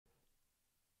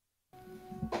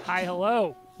Hi,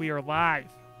 hello. We are live.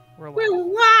 We're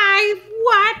live.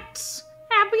 What?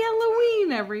 Happy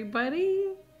Halloween,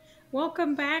 everybody.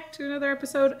 Welcome back to another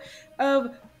episode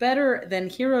of Better Than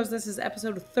Heroes. This is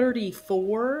episode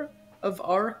 34 of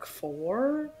Arc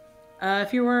 4.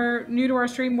 If you were new to our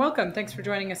stream, welcome. Thanks for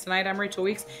joining us tonight. I'm Rachel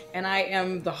Weeks, and I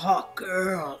am the Hawk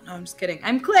Girl. No, I'm just kidding.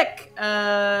 I'm Click.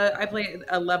 I play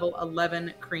a level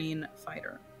 11 Kreen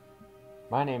fighter.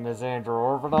 My name is Andrew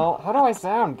Orbital. How do I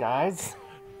sound, guys?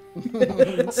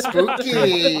 Spooky.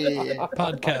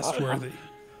 Podcast worthy.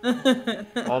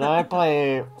 And I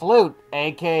play Flute,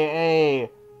 aka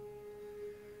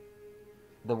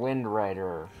the Wind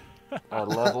Rider.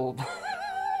 Level.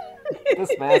 This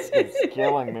mask is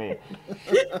killing me.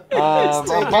 A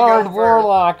Bard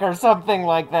Warlock or something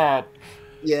like that.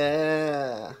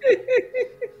 Yeah.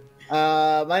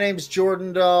 My name's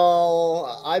Jordan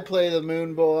Dahl. I play the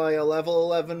Moon Boy, a level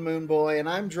 11 Moon Boy, and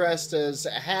I'm dressed as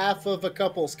half of a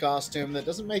couple's costume that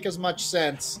doesn't make as much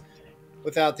sense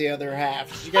without the other half.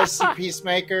 Did you guys see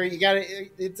Peacemaker? You got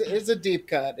it. It's a deep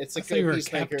cut. It's a good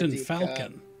Peacemaker Captain deep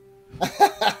Falcon.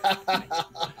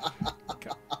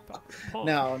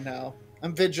 No.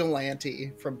 I'm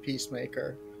Vigilante from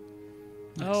Peacemaker.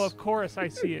 Nice. Oh, of course. I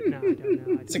see it now. I don't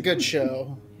know. It's a good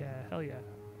show. Yeah, hell yeah.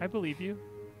 I believe you.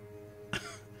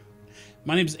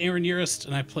 My name's Aaron Urist,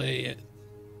 and I play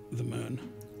the Moon.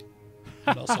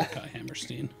 And also Kai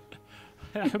Hammerstein.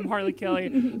 I'm Harley Kelly.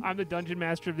 I'm the Dungeon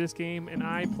Master of this game, and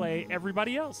I play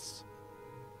everybody else.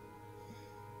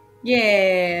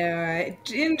 Yeah,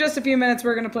 in just a few minutes,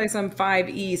 we're going to play some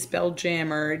 5e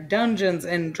Spelljammer Dungeons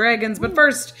and Dragons. But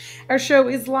first, our show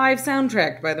is live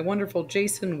soundtracked by the wonderful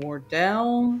Jason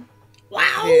Wardell.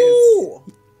 Wow!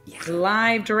 It's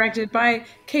live directed by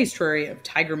Case Trary of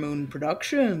Tiger Moon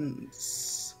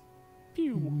Productions.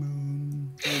 Pew.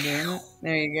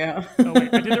 There you go. Oh,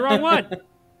 wait, I did the wrong one.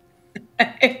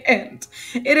 And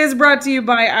it is brought to you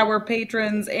by our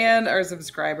patrons and our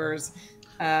subscribers.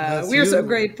 We're so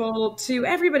grateful to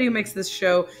everybody who makes this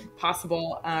show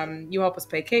possible. You help us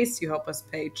pay Case, you help us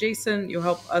pay Jason, you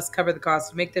help us cover the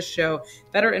cost to make this show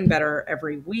better and better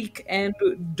every week and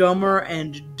dumber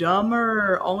and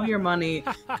dumber. All your money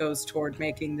goes toward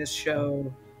making this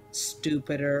show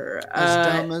stupider. As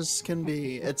dumb as can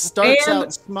be. It starts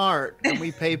out smart, and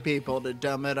we pay people to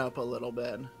dumb it up a little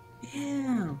bit.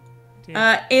 Yeah.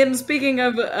 And speaking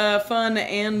of fun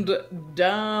and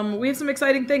dumb, we have some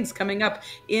exciting things coming up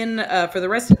for the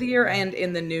rest of the year and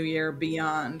in the new year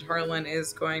beyond. Harlan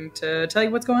is going to tell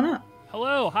you what's going on.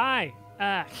 Hello, hi.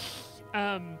 I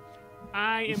am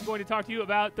going to talk to you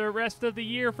about the rest of the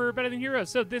year for Better Than Heroes.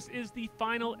 So this is the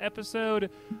final episode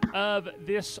of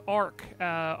this arc,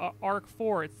 Arc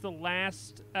 4. It's the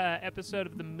last episode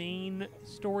of the main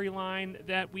storyline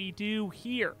that we do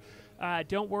here.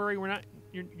 Don't worry,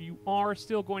 you are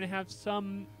still going to have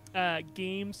some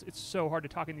games. It's so hard to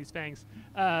talk in these fangs.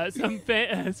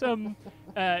 Some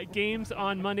games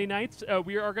on Monday nights.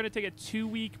 We are going to take a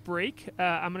 2-week break.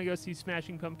 I'm going to go see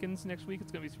Smashing Pumpkins next week. It's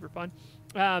going to be super fun.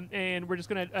 And we're just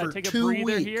going to take a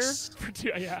breather here. For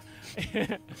 2 yeah.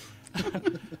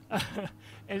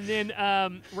 And then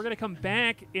we're going to come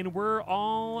back, and we're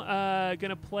all going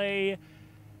to play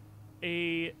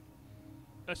a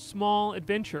small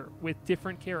adventure with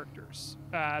different characters.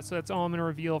 So that's all I'm going to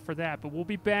reveal for that. But we'll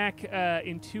be back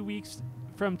in 2 weeks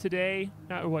from today.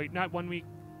 Not 1 week,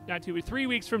 not 2 weeks, 3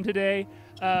 weeks from today,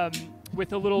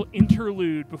 with a little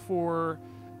interlude before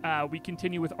we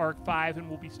continue with Arc 5, and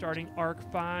we'll be starting Arc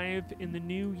 5 in the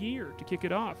new year to kick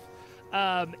it off.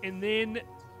 And then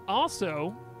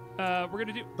also, we're going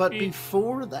to do... But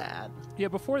before that... Yeah,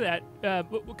 before that,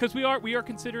 because we are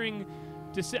considering...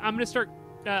 I'm going to start...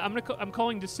 I'm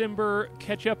calling December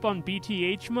Catch Up on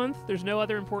BTH month. There's no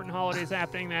other important holidays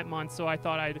happening that month, so I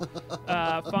thought I'd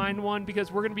find one,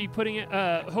 because we're going to be putting it,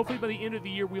 hopefully by the end of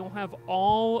the year, we will have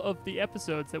all of the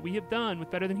episodes that we have done with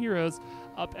Better Than Heroes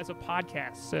up as a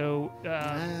podcast. So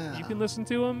you can listen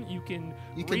to them. You can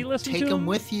re-listen to them. Take them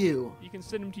with you. You can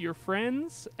send them to your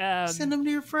friends. Send them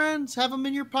to your friends. Have them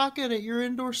in your pocket at your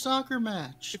indoor soccer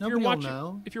match. Nobody will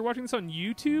know. If you're watching this on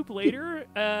YouTube later,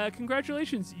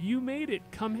 congratulations. You made it.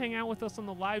 Come hang out with us on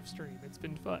the live stream. It's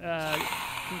been fun.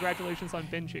 Congratulations on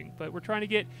binging. But we're trying to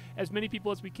get as many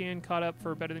people as we can caught up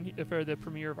for the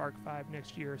premiere of Arc 5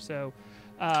 next year. So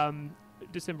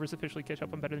December is officially Catch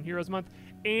Up on Better Than Heroes month.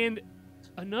 And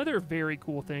another very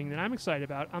cool thing that I'm excited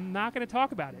about, I'm not going to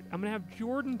talk about it. I'm going to have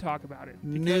Jordan talk about it.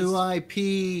 New IP,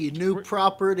 new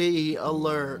property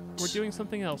alert. We're doing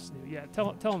something else new. Yeah,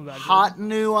 tell him about it. Hot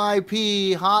new IP,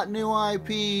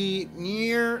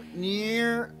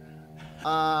 near.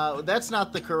 That's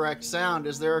not the correct sound.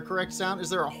 Is there a correct sound? Is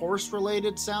there a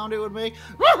horse-related sound it would make?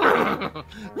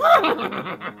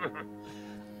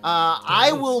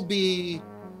 I will be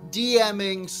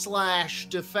DMing /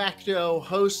 de facto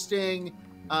hosting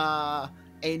a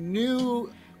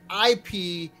new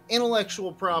IP,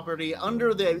 intellectual property,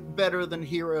 under the Better Than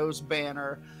Heroes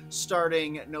banner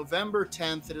starting November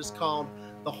 10th. It is called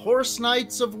The Horse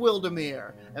Knights of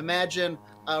Wildemere. Imagine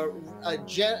a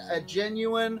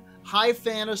genuine high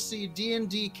fantasy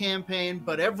D&D campaign,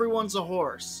 but everyone's a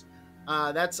horse.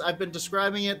 I've been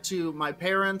describing it to my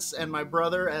parents and my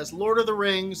brother as Lord of the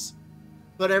Rings,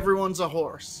 but everyone's a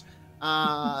horse.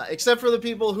 Except for the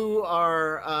people who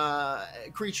are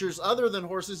creatures other than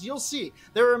horses. You'll see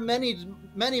there are many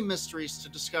mysteries to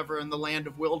discover in the land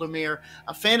of Wildemere,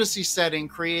 a fantasy setting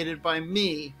created by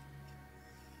me,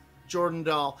 Jordan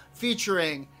Dahl,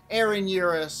 featuring Aaron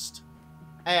Urist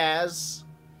as...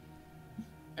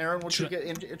 Aaron, why don't you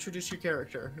introduce your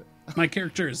character? My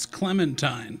character is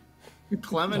Clementine.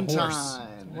 Clementine,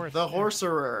 the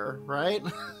horserer, right?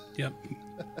 Yep.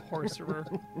 Horserer.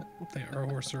 They are a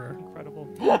horserer. Incredible.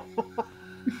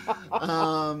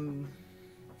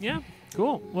 Yeah,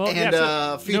 cool. Well, and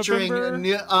so featuring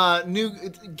November... new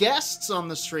guests on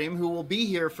the stream who will be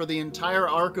here for the entire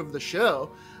arc of the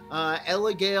show.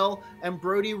 Ella Gale and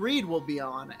Brody Reed will be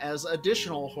on as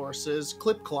additional horses,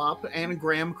 Clip Clop and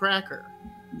Graham Cracker.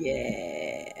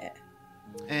 Yeah.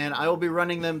 And I will be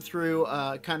running them through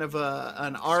kind of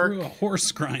an arc. Through a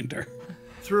horse grinder.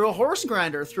 Through a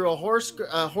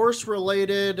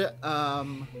horse-related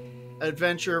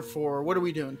adventure for, what are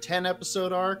we doing, 10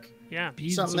 episode arc? Yeah.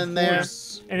 Something in there.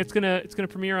 And it's gonna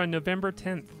premiere on November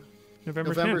 10th.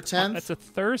 November 10th. That's a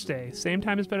Thursday. Same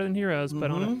time as Better Than Heroes, but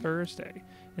on a Thursday.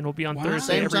 And we'll be on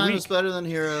Thursday Same every time week. as Better Than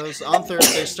Heroes on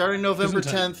Thursday, starting November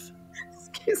 10th.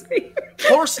 Excuse me.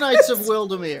 Horse Knights of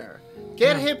Wildemere.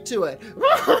 Get hip to it.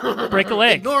 Break a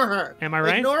leg. Ignore her. Am I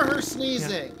right? Ignore her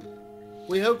sneezing. Yeah.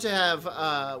 We hope to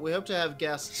have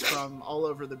guests from all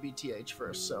over the BTH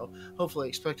first, so hopefully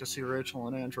expect to see Rachel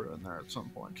and Andrew in there at some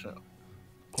point too.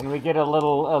 Can we get a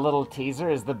little teaser?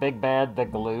 Is the big bad the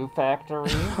glue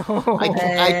factory?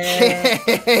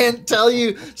 I can't tell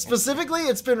you specifically.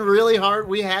 It's been really hard.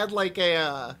 We had like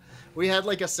a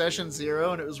session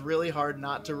 0, and it was really hard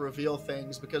not to reveal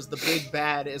things because the big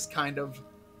bad is kind of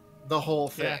the whole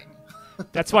thing. Yeah.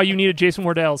 That's why you need a Jason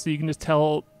Wardell, so you can just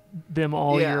tell them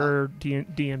all your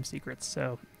DM secrets.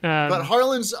 So, but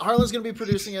Harlan's going to be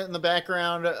producing it in the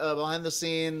background, behind the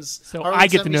scenes. So Harlan I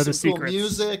get to know the cool secrets.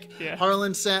 Music. Yeah.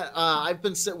 Harlan sent.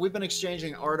 We've been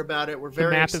exchanging art about it. We're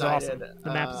very excited. Is awesome.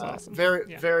 The map is awesome.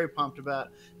 Very pumped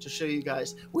to show you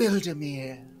guys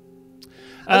Wildemere,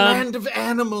 a land of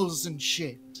animals and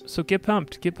shit. So get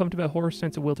pumped about Horse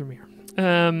Knights of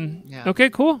Wildemere. Okay,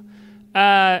 cool.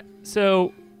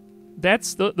 So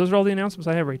those are all the announcements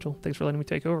I have, Rachel. Thanks for letting me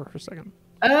take over for a second.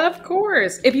 Of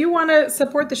course. If you want to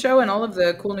support the show and all of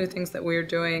the cool new things that we're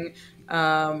doing,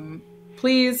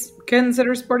 please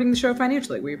consider supporting the show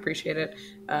financially. We appreciate it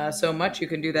so much. You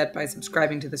can do that by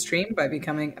subscribing to the stream, by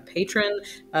becoming a patron,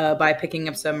 by picking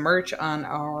up some merch on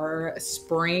our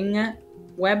spring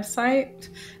website.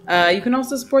 You can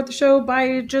also support the show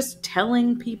by just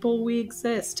telling people we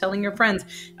exist, telling your friends,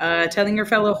 telling your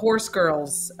fellow horse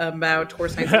girls about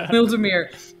Horse Knights of Wildemere.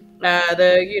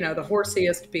 The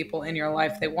horsiest people in your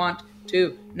life. They want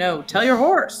to know. Tell your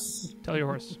horse. Tell your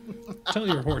horse. Tell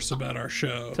your horse about our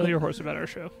show. Tell your horse about our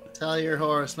show. Tell your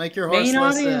horse. Make your horse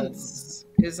listen.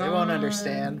 They won't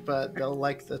understand, but they'll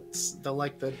like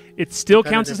the. It still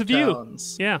counts as a view.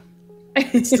 Tones. Yeah.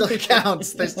 It still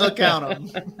counts. They still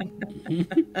count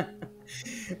them.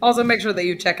 Also, make sure that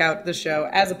you check out the show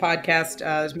as a podcast.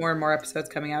 There's more and more episodes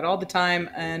coming out all the time,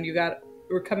 and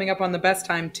we're coming up on the best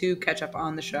time to catch up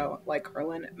on the show, like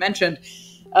Harlan mentioned.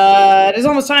 It is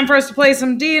almost time for us to play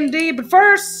some D&D, but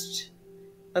first,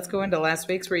 let's go into last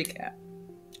week's recap.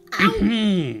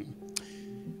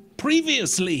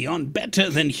 Previously on Better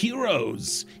Than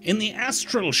Heroes, in the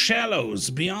astral shallows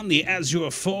beyond the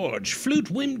Azure Forge, Flute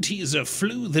Wimteaser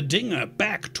flew the dinger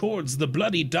back towards the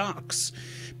bloody docks,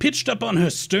 pitched up on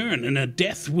her stern in a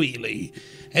death wheelie.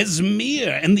 As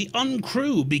Mia and the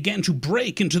uncrew began to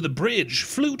break into the bridge,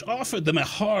 Flute offered them a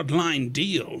hardline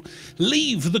deal.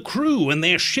 Leave the crew and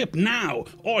their ship now,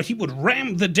 or he would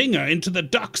ram the dinger into the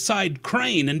dockside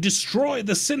crane and destroy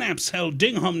the synapse-held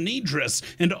Dingham Nidris,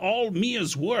 and all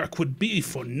Mia's work would be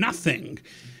for nothing.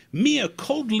 Mia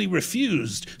coldly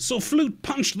refused, so Flute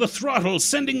punched the throttle,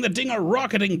 sending the dinger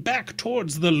rocketing back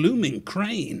towards the looming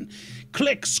crane.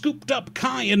 Click scooped up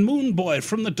Kai and Moonboy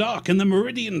from the dock in the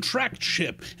Meridian tracked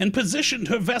ship and positioned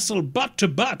her vessel butt to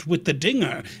butt with the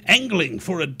Dinger, angling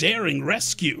for a daring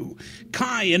rescue.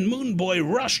 Kai and Moonboy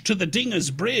rushed to the Dinger's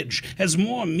bridge as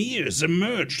more Mears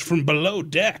emerged from below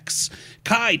decks.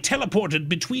 Kai teleported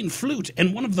between Flute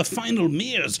and one of the final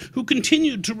Mears, who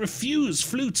continued to refuse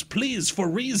Flute's pleas for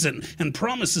reason and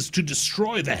promises to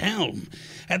destroy the helm.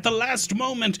 At the last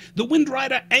moment, the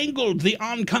Windrider angled the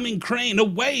oncoming crane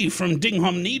away from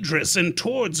Dinghomnidris and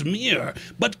towards Mir,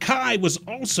 but Kai was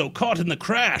also caught in the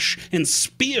crash and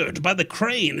speared by the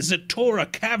crane as it tore a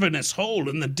cavernous hole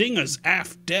in the Dinger's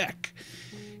aft deck.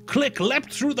 Click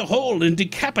leapt through the hole and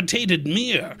decapitated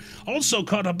Mir. Also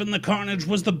caught up in the carnage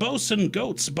was the bosun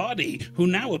goat's body, who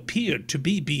now appeared to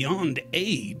be beyond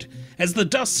aid. As the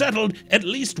dust settled, at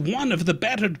least one of the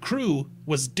battered crew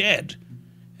was dead.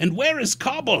 And where is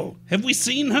Cobble? Have we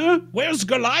seen her? Where's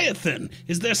Goliathan?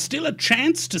 Is there still a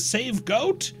chance to save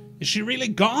Goat? Is she really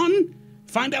gone?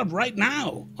 Find out right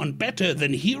now on Better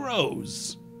Than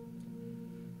Heroes.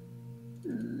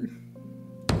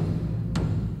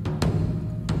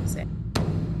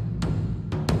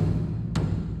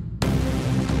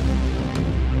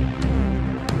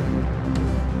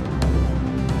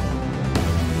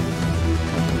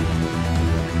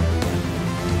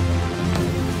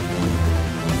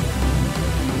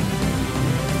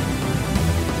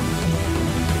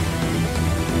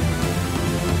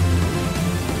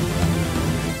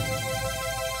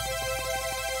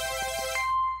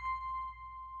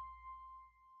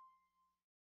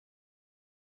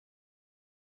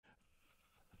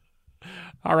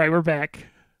 All right, we're back.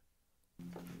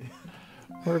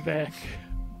 We're back.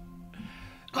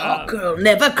 Oh, girl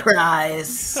never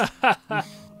cries.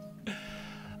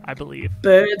 I believe.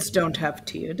 Birds don't have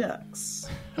tear ducts.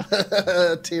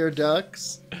 Tear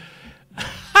ducks.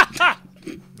 All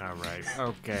right.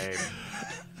 Okay.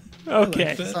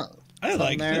 Okay. I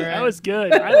like that. That was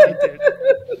good. I liked it.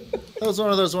 That was one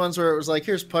of those ones where it was like,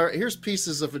 here's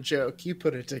pieces of a joke. You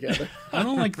put it together. I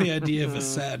don't like the idea of a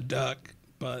sad duck,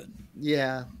 but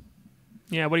Yeah.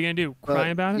 Yeah, what are you going to do? Cry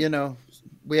But, about it? You know,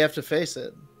 we have to face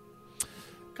it.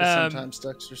 Because sometimes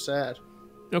ducks are sad.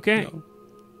 Okay. no.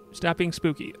 Stop being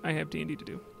spooky. I have D&D to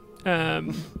do.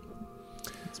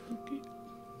 Spooky.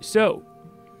 So,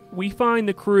 we find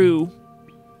the crew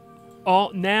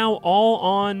all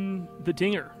on the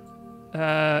Dinger.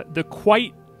 The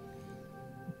quite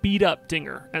beat up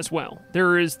Dinger as well.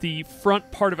 There is the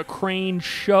front part of a crane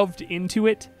shoved into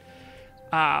it.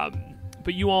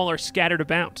 But you all are scattered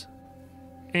about.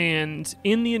 And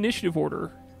in the initiative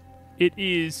order, it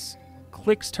is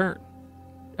Click's turn.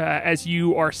 As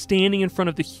you are standing in front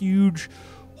of the huge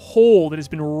hole that has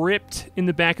been ripped in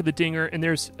the back of the Dinger, and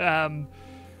there's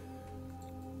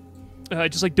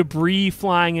just like debris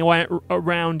flying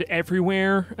around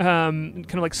everywhere,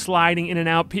 kind of like sliding in and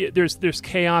out. There's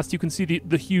chaos. You can see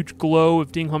the huge glow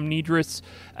of Dinghomnidris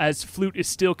as Flute is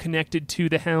still connected to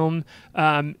the helm.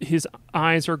 His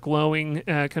eyes are glowing,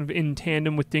 kind of in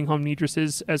tandem with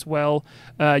Dinghomnidris's as well.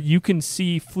 You can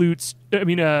see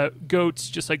Goat's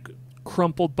just like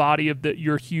crumpled body of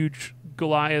your huge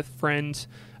Goliath friend.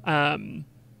 Actually,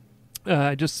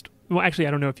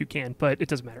 I don't know if you can, but it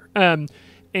doesn't matter.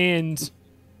 And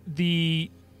the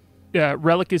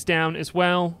relic is down as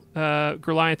well.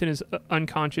 Goliathan is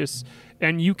unconscious.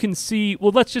 And you can see...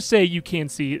 Well, let's just say you can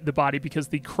see the body because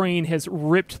the crane has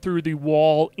ripped through the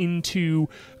wall into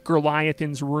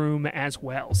Goliathan's room as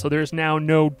well. So there's now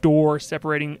no door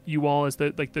separating you all as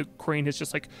the crane has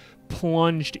just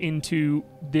plunged into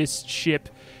this ship.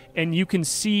 And you can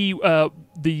see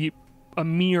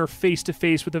Amir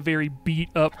face-to-face with a very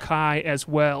beat-up Kai as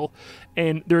well.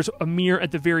 And there's Amir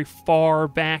at the very far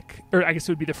back, or I guess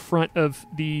it would be the front of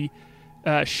the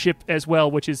ship as well,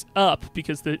 which is up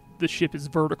because the ship is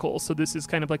vertical. So this is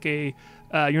kind of like you're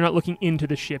not looking into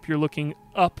the ship, you're looking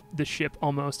up the ship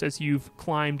almost as you've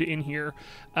climbed in here.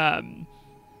 And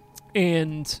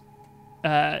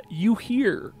you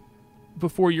hear,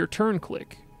 before your turn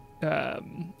Click,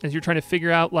 as you're trying to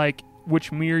figure out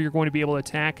which mirror you're going to be able to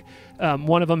attack.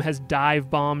 One of them has dive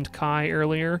bombed Kai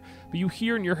earlier, but you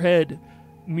hear in your head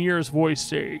Mir's voice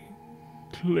say,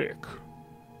 "Click.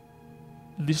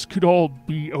 This could all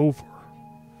be over.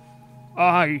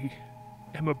 I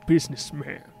am a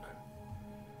businessman,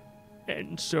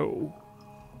 and so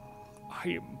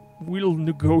will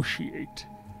negotiate.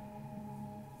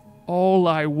 All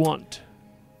I want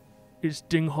is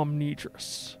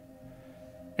Dinghomnidris."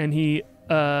 And he,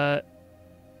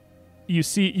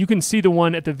 you can see the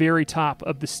one at the very top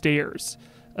of the stairs,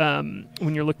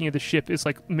 when you're looking at the ship, is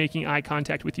like making eye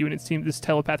contact with you, and it seems this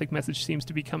telepathic message seems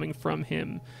to be coming from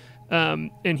him.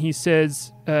 And he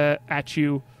says at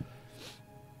you,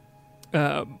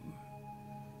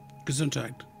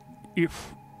 Gesundheit.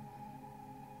 if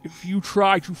you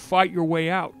try to fight your way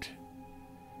out,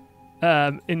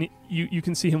 and you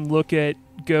can see him look at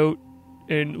Goat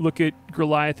and look at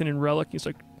Goliath and Relic. He's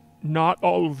like, not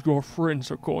all of your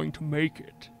friends are going to make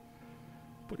it,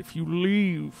 but if you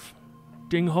leave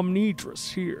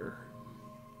Dingham-Nidris here,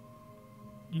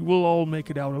 you will all make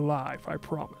it out alive, I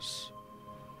promise.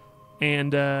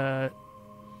 And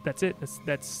that's it.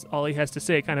 That's all he has to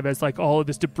say, kind of as like all of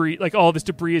this debris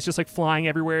is just like flying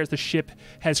everywhere as the ship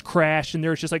has crashed, and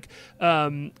there's just like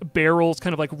barrels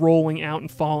kind of like rolling out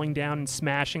and falling down and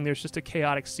smashing. There's just a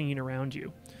chaotic scene around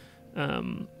you.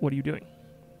 What are you doing?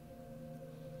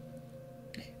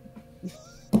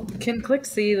 Can Click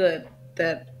see that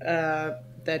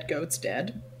Goat's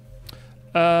dead?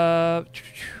 I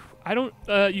don't.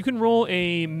 You can roll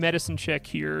a medicine check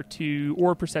here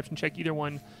or a perception check, either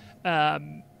one,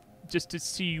 just to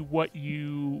see what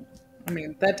you. I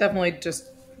mean, that definitely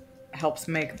just helps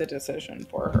make the decision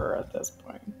for her at this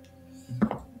point.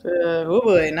 Oh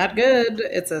boy, not good.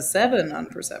 It's a 7 on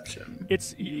perception.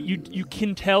 It's you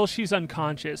can tell she's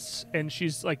unconscious, and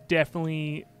she's like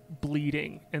definitely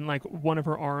bleeding, and like one of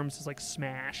her arms is like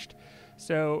smashed.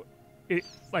 So it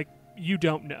like you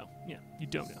don't know. Yeah, you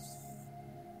don't know.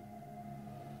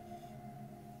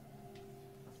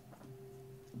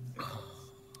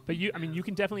 But you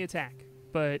can definitely attack.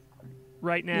 But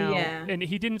right now, Yeah. And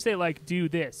he didn't say like do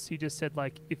this. He just said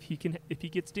like if he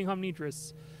gets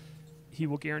Dingham-Nidris, he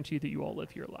will guarantee that you all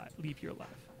leave here alive.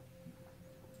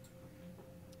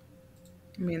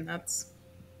 I mean, that's...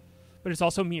 But it's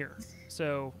also Mir,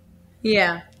 so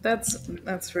Yeah,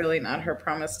 that's really not her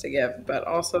promise to give, but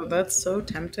also that's so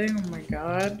tempting. Oh my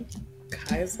god.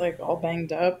 Kai's like all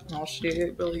banged up, and all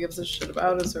she really gives a shit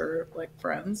about is her like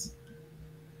friends.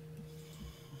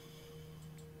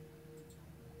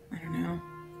 I don't know.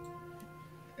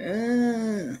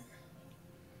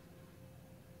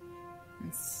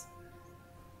 It's...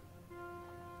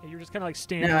 you're just kind of like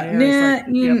standing No, there. It's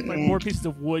nah, like more pieces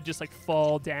of wood just like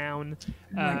fall down,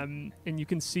 and you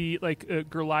can see like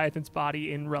Goliath's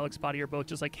body and Relic's body are both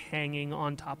just like hanging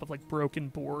on top of like broken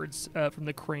boards from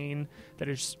the crane that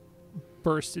is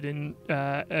bursted in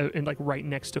and like right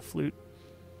next to Flute.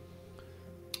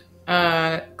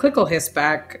 Click will hiss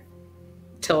back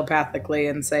telepathically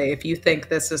and say, if you think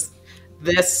this is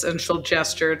this, and she'll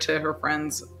gesture to her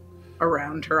friends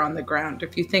around her on the ground,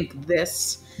 if you think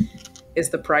this is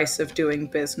the price of doing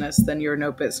business, then you're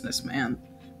no businessman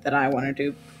that I want to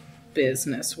do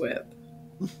business with.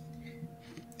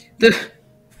 The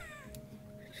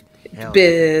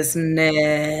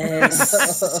business.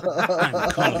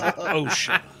 I'm calling it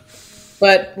OSHA.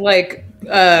 But like,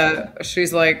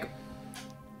 she's like,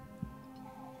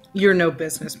 you're no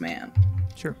businessman.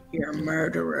 Sure. You're a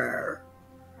murderer.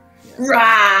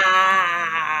 Rah!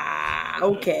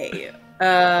 Okay.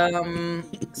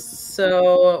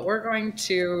 So we're going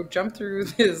to jump through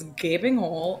this gaping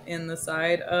hole in the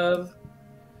side of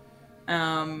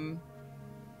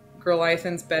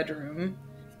Goliath's bedroom.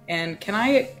 And can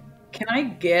I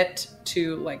get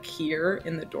to like here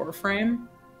in the door frame?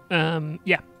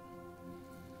 Yeah.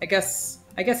 I guess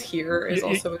here is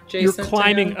also adjacent. You're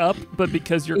climbing to him. up, but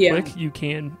because you're Click, you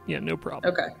can. Yeah, no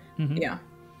problem. Okay. Mhm. Yeah.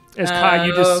 As Kai,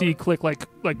 you just see Click like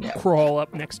crawl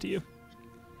up next to you.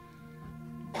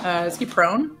 Is he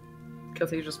prone? Because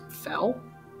he just fell.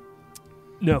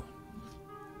 No.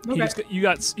 Okay.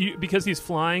 Because he's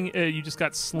flying. You just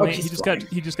got slammed. he's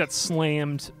He just got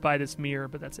slammed by this mirror,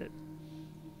 but that's it.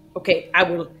 Okay, I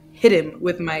will hit him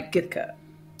with my Gitka.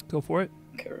 Go for it.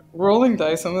 Okay, rolling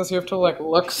dice on this, you have to like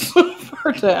look so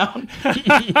far down. So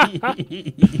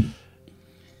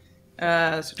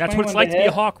That's what 21 it's like to be a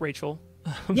hit. hawk, Rachel.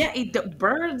 Yeah,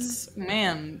 birds,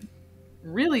 man,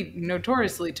 really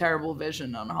notoriously terrible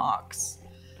vision on hawks.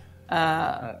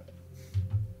 21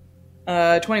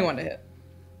 to hit.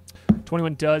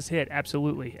 21 does hit,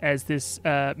 absolutely. As this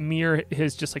mirror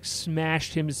has just like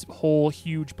smashed his whole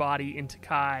huge body into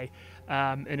Kai,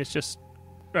 and it's just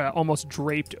almost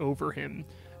draped over him,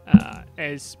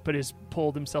 but has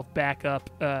pulled himself back up,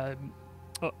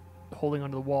 holding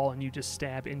onto the wall, and you just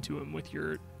stab into him with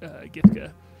your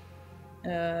Githka. Much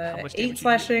damage 8 you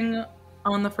slashing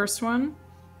on the first one.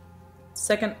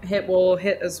 Second hit will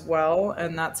hit as well,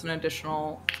 and that's an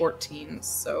additional 14,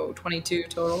 so 22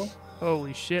 total.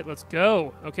 Holy shit, let's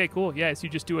go. Okay, cool. Yes, you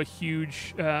just do a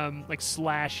huge like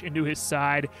slash into his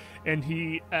side, and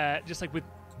he just like with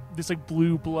this like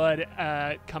blue blood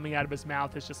coming out of his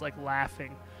mouth is just like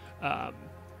laughing. And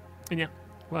yeah,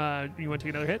 you want to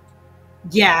take another hit?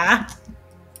 Yeah.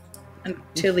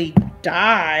 Until he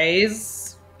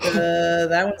dies.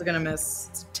 That one's gonna miss.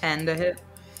 It's 10 to hit.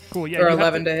 Cool. Yeah. Or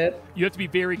 11 to hit. You have to be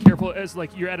very careful as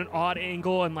like you're at an odd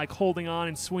angle and like holding on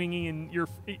and swinging, and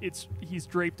he's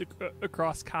draped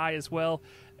across Kai as well,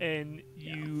 and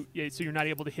so you're not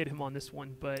able to hit him on this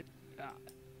one, but.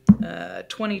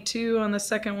 22 on the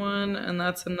second one, and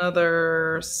that's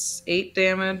another 8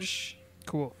 damage.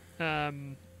 Cool.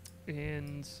 And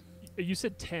you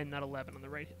said 10, not 11 on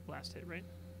the last hit, right?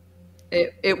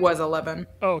 It was 11.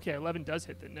 Oh, okay. 11 does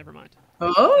hit then. Never mind.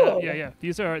 Oh. Yeah.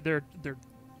 These are they're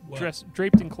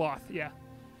draped in cloth. Yeah.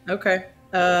 Okay.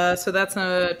 So that's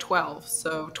a 12.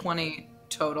 So 20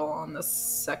 total on the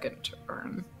second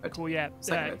turn. Cool. Yeah.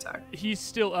 Second attack. He's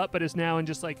still up, but is now in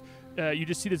just like you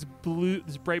just see this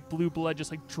bright blue blood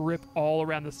just like drip all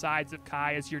around the sides of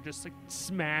Kai as you're just like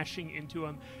smashing into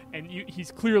him, and he's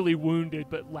clearly wounded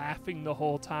but laughing the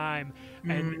whole time.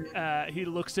 And he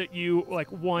looks at you like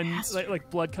like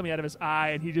blood coming out of his eye,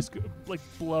 and he just like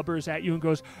blubbers at you and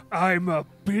goes, "I'm a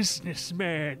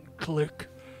businessman." Click.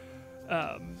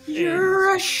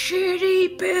 You're a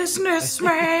shitty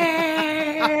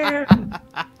businessman.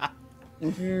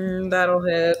 That'll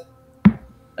hit.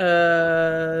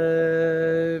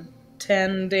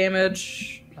 10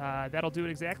 damage. That'll do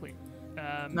it exactly.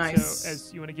 Nice. So,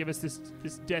 as you want to give us this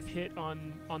death hit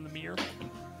on the mirror,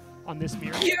 on this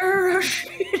mirror. You're a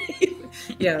shitty.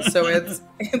 Yeah. So it's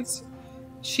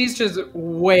she's just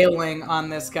wailing on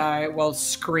this guy while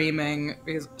screaming.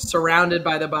 He's surrounded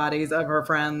by the bodies of her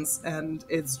friends, and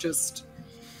it's just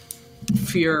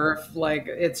fear. Like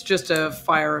it's just a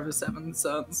Fire of the Seven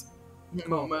Sons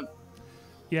moment.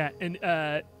 Yeah, and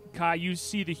Kai, you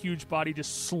see the huge body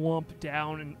just slump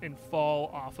down and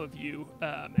fall off of you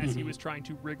as he was trying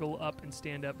to wriggle up and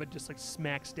stand up, but just like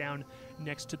smacks down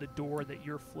next to the door that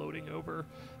you're floating over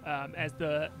as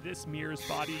this mirror's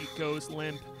body goes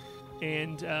limp.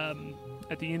 And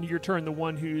at the end of your turn, the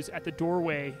one who's at the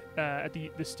doorway, at the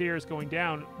stairs going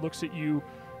down, looks at you,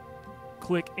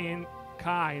 Click, and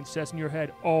Kai, and says in your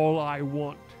head, "All I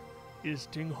want is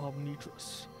Dingham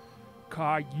Nitras.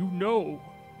 Kai, you know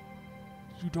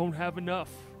you don't have enough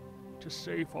to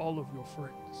save all of your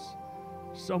friends.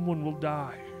 Someone will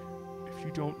die if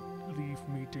you don't leave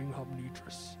me Dingham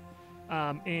Nitras."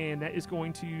 And that is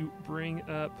going to bring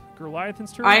up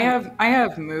Goliath's turn. I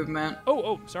have movement.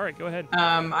 Oh, sorry. Go ahead.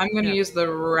 I'm going to use the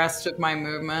rest of my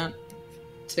movement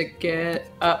to get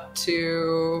up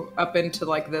into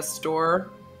like this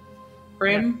door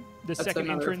frame. Yeah. The That's second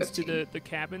another entrance 15. to the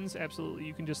cabins, absolutely.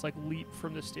 You can just like leap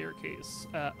from the staircase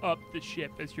up the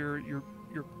ship as you're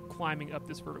climbing up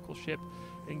this vertical ship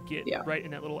and get right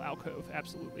in that little alcove.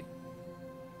 Absolutely.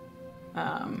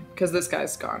 Because this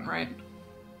guy's gone, right?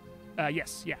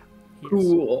 Yes, yeah.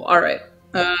 Cool. All right.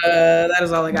 That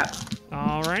is all I got.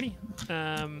 Alrighty.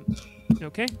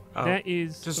 Okay. That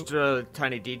is just a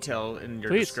tiny detail in your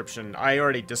Please. description. I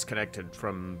already disconnected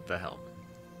from the helm.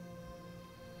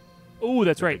 Oh,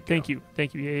 that's right. Thank you.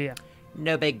 Yeah.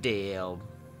 No big deal.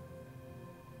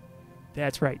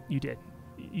 That's right. You did.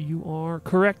 You are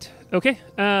correct. Okay.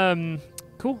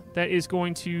 Cool. That is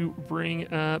going to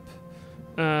bring up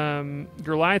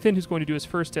Goliathan, who's going to do his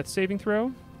first death saving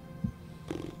throw.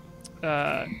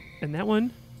 And that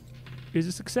one is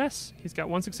a success. He's got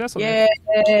one success on that.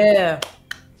 Yeah.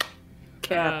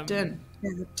 Captain.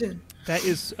 That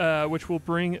is which will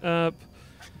bring up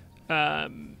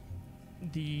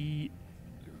the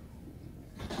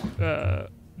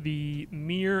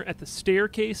mirror at the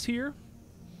staircase here,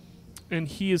 and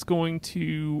he is going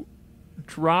to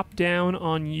drop down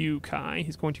on you, Kai.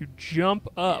 He's going to jump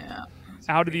up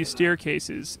out of these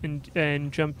staircases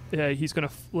and jump. He's going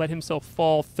to let himself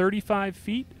fall 35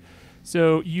 feet.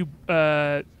 So you're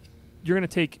going to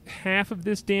take half of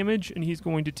this damage, and he's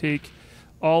going to take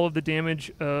all of the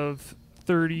damage of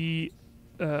 30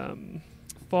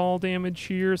 fall damage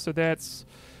here. So that's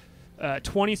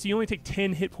 20. So you only take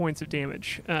 10 hit points of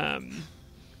damage.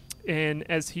 And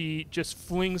as he just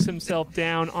flings himself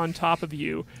down on top of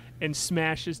you and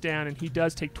smashes down, and he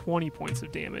does take 20 points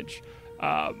of damage.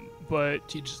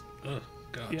 But He just, oh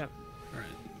god. yeah, All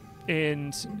right.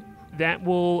 and that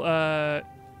will.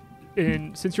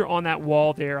 And since you're on that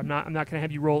wall there, I'm not going to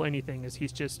have you roll anything, as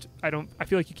he's just. I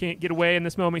feel like you can't get away in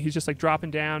this moment. He's just like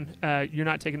dropping down. You're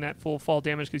not taking that full fall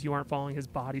damage because you aren't falling. His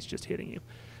body's just hitting you.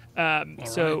 All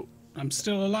right. I'm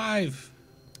still alive.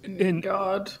 And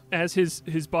God. as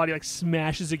his body like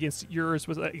smashes against yours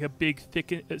with like a big,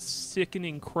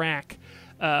 sickening crack,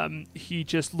 he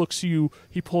just looks you.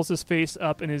 He pulls his face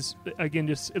up, and it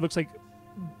looks like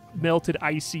melted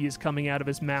icy is coming out of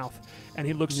his mouth, and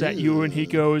he looks at you and he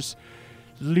goes,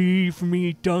 "Leave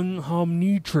me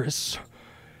Dunhamnitris,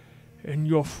 and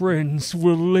your friends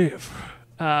will live."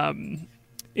 And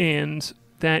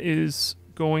that is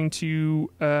going to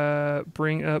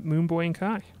bring up Moonboy and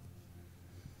Kai.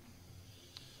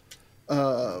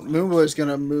 Moonboy's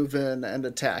gonna move in and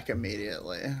attack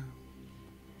immediately.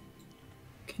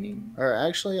 Can you Or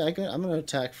actually, I'm gonna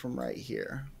attack from right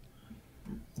here.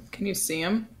 see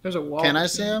him? There's a wall. Can I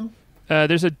see him?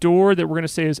 There's a door that we're going to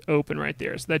say is open right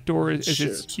there. So that door is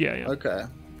Shoot. yeah. Okay.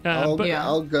 But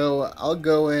I'll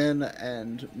go in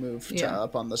and move to Yeah.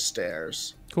 up on the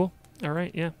stairs. cool. All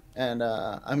right, yeah. And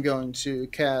I'm going to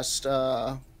cast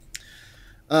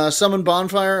Summon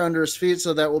Bonfire under his feet,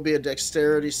 so that will be a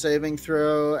dexterity saving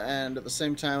throw. And at the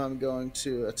same time, I'm going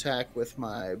to attack with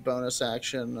my bonus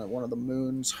action. One of the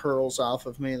moons hurls off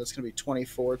of me. That's going to be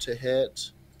 24 to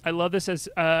hit. I love this as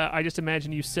I just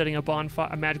imagine you setting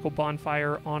a magical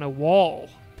bonfire on a wall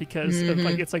because of,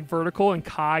 it's like vertical and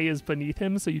Kai is beneath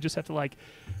him, so you just have to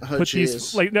put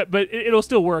these but it'll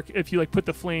still work if you put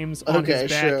the flames on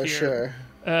his back here. Sure.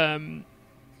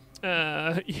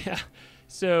 Yeah.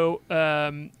 So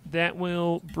that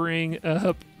will bring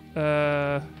up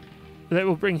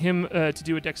him to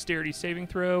do a dexterity saving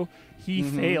throw. He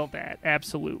failed that,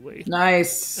 absolutely.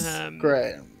 Nice.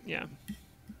 Great. Yeah.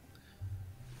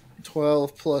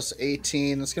 12 plus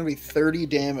 18. That's going to be 30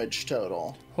 damage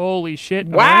total. Holy shit.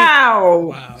 Wow.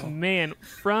 All right. Man,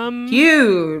 from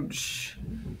Huge.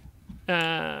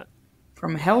 uh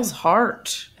From Hell's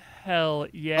Heart. hell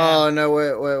yeah. Oh, no,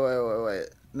 wait.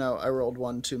 No, I rolled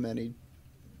one too many.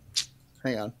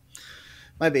 Hang on.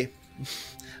 Might be.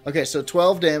 Okay, so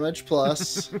 12 damage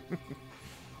plus.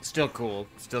 Still cool.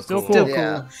 Still Still cool. cool.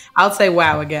 Yeah. I'll say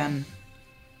wow again.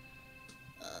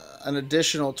 An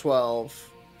additional 12.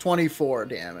 24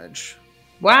 damage.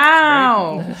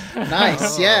 Wow.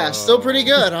 Nice. Yeah, still pretty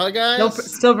good, huh, guys?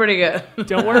 Still pretty good.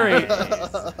 Don't worry.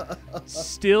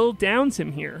 Still downs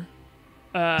him here.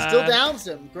 Still downs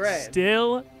him. Great.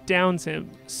 Still downs him.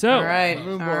 So All right.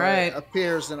 Moonboy All right.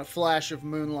 appears in a flash of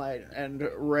moonlight and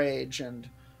rage, and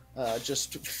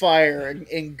just fire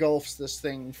engulfs this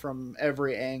thing from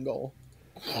every angle.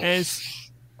 as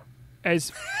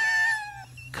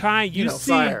Kai, you see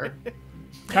fire.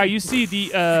 Kai, you see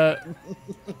the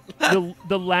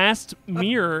last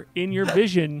mirror in your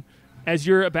vision as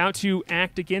you're about to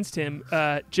act against him.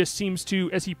 Just seems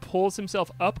to, as he pulls himself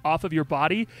up off of your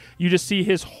body, you just see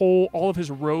all of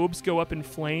his robes go up in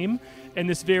flame, and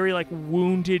this very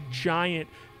wounded giant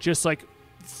just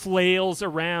flails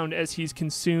around as he's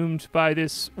consumed by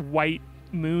this white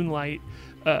moonlight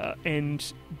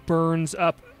and burns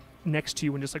up next to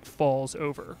you and just falls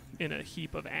over in a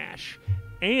heap of ash.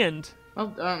 And Well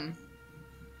done.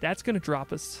 that's going to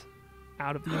drop us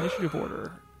out of the initiative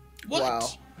order, What? Wow.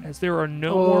 as there are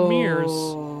no more mirrors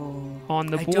on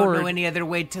the I board don't know any other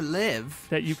way to live.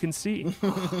 that you can see.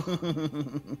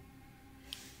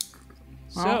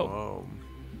 So, Oh.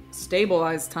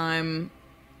 Stabilize time.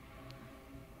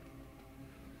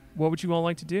 what would you all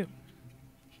like to do?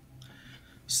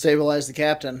 Stabilize the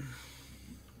captain.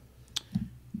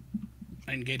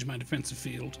 I engage my defensive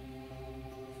field.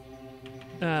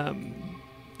 All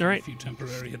right, A few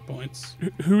temporary hit points.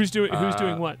 who's doing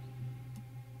what?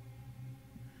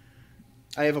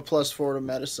 I have a +4 to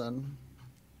medicine.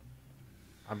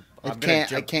 I'm I gonna can't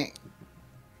jump. can't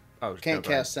Oh, no, can't go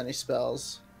ahead. cast any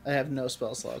spells. I have no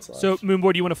spell slots left. So,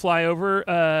 Moonboy, do you want to fly over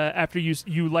after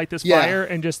you light this Yeah. fire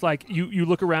and just you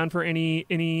look around for any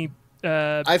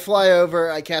I fly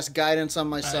over, I cast guidance on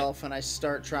myself, and I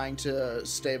start trying to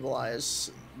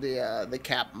stabilize the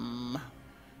captain.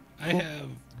 I have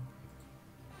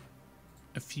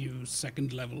a few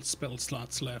second level spell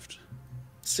slots left.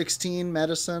 16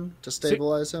 medicine to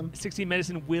stabilize him. 16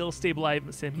 medicine will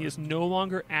stabilize him. He is no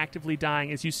longer actively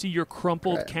dying. As you see your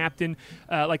crumpled Right. captain,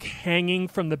 hanging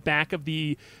from the back of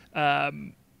the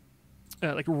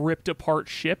ripped apart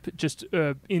ship, just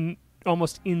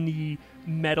almost in the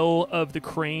metal of the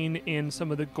crane and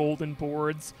some of the golden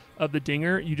boards of the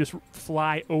dinger. You just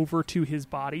fly over to his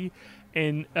body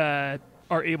and are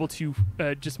able to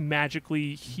just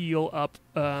magically heal up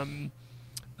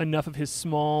enough of his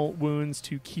small wounds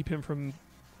to keep him from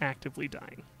actively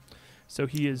dying. So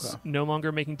he is no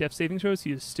longer making death saving throws.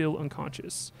 He is still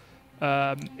unconscious.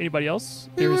 Anybody else?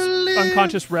 There's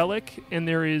unconscious relic, and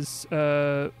there is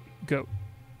goat.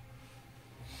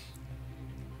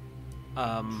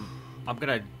 I'm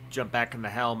gonna jump back in the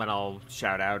helm and I'll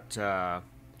shout out.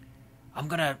 I'm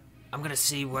gonna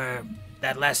see where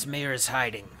that last mirror is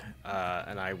hiding.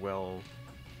 and I will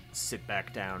sit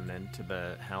back down into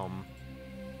the helm.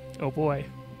 Oh boy.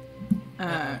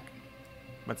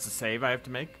 What's the save I have to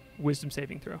make? Wisdom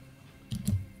saving throw.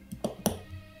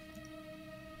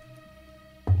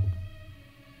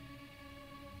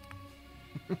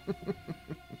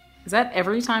 Is that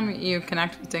every time you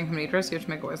connect with Dinkamidris, you have to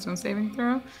make a wisdom saving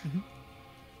throw?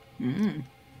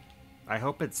 I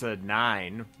hope it's a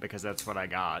 9 because that's what I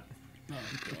got. Oh,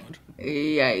 God.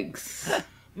 Yikes.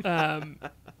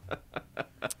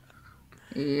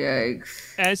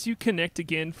 Yikes. As you connect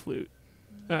again, Flute,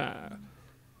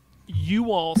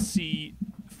 you all see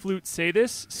Flute say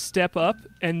this, step up,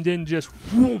 and then just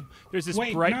whoom, there's this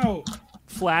Wait, bright no.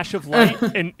 flash of light,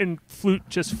 and Flute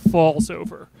just falls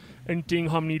over. And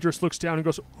Dingham-Nidris looks down and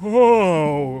goes,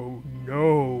 "Oh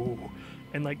no,"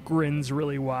 and like grins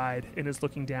really wide and is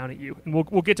looking down at you. And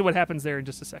we'll get to what happens there in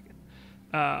just a second.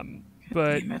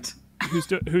 But Damn it.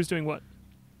 who's doing what?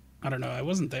 I don't know. I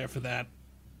wasn't there for that.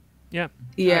 Yeah,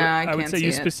 Yeah, I I would can't say see you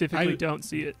it. specifically I- don't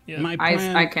see it. Yeah, My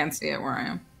plan, I can't see it where I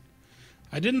am.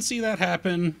 I didn't see that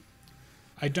happen.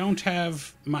 I don't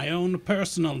have my own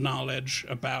personal knowledge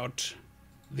about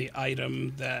the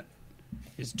item that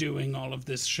is doing all of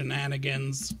this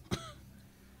shenanigans.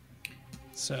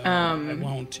 So I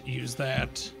won't use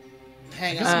that.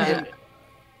 Hang on.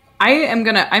 I'm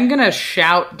gonna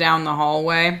shout down the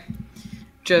hallway,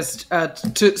 just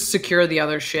to secure the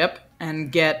other ship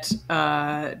and get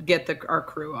our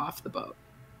crew off the boat.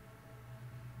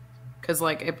 Because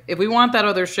like if we want that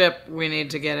other ship, we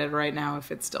need to get it right now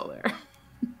if it's still there.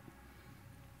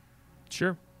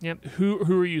 sure. Yeah. Who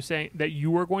are you saying that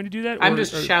you are going to do that? I'm or-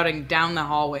 just or- shouting down the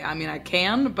hallway. I mean, I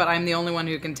can, but I'm the only one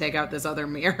who can take out this other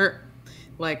mirror,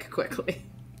 like quickly.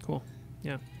 Cool.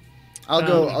 Yeah.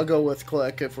 I'll go with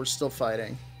Click if we're still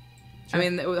fighting. I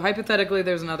mean, hypothetically,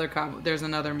 there's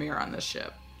another mirror on this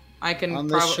ship. I can On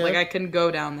this ship? I can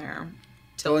go down there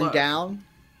to Going look. down?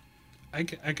 I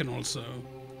can also.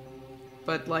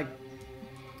 But like,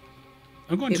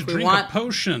 I'm going If to we drink want- a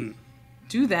potion.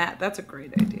 do that. That's a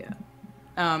great idea.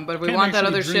 But if we Can't want that actually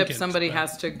other drink ship, it, somebody but-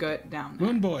 has to go down there.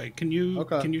 Moonboy, can you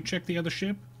Okay. check the other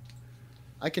ship?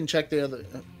 I can check the other.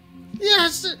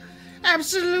 Yes,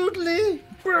 absolutely,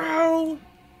 bro.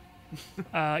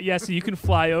 Yeah. So you can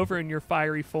fly over in your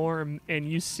fiery form, and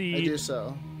you I see do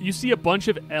so. you see a bunch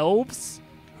of elves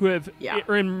who Yeah.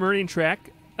 are in Meridian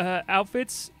Track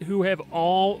outfits who have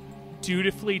all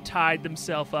dutifully tied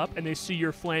themselves up, and they see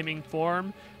your flaming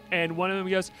form. And one of them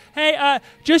goes, "Hey,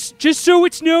 just so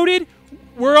it's noted,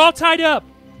 we're all tied up."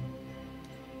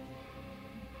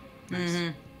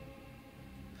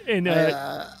 And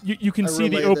you can I see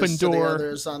the relay open this to the door.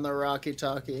 others on the Rocky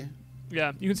Talkie.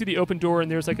 Yeah, you can see the open door, and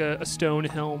there's like a stone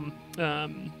helm.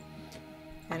 And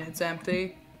it's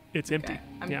empty. It's empty.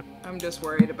 Okay. Yeah. I'm just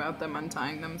worried about them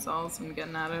untying themselves and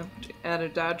getting out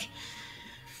of dodge.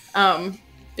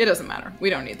 It doesn't matter. We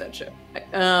don't need that ship.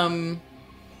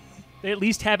 They at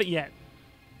least haven't yet.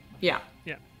 Yeah.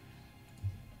 Yeah.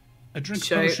 I drink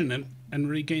Should I- potion and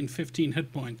regain 15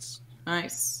 hit points.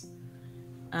 Nice.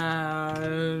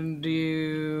 Do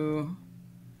you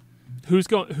Who's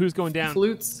going down?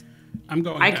 flutes? I'm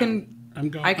going. I down. can. I'm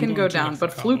going. I can I'm go going to down, look for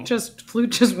but Flute Cobble.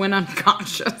 just went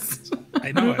unconscious.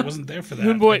 I know. I wasn't there for that.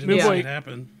 Moonboy- I didn't see Moonboy- it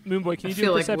happen. Moonboy, can I you do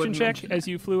feel a like perception wouldn't check mention as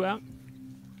you flew out?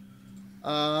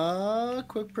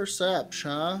 Quick perception,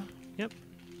 huh? Yep.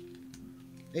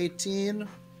 18.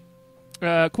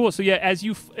 Cool. So yeah, as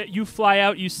you fly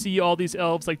out, you see all these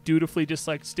elves like dutifully just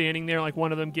like standing there. Like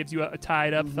one of them gives you a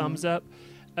tied up thumbs up,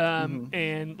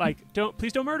 and like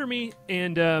please don't murder me.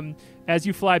 And as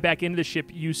you fly back into the ship,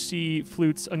 you see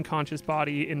Flute's unconscious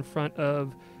body in front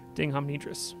of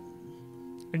Dingham-Nidris.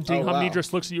 And Oh, wow.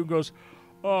 Dingham-Nidris looks at you and goes,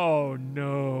 "Oh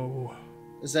no."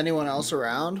 Is anyone else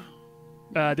around?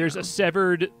 There's a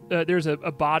severed. There's a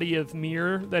body of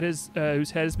Mir that is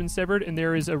whose head has been severed, and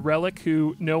there is a relic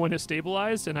who no one has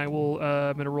stabilized. And I will.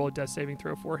 I'm going to roll a death saving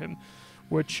throw for him,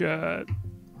 which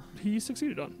he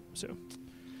succeeded on. So.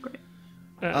 Great.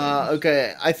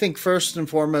 Okay, I think first and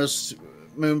foremost,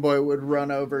 Moonboy would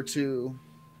run over to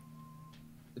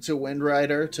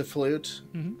Windrider, to Flute,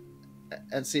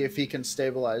 and see if he can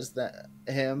stabilize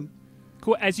him.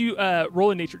 Cool. As you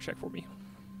roll a nature check for me.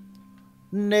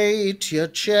 Nature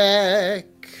check.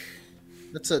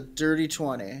 That's a dirty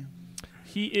 20.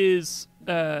 He is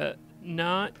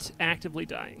not actively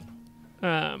dying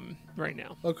right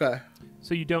now, Okay.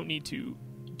 so you don't need to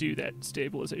do that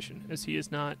stabilization, as he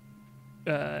is not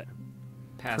currently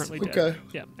Passively. dead. Okay.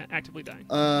 Yeah, actively dying.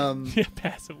 Um,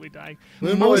 Passively dying.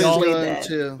 Moonboy is Mostly going dead.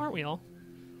 to Aren't we all?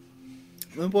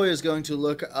 Moonboy is going to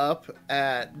look up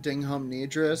at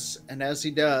Dingham-Nidris, and as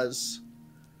he does,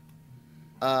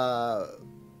 the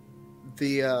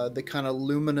kind of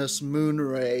luminous moon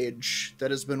rage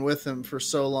that has been with him for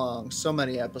so long, so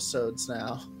many episodes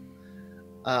now,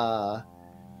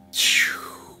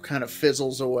 kind of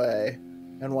fizzles away,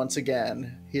 and once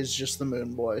again, he's just the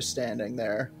moon boy standing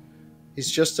there.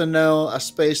 He's just a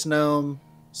space gnome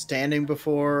standing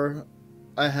before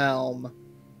a helm,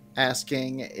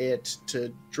 asking it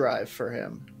to drive for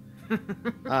him.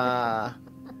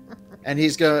 And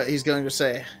he's going to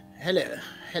say,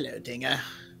 hello, Dinger.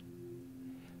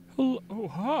 Oh,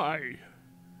 hi.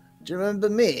 Do you remember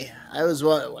me?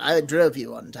 I drove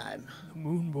you one time.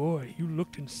 Moon boy, you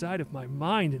looked inside of my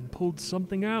mind and pulled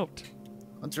something out.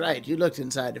 That's right. You looked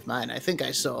inside of mine. I think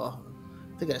I saw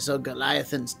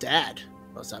Goliath's dad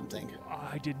or something.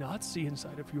 I did not see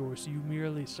inside of yours. You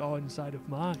merely saw inside of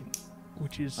mine,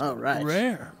 which is right.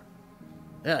 rare.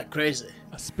 Yeah, crazy.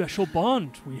 A special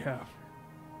bond we have.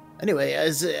 Anyway,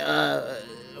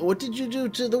 what did you do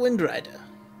to the Wind Rider?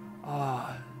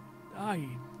 I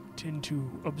tend to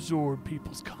absorb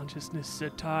people's consciousness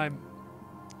at time.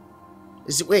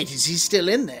 Is he still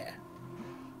in there?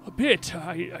 A bit.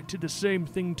 I did the same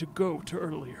thing to Goat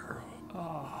earlier.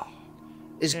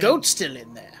 Is Goat still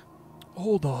in there?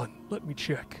 Hold on, let me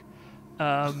check.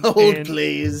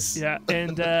 Please. Yeah,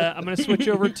 and I'm going to switch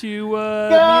over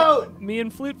to me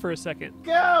and Flute for a second.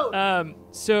 Go!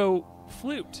 So,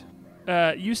 Flute,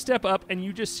 you step up and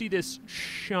you just see this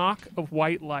shock of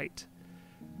white light.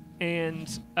 And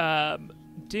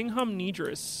Dingham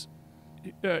Nidris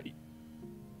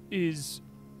is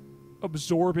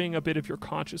absorbing a bit of your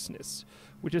consciousness,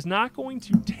 which is not going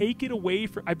to take it away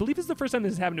from... I believe this is the first time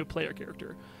this has happened to a player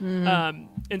character. And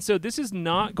so this is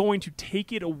not going to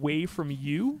take it away from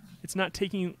you. It's not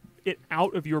taking it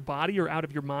out of your body or out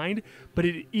of your mind, but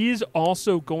it is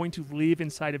also going to live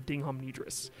inside of Dingham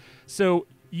Nidris. So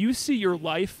you see your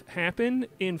life happen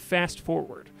in fast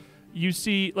forward. You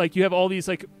see, you have all these,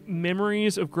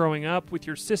 memories of growing up with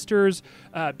your sisters,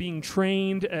 being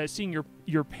trained, seeing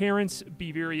your parents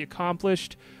be very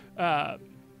accomplished,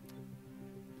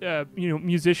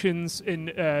 musicians,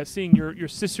 and seeing your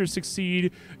sisters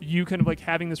succeed, you kind of,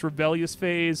 having this rebellious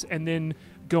phase, and then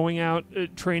going out,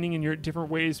 training in your different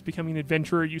ways, becoming an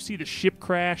adventurer. You see the ship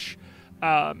crash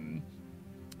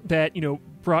that,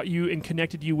 brought you and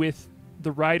connected you with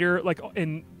the rider,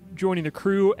 and joining the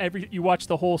crew. You watch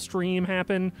the whole stream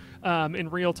happen in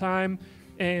real time,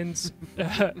 and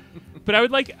but I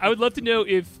would love to know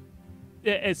if,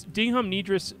 as Dingham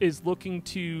Nidris is looking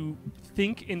to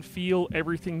think and feel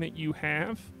everything that you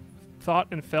have thought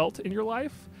and felt in your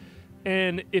life,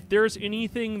 and if there's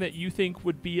anything that you think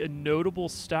would be a notable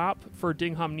stop for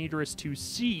Dingham Nidris to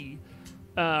see,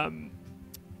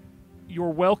 you're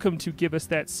welcome to give us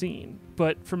that scene.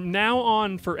 But from now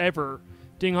on forever,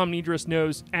 Dingham Nidris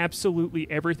knows absolutely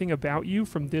everything about you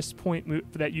from this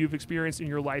point that you've experienced in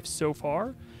your life so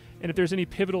far. And if there's any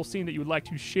pivotal scene that you would like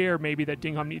to share, maybe that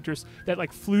Dingham Nidris, that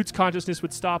Flute's consciousness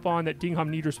would stop on, that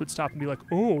Dingham Nidris would stop and be like,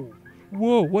 oh,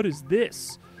 whoa, what is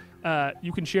this?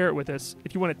 You can share it with us.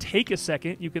 If you want to take a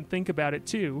second, you can think about it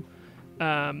too.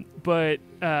 But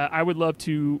I would love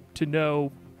to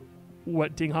know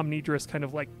what Dingham Nidris kind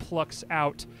of plucks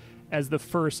out as the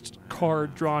first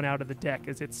card drawn out of the deck,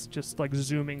 as it's just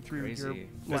zooming through your life.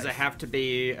 Does it have to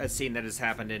be a scene that has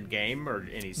happened in game, or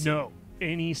any scene? No,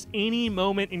 any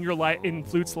moment in your life, in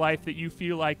Flute's life, that you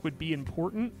feel like would be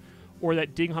important, or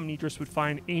that Dingham Nidris would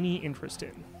find any interest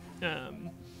in.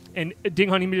 And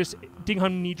Dingham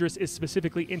Nidris is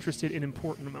specifically interested in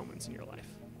important moments in your life.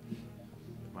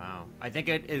 Wow, I think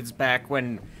it is back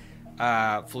when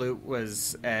Flute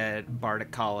was at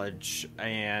Bardic College,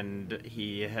 and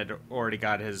he had already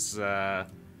got his a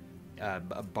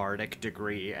Bardic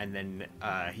degree, and then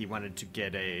he wanted to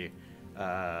get a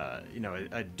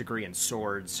degree in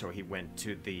swords, so he went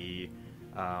to the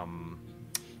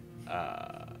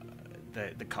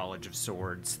College of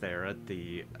Swords there at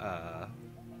the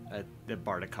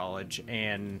Bardic College,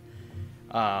 and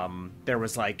there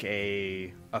was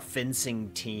a fencing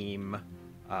team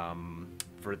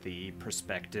for the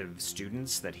prospective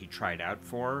students that he tried out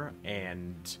for,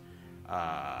 and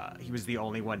he was the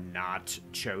only one not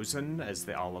chosen, as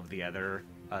all of the other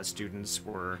students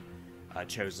were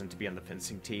chosen to be on the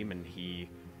fencing team, and he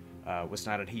was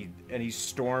not. And he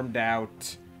stormed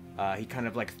out. He kind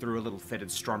of threw a little fit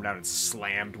and stormed out and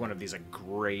slammed one of these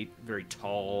great, very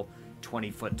tall,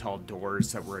 20-foot tall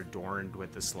doors that were adorned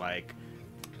with this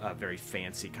very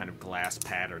fancy kind of glass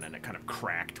pattern, and it kind of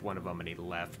cracked one of them, and he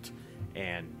left.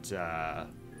 And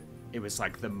it was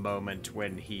the moment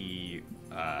when he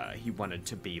wanted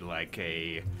to be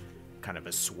a kind of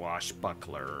a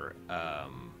swashbuckler,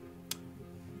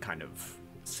 kind of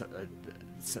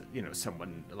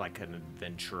someone like an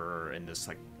adventurer in this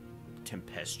like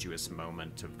tempestuous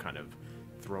moment of kind of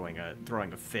throwing a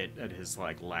fit at his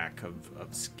like lack of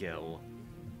skill.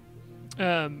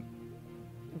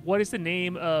 What is the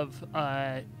name of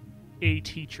a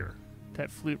teacher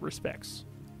that Flute respects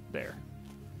there?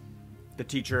 The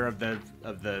teacher of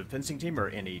the fencing team, or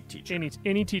any teacher?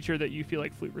 Any teacher that you feel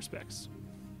like Flute respects.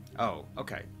 Oh,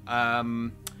 okay.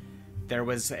 There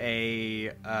was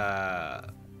a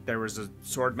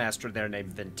sword master there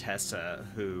named Vintessa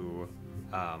who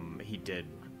he did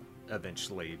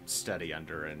eventually study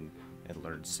under and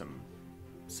learned some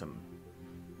sword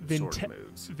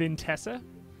moves. Vintessa?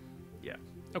 Yeah.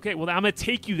 Okay, well, I'm going to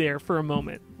take you there for a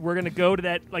moment. We're going to go to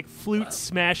that, like, Flute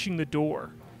smashing the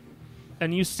door.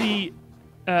 And you see,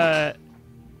 as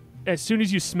soon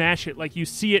as you smash it, like, you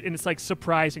see it and it's, like,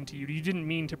 surprising to you. You didn't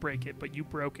mean to break it, but you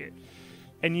broke it.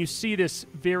 And you see this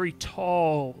very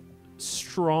tall,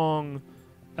 strong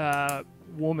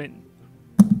woman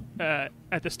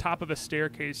at this top of a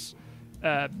staircase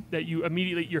that you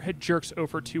immediately, your head jerks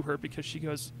over to her because she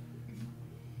goes,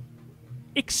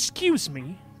 "Excuse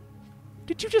me,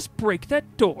 did you just break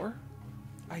that door?"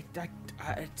 I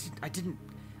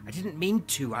didn't mean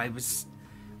to. I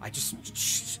just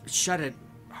shut it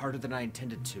harder than I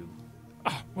intended to.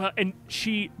 Oh, well, and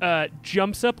she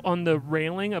jumps up on the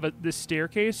railing of this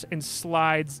staircase and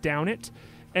slides down it.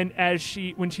 And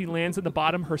when she lands at the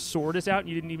bottom, her sword is out, and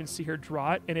you didn't even see her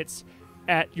draw it, and it's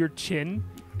at your chin.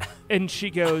 And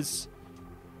she goes,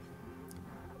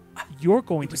 "You're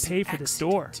going to pay for this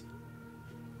door."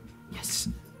 Yes,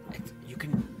 you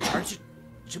can charge it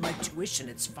to my tuition.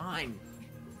 It's fine.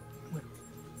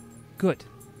 Good.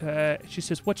 She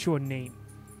says, "What's your name?"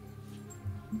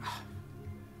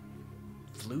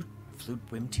 Flute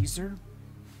Whim Teaser?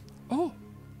 Oh,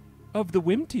 of the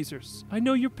Whim Teasers. I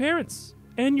know your parents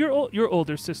and your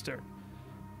older sister.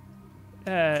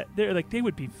 They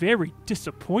would be very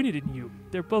disappointed in you.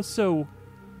 They're both so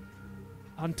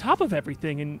on top of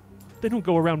everything, and they don't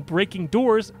go around breaking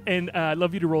doors. And I'd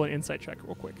love you to roll an insight check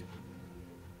real quick.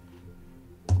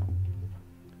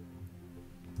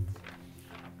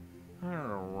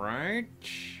 All right.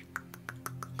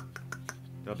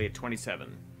 There'll be a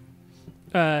 27.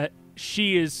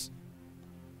 She is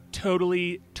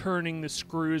totally turning the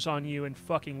screws on you and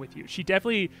fucking with you. She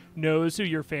definitely knows who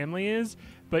your family is,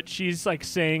 but she's like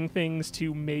saying things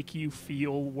to make you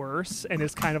feel worse and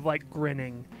is kind of like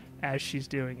grinning as she's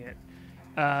doing it.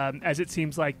 As it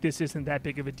seems like this isn't that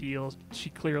big of a deal. She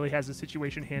clearly has the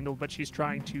situation handled, but she's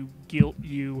trying to guilt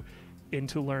you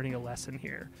into learning a lesson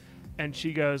here. And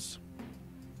she goes,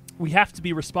 "We have to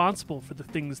be responsible for the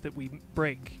things that we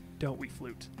break, don't we,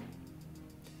 Flute?"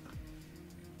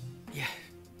 Yeah.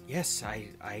 Yes, I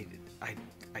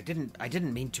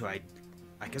didn't mean to. I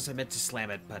guess I meant to slam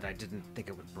it, but I didn't think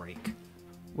it would break.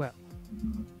 Well,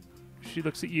 she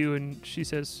looks at you and she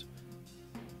says,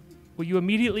 "Well, you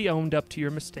immediately owned up to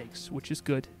your mistakes, which is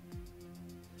good.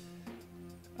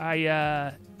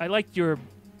 I liked your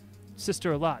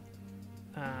sister a lot.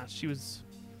 She was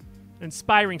an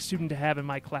inspiring student to have in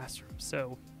my classroom,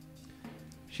 so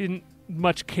she didn't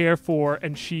much care for,"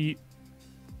 and she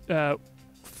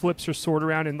flips her sword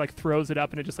around and like throws it up,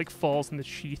 and it just like falls in the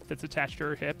sheath that's attached to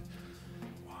her hip.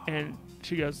 Wow. And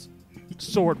she goes,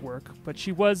 "Sword work," but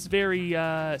she was very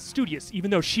studious, even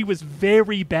though she was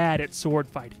very bad at sword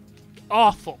fighting.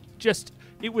 Awful. Just,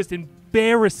 it was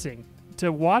embarrassing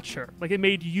to watch her. Like, it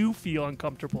made you feel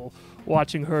uncomfortable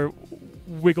watching her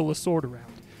wiggle a sword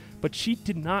around. But she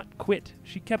did not quit.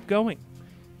 She kept going.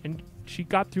 And she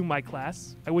got through my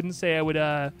class. I wouldn't say I would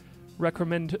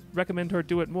recommend her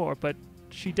do it more, but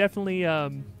she definitely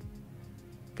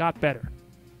got better.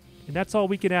 And that's all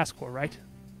we can ask for, right?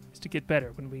 Is to get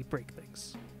better when we break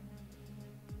things.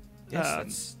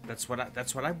 Yes, that's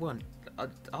what I want.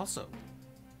 Also.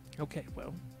 Okay,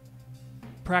 well,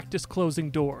 practice closing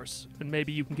doors, and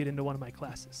maybe you can get into one of my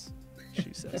classes,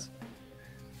 she says.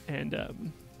 And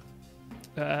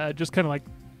just kind of like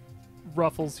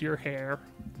ruffles your hair.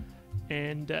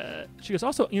 And she goes,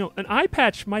 "Also, an eye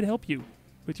patch might help you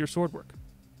with your sword work.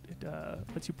 It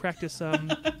lets you practice. An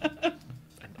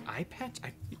eye patch?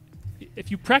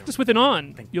 If you practice with it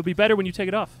on, you'll be better when you take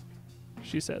it off,"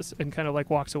 she says, and kind of like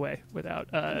walks away without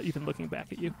even looking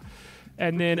back at you.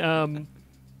 And then,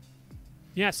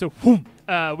 so whoom,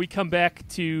 we come back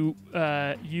to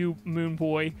you, Moon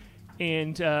Boy,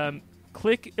 and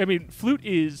Flute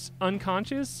is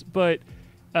unconscious, but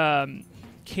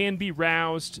can be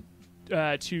roused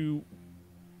to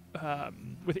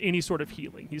with any sort of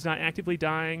healing. He's not actively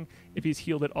dying. If he's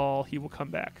healed at all, he will come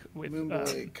back with.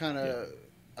 Moonboy kind of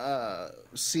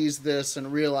sees this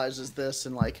and realizes this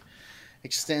and like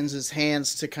extends his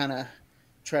hands to kind of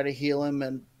try to heal him,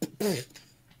 and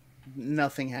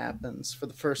nothing happens. For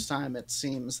the first time, it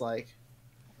seems like,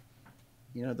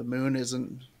 the moon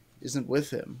isn't with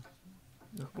him.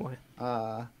 Oh boy.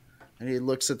 And he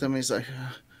looks at them. He's like,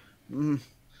 and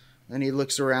he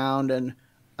looks around, and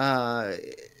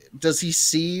does he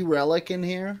see Relic in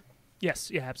here? Yes.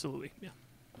 Yeah. Absolutely.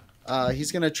 Yeah.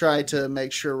 He's gonna try to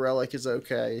make sure Relic is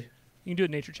okay. You can do a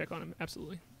nature check on him.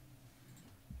 Absolutely.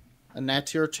 A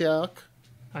nature check.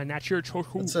 A nature check.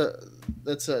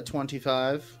 That's a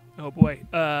 25. Oh boy.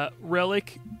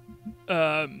 Relic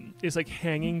is like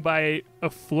hanging by a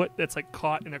foot that's like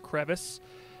caught in a crevice.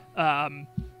 And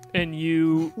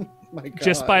you My God,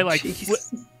 just by like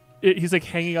jeez. he's like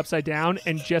hanging upside down,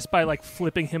 and just by like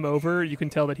flipping him over, you can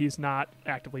tell that he's not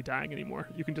actively dying anymore.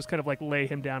 You can just kind of like lay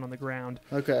him down on the ground.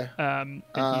 Okay. And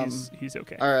he's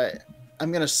okay. All right.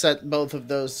 I'm gonna set both of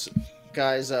those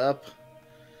guys up,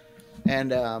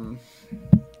 and I'm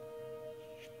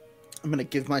gonna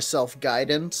give myself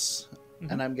guidance,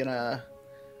 and I'm gonna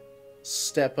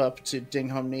step up to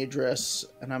Dingham Nidris,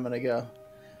 and I'm gonna go,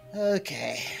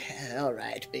 okay, all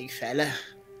right, big fella.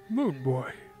 Moon boy.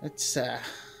 Let's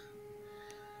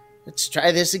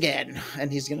try this again.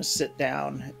 And he's gonna sit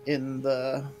down in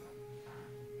the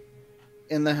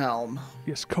helm.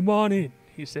 Yes, come on in,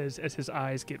 he says as his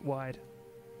eyes get wide.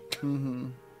 Mm-hmm.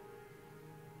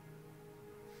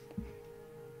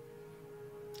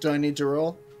 Do I need to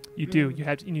roll? You do. You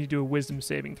need to do a wisdom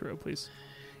saving throw, please.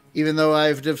 Even though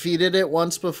I've defeated it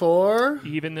once before?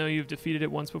 Even though you've defeated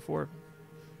it once before.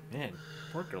 Man,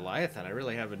 poor Goliathan. I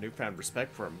really have a newfound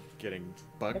respect for him getting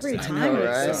bugs. Every down. time know,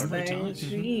 it's this right? thing.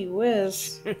 Gee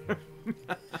whiz.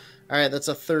 Alright, that's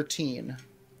a 13.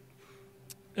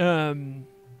 Oh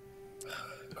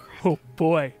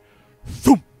boy.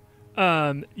 Thoom.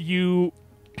 You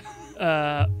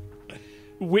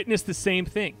witness the same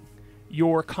thing.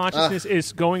 Your consciousness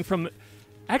is going from.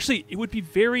 Actually, it'll be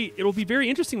very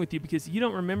interesting with you because you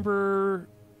don't remember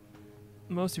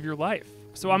most of your life.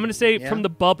 So I'm going to say from the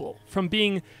bubble, from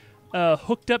being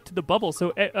hooked up to the bubble.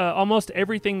 So almost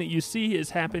everything that you see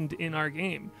has happened in our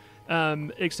game,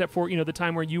 except for the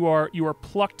time where you are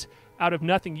plucked out of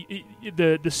nothing.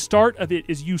 The start of it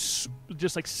is you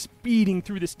just like speeding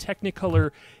through this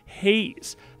Technicolor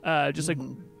haze, just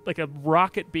like a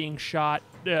rocket being shot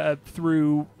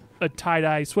through a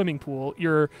tie-dye swimming pool.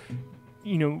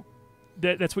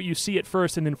 That's what you see at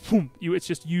first, and then boom, it's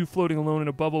just you floating alone in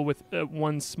a bubble with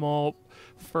one small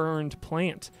ferned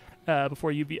plant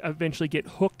before you eventually get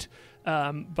hooked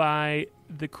by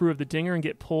the crew of the Dinger and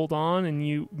get pulled on, and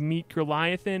you meet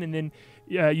Goliathan, and then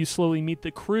you slowly meet the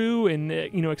crew, and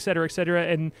et cetera,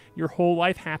 and your whole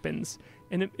life happens.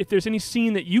 And if there's any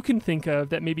scene that you can think of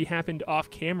that maybe happened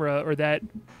off camera, or that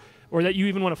you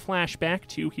even want to flash back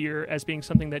to here as being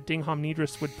something that Dingham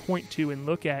Nidris would point to and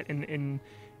look at and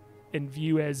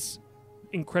view as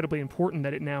incredibly important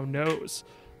that it now knows.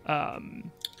 I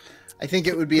think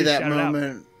it would be that shout it out.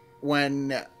 moment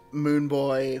when Moon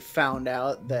Boy found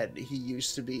out that he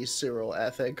used to be Cyril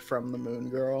Ethic from the Moon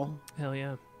Girl. Hell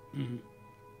yeah. Mm-hmm.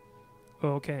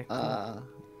 Okay. Cool.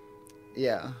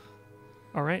 Yeah.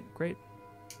 All right, great.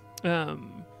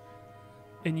 And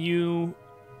you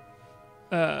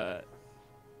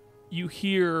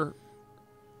hear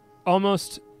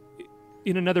almost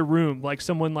in another room, like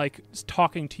someone like is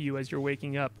talking to you as you're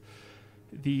waking up.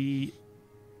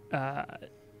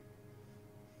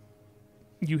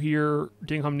 You hear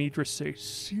Dingham Nidris say,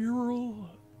 Cyril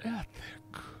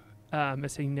Ethic,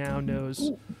 as he now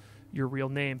knows your real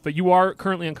name. But you are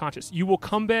currently unconscious. You will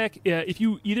come back, if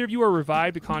either of you are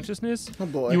revived to consciousness, Oh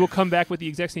boy. you will come back with the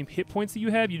exact same hit points that you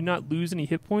have. You do not lose any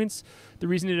hit points. The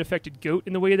reason it affected Goat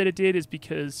in the way that it did is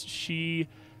because she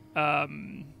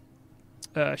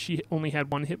only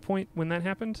had one hit point when that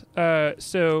happened.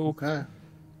 Okay.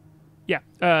 Yeah,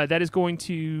 that is going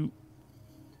to...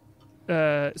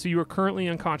 so you are currently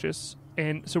unconscious,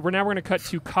 and so we're going to cut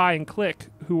to Kai and Click,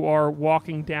 who are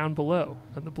walking down below,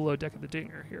 on the below deck of the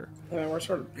Dinger here. I mean, we're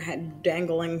sort of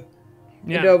dangling.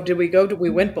 Yeah. Did we go? We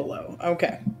went below.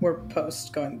 Okay. We're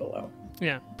post going below.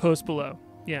 Yeah, post below.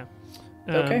 Yeah.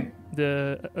 Okay.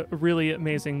 The really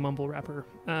amazing mumble rapper.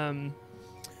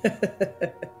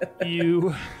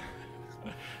 You...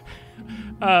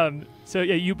 so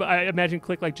yeah, I imagine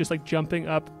Click just jumping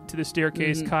up to the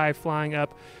staircase, Kai flying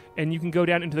up, and you can go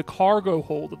down into the cargo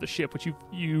hold of the ship, which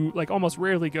you almost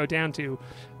rarely go down to,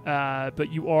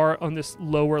 but you are on this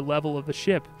lower level of the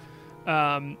ship,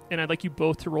 and I'd like you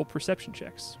both to roll perception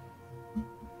checks.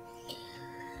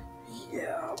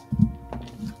 Yeah.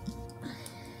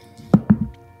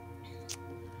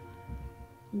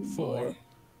 4.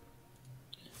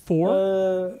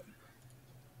 4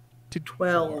 to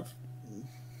 12.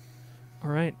 All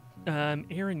right.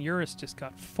 Aaron Urus just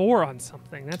got 4 on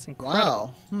something. That's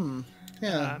incredible. Wow.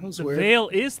 Yeah, that was the weird. veil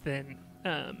is thin.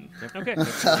 Okay.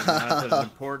 Not an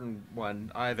important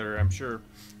one either, I'm sure.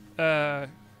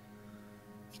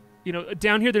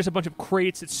 Down here there's a bunch of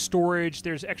crates. It's storage.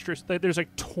 There's extras. There's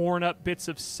like torn up bits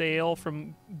of sail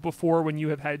from before when you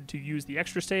have had to use the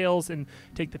extra sails and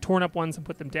take the torn up ones and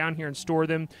put them down here and store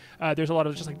them. There's a lot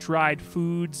of just like dried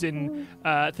foods and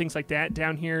things like that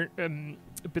down here.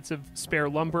 Bits of spare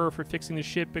lumber for fixing the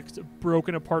ship. Bits of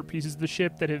broken apart pieces of the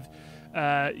ship that have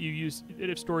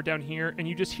stored down here, and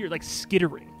you just hear like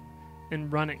skittering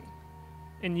and running,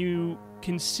 and you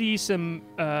can see some.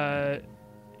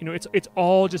 It's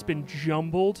all just been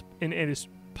jumbled and is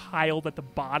piled at the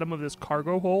bottom of this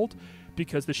cargo hold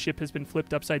because the ship has been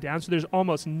flipped upside down. So there's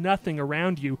almost nothing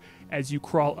around you as you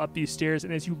crawl up these stairs.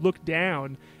 And as you look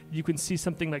down, you can see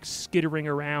something like skittering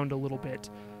around a little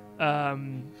bit,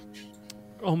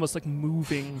 almost like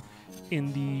moving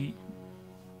in the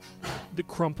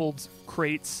crumpled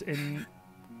crates and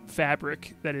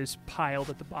fabric that is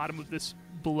piled at the bottom of this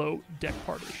below deck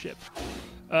part of the ship.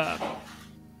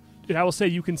 And I will say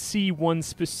you can see one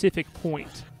specific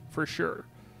point for sure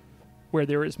where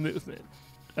there is movement.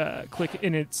 Click,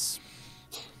 and it's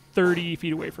 30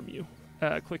 feet away from you.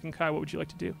 Click and Kai, what would you like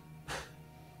to do?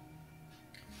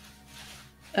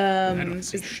 I don't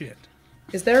see shit.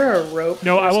 Is there a rope?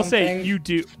 No, or I will something? say you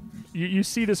do. You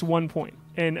see this one point,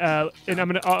 and I'm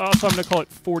gonna call it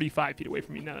 45 feet away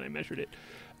from you now that I measured it.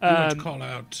 I'm going to call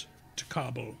out to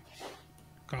Cobble.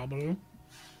 Cobble?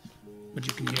 But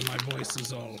you can hear my voice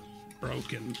is all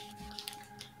broken.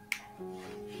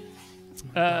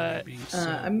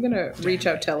 I'm gonna reach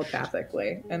out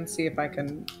telepathically and see if I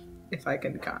can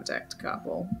contact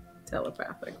Cobble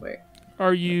telepathically.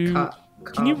 Are you?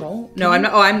 Can you? No, I'm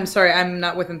not. Oh, I'm sorry. I'm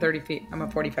not within 30 feet. I'm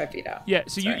 45 feet out. Yeah.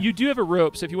 So you do have a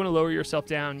rope. So if you want to lower yourself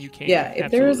down, you can. Yeah.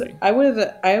 If there's, I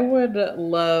would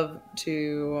love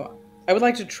to. I would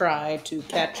like to try to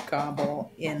catch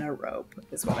Cobble in a rope.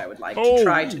 Is what I would like to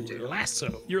try to do.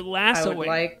 Lasso. You're lassoing. I would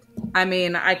like. I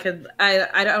mean, I could.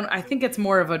 I don't. I think it's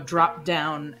more of a drop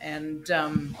down and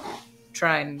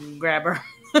try and grab her.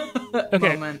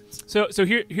 Okay. Moment. So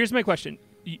here's my question.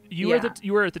 You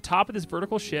are at the top of this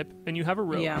vertical ship and you have a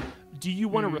rope. Yeah. Do you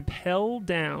want to rappel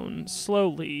down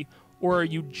slowly, or are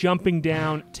you jumping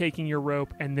down, taking your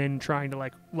rope, and then trying to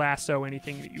like lasso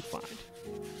anything that you find?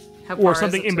 How Or far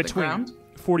something is it in to the between. ground?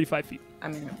 45 feet. I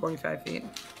mean, 45 feet.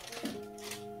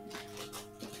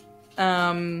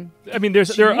 I mean,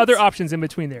 there are other options in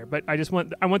between there, but I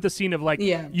want the scene of like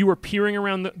you were peering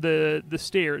around the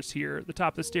stairs here, the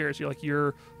top of the stairs.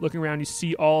 You're looking around, you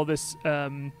see all this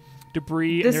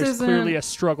debris, and there's clearly a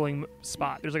struggling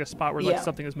spot. There's like a spot where like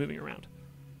something is moving around.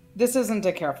 This isn't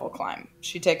a careful climb.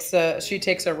 She takes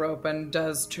a rope and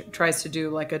tries to do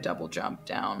like a double jump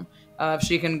down. If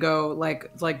she can go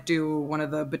like do one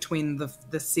of the between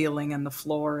the ceiling and the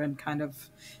floor and kind of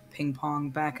ping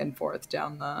pong back and forth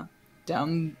down the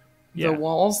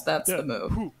walls, that's the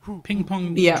move. Ping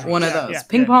pong. Yeah, one of those.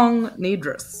 Ping pong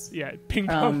Nidris. Yeah, ping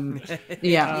pong.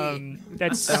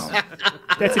 That's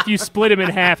if you split them in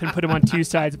half and put them on two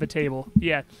sides of a table.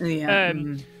 Yeah. Yeah.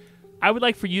 I would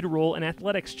like for you to roll an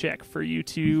athletics check for you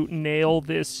to nail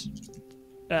this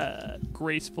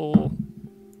graceful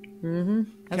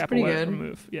That's pretty good.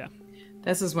 move. Yeah.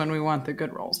 This is when we want the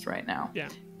good rolls right now. Yeah.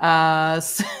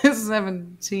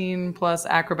 17 plus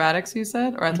acrobatics, you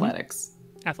said, or athletics?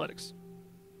 Athletics.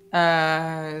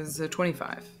 Is a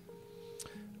 25.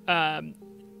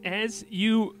 As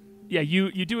you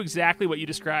do exactly what you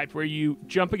described, where you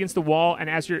jump against the wall, and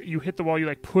as you hit the wall, you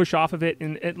like push off of it,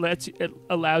 and it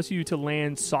allows you to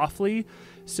land softly,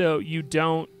 so you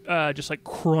don't just like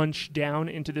crunch down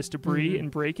into this debris and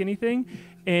break anything.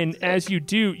 And as you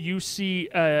do, you see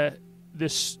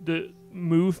the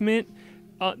movement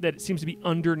that seems to be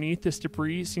underneath this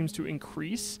debris seems to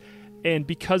increase. And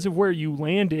because of where you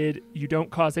landed, you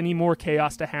don't cause any more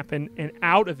chaos to happen. And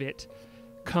out of it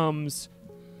comes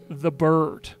the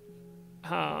bird.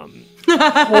 Holding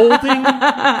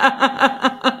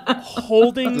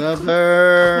the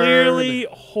bird. Clearly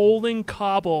holding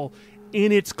Cobble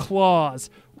in its claws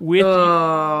with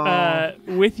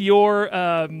your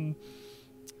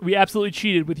we absolutely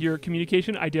cheated with your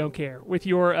communication. I don't care. With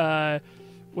your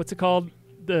what's it called?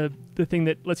 The thing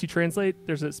that lets you translate.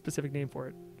 There's a specific name for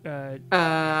it.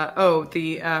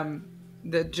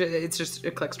 It's just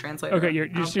it clicks translator. Okay, your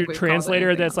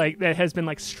translator that has been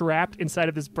like strapped inside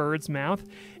of this bird's mouth,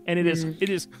 and it is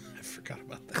I forgot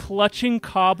about that. Clutching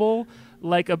Cobble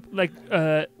like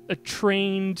a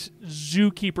trained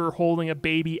zookeeper holding a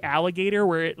baby alligator,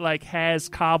 where it like has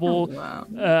Cobble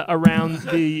around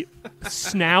the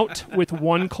snout with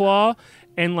one claw,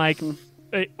 and like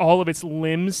all of its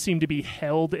limbs seem to be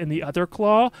held in the other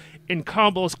claw, and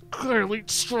Cobble's clearly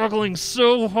struggling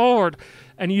so hard,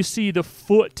 and you see the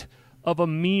foot of a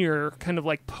mirror kind of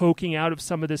like poking out of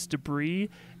some of this debris,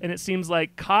 and it seems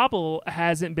like Cobble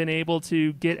hasn't been able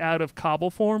to get out of Cobble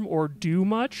form or do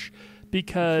much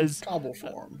because Cobble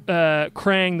form.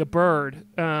 Krang the bird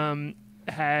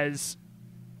has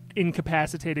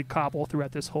incapacitated Cobble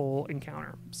throughout this whole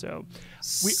encounter. So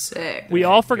Sick. we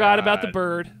all forgot about the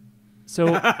bird. So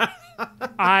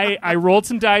I rolled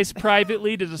some dice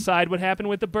privately to decide what happened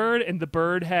with the bird, and the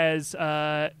bird has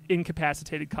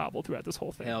incapacitated Cobble throughout this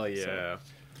whole thing. Hell yeah. So,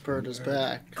 Bird is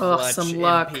back. Oh, Clutch some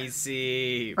luck.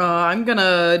 NPC. I'm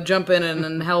gonna jump in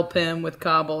and help him with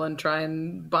Cobble and try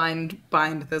and bind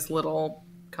this little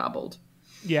cobbled.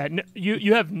 yeah,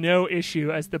 you have no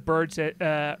issue as the bird said.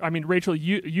 I mean, Rachel,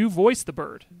 you voiced the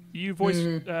bird. You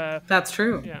voiced. That's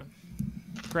true. Yeah.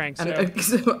 Krang.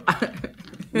 So,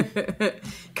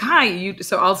 Kai,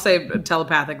 so I'll say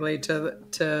telepathically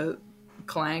to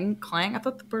Clang. I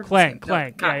thought the bird Clang. was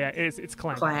saying, Clang. Yeah, it's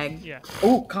Clang. Clang. Yeah.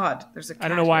 Oh God, there's a. I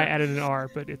don't know why I added an R,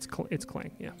 but it's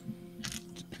Clang. Yeah.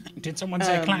 Did someone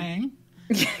say clang?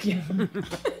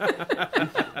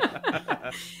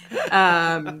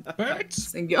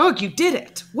 Birds? Oh, you did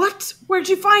it! What? Where'd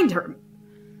you find her?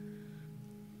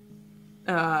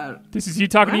 This is you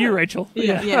talking to you, Rachel.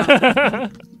 Yeah.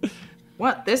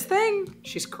 What? This thing?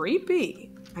 She's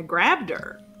creepy. I grabbed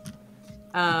her.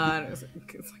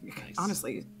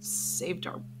 Honestly, saved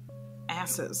our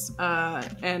asses.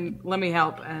 And let me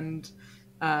help. And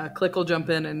Click will jump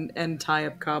in and tie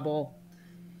up Cobble.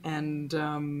 And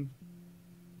can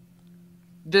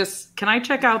I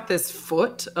check out this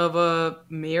foot of a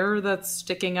mirror that's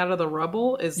sticking out of the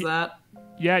rubble? Is that?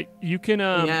 Yeah, you can.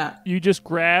 You just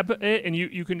grab it and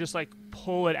you can just like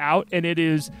pull it out, and it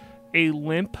is a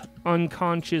limp,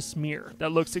 unconscious mirror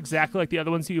that looks exactly like the other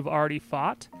ones you've already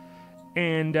fought,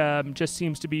 and just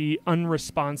seems to be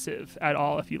unresponsive at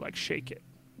all if you like shake it.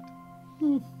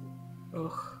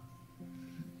 Ugh.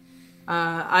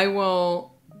 I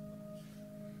will.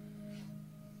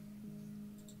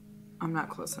 I'm not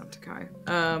close enough to Kai.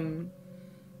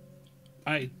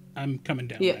 I'm coming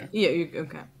down Yeah. there. Yeah.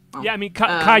 Okay. Well, Yeah, I mean,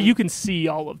 Kai, you can see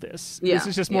all of this. Yeah, This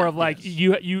is just more of like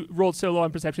you rolled so low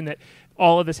on perception that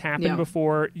all of this happened Yeah.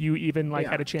 before you even like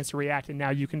Yeah. had a chance to react, and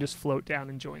now you can just float down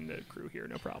and join the crew here,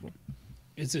 no problem.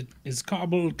 Is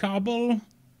Cobble?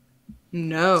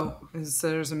 No,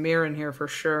 there's a mirror in here for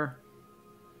sure.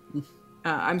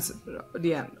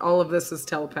 All of this is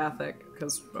telepathic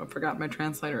because I forgot my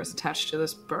translator is attached to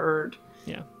this bird.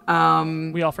 Yeah.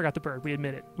 We all forgot the bird. We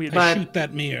admit it. I shoot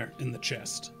that mirror in the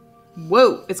chest.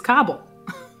 Whoa, it's Cobble.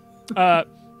 Uh,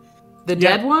 The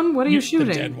dead one? What are you shooting?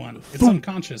 The dead one. It's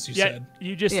unconscious, you yeah, said.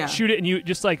 you just shoot it and you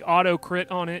just like auto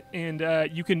crit on it, and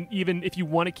you can even if you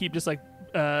want to keep just like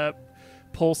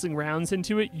pulsing rounds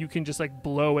into it, you can just like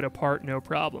blow it apart, no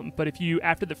problem. But if you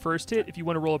after the first hit, if you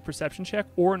want to roll a perception check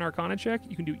or an Arcana check,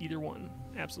 you can do either one.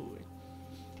 Absolutely.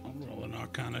 I'll roll an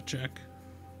Arcana check.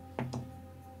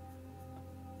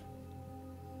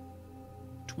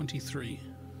 23.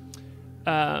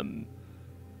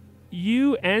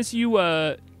 You as you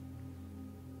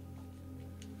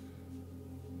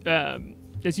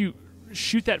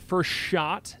shoot that first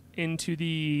shot into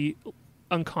the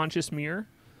unconscious mirror,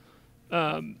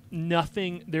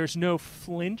 there's no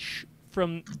flinch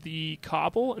from the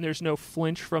Cobble and there's no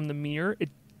flinch from the mirror,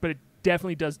 but it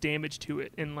definitely does damage to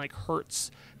it and like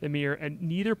hurts the mirror, and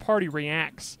neither party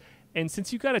reacts. And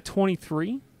since you got a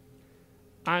 23,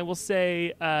 I will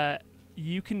say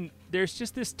there's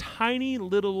just this tiny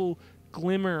little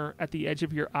glimmer at the edge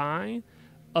of your eye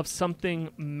of something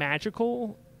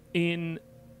magical in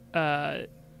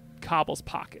Cobble's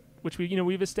pocket, which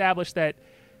we've established that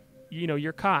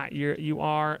you're Kai, you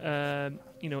are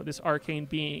this arcane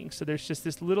being. So there's just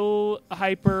this little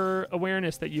hyper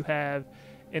awareness that you have,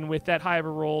 and with that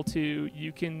hyper roll too,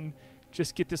 you can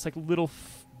just get this like little.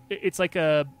 It's like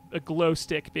a glow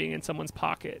stick being in someone's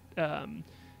pocket.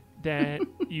 That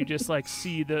you just like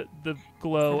see the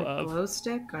glow of glow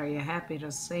stick. Are you happy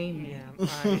to see me?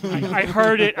 Yeah, I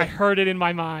heard it. I heard it in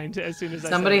my mind as soon as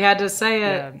somebody had to say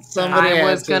it. Yeah. Somebody I had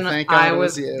was to. gonna. Thank God I it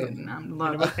was. you.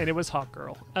 And it was Hawk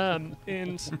Girl.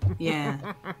 And Yeah,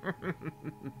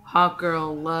 Hawk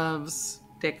Girl loves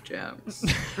dick jokes.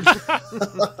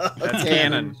 That's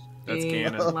canon. That's He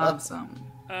canon. loves them.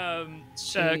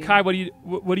 Kai, what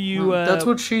do you? That's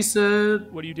what she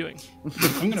said. What are you doing?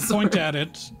 I'm going to point at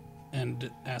it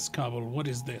and ask Cobble, what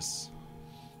is this?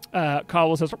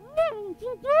 Cobble says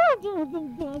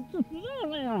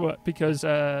because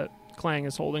Clang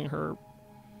is holding her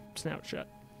snout shut.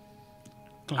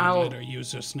 Clang, let her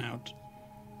use her snout.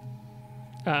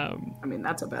 I mean,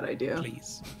 that's a bad idea.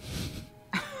 Please.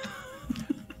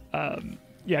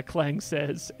 Yeah, Clang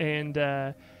says,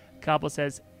 and Cobble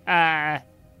says,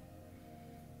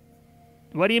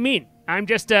 what do you mean? I'm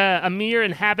just a mere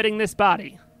inhabiting this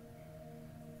body.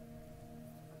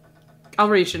 I'll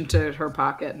reach into her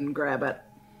pocket and grab it.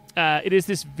 It is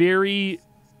this very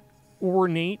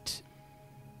ornate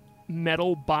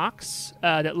metal box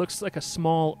that looks like a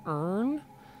small urn,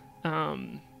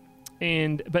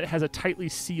 but it has a tightly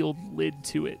sealed lid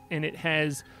to it, and it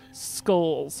has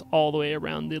skulls all the way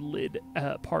around the lid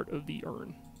part of the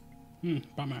urn.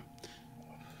 Bummer.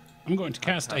 I'm going to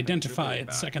cast Identify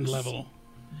at second level.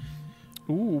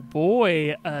 Ooh,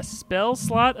 boy. A spell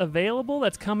slot available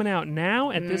that's coming out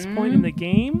now at this point in the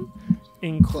game.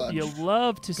 You'll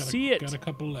love to see it. Got a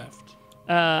couple left.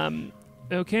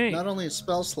 Okay. Not only a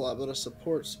spell slot, but a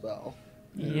support spell.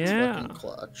 Yeah. It's fucking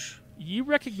clutch. You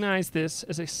recognize this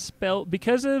as a spell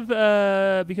because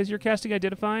you're casting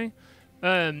Identify.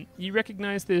 You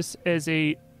recognize this as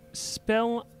a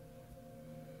spell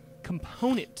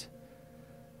component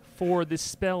for the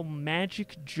spell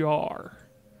Magic Jar.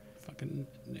 Fucking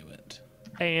knew it.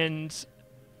 And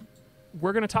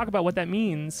we're going to talk about what that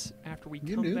means after we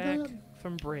come back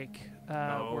from break.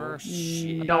 We're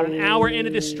about an hour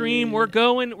into the stream. We're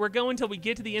going till we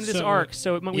get to the end of this arc.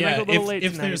 So we might go a little late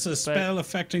if tonight. There's a spell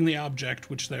affecting the object,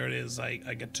 which there it is, I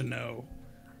get to know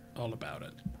all about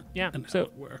it. Yeah. And So how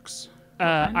it works.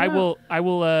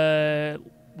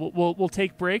 We'll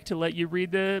take break to let you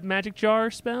read the Magic Jar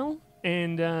spell.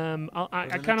 And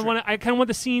I kind of want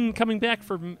the scene coming back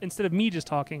instead of me just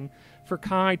talking, for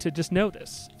Kai to just know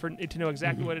this, to know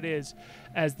exactly what it is,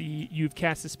 as you've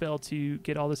cast the spell to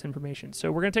get all this information.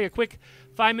 So we're gonna take a quick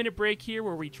 5-minute break here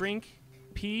where we drink,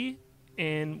 pee,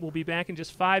 and we'll be back in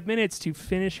just 5 minutes to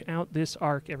finish out this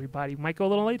arc. Everybody might go a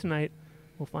little late tonight.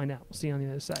 We'll find out. We'll see you on the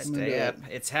other side. Stay up.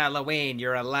 It's Halloween.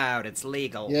 You're allowed. It's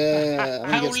legal.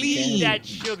 Yeah. Eat that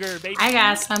sugar, baby. I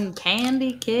got some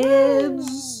candy,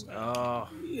 kids. Oh.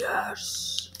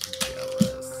 Yes.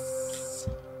 Jealous.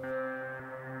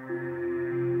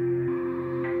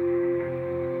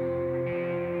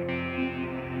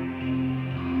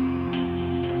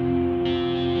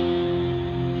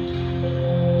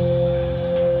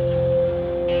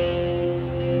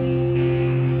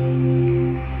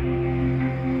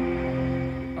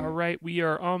 We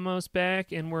are almost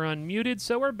back, and we're unmuted,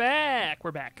 so we're back.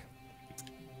 We're back.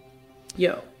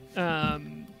 Yo.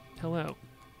 Hello,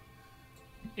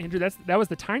 Andrew. That was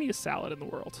the tiniest salad in the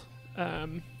world.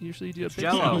 Usually you do a big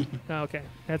Jell-O. Oh, okay,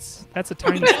 that's a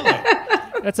tiny.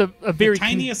 That's a very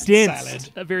tiniest condensed salad.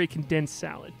 A very condensed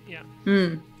salad. Yeah.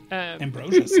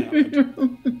 Ambrosia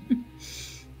salad.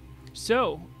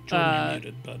 So, Jordan, you're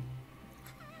muted, but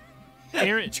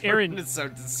Aaron is so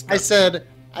disgusting.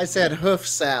 I said hoof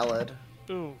salad.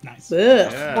 Ooh, nice. Ugh.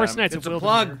 Yeah, Horse Knights it's of a Wildemere.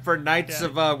 plug for Knights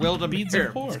of Beads of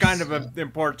Wildemere. horse. It's kind of in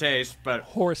poor taste, but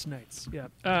Horse Knights. Yeah.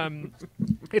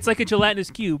 It's like a gelatinous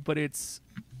cube, but it's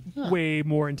way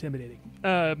more intimidating.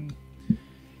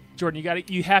 Jordan,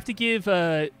 you have to give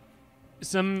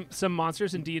some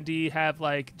monsters in D&D have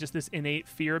like just this innate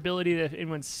fear ability that if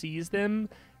anyone sees them,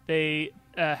 they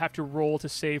have to roll to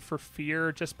save for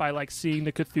fear just by like seeing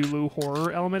the Cthulhu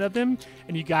horror element of them,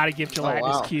 and you got to give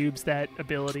gelatinous cubes that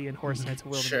ability in Horse Knights of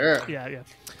Wildemere. Sure. Yeah.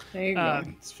 There you go.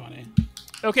 It's funny.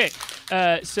 Okay,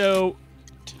 so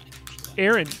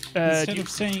Aaron, Instead of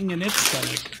saying in its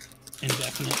stomach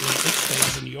indefinitely, it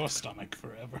stays in your stomach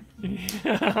forever.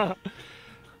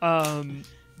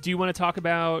 do you want to talk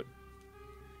about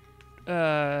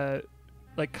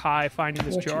like Kai finding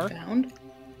this What jar? you found?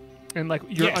 And like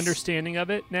your Yes. understanding of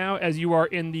it now, as you are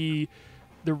in the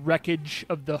wreckage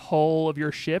of the hull of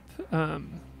your ship,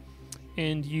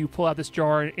 and you pull out this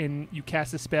jar and you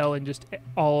cast a spell, and just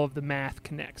all of the math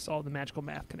connects, all the magical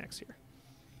math connects here.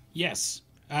 Yes.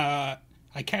 I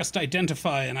cast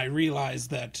Identify, and I realized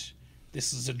that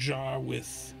this is a jar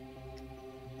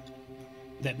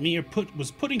that Mir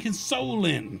was putting his soul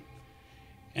in.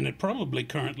 And it probably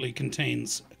currently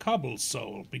contains Cobble's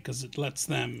soul, because it lets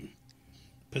them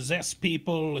possess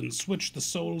people and switch the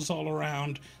souls all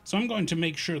around. So I'm going to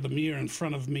make sure the mirror in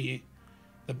front of me,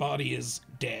 the body is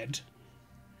dead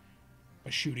by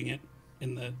shooting it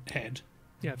in the head.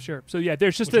 Yeah, sure. So yeah,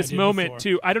 there's just Which I this did moment before.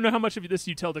 too. I don't know how much of this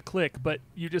you tell to Click, but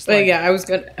you just But like, yeah, I was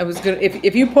good.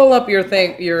 If you pull up your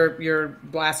thing, your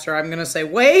blaster, I'm gonna say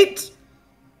wait,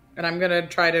 and I'm gonna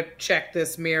try to check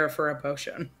this mirror for a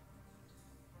potion.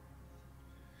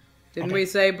 Didn't we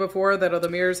say before that the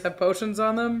mirrors have potions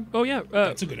on them? Oh yeah,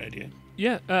 That's a good idea.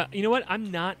 yeah. You know what?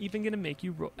 I'm not even gonna make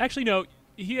you roll. Actually, no.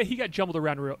 He got jumbled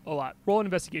around a lot. Roll an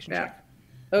investigation check.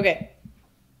 Okay.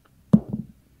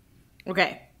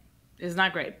 Okay. It's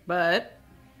not great, but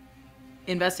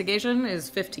investigation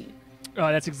is 15.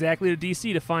 Oh, that's exactly the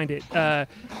DC to find it.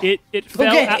 It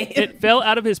fell it fell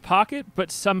out of his pocket,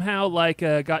 but somehow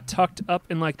got tucked up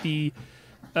in the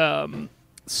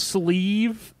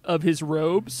sleeve of his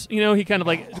robes. You know, he kind of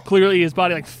clearly his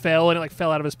body fell and it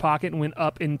fell out of his pocket and went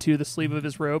up into the sleeve of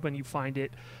his robe, and you find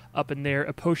it up in there,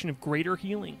 a potion of greater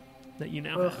healing that you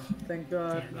now have. Thank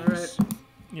God. Very All nice. right.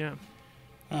 Yeah.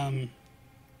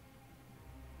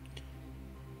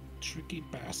 Tricky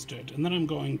bastard. And then I'm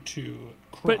going to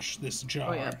crush this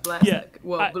jar. Oh yeah, blast. Yeah,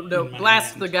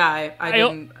 Blast the guy. I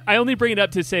only bring it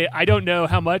up to say I don't know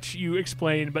how much you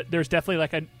explained, but there's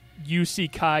definitely you see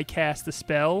Kai cast the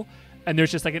spell, and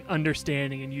there's just an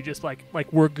understanding, and you just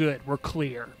we're good, we're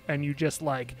clear, and you just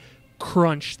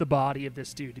crunch the body of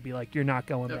this dude to be you're not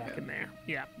going back in there.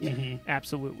 Yeah,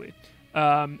 absolutely.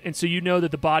 And so you know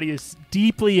that the body is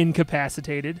deeply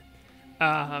incapacitated,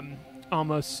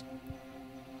 almost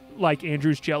like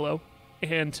Andrew's Jello,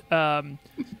 and so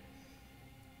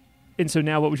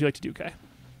now what would you like to do, Kai?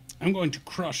 I'm going to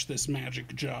crush this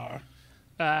magic jar.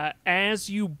 As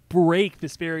you break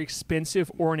this very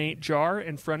expensive, ornate jar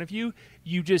in front of you,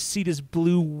 you just see this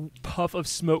blue puff of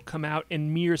smoke come out,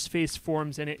 and Mir's face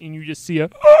forms in it, and you just see a...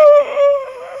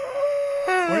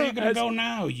 Where are you going to go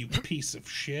now, you piece of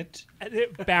shit? And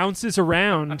it bounces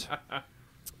around,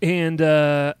 and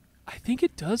I think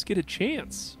it does get a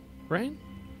chance, right?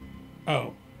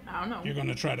 Oh. I don't know. You're going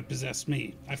to try to possess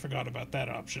me. I forgot about that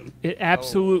option. It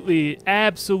absolutely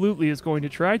is going to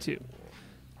try to.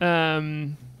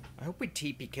 I hope we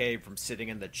TPK from sitting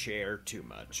in the chair too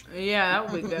much. Yeah,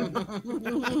 that would be good.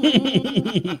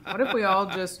 What if we all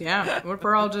just, what if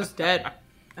we're all just dead?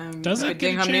 Does it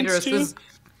get a chance to?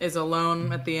 Is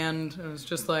alone at the end. It was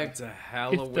just It's a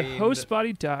Halloween. If the host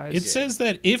body dies... It says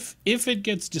that if it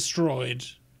gets destroyed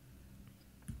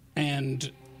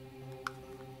and...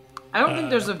 I don't think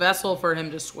there's a vessel for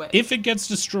him to switch. If it gets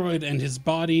destroyed and his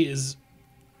body is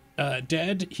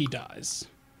dead, he dies.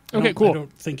 Okay, cool. I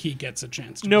don't think he gets a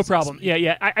chance to No possess problem. me.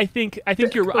 Yeah. I think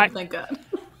you're right. Thank God.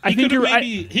 I think you're right.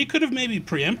 He could have maybe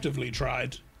preemptively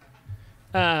tried,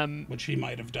 which he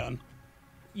might have done.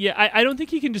 Yeah, I don't think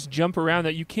he can just jump around.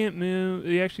 That you can't move.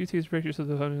 He actually takes pictures of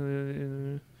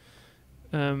the.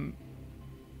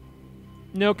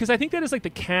 No, because I think that is the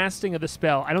casting of the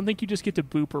spell. I don't think you just get to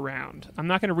boop around. I'm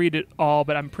not going to read it all,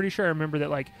 but I'm pretty sure I remember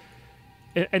that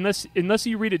unless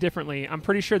you read it differently, I'm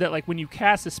pretty sure that when you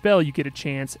cast a spell, you get a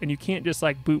chance, and you can't just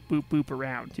boop boop boop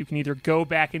around. You can either go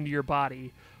back into your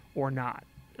body or not.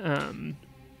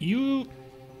 You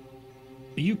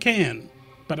can,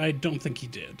 but I don't think he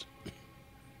did.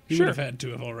 He Sure. would have had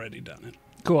to have already done it.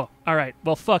 Cool. All right.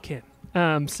 Well, fuck him.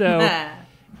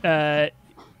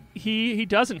 He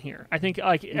doesn't hear. I think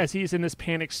as he's in this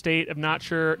panic state of not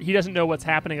sure, he doesn't know what's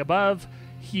happening above.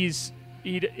 He just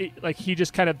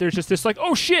kind of, there's just this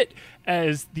oh shit,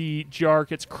 as the jar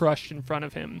gets crushed in front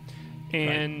of him,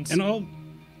 and Right. And all.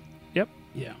 Yep.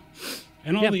 Yeah.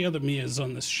 And all the other Mias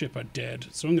on this ship are dead,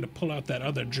 so I'm going to pull out that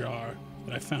other jar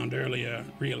that I found earlier,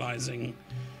 realizing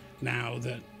now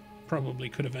that probably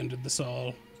could have ended this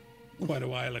all quite a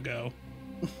while ago,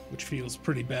 which feels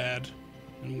pretty bad.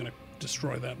 I'm going to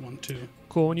destroy that one too.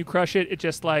 Cool. When you crush it, it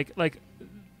just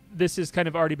this has kind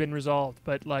of already been resolved,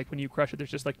 but when you crush it,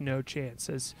 there's just no chance.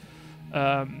 As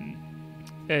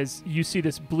you see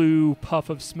this blue puff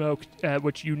of smoke,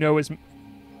 which you know is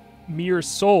Mir's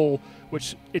soul,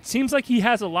 which it seems like he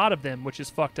has a lot of them, which is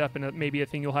fucked up and maybe a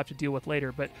thing you'll have to deal with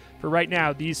later. But for right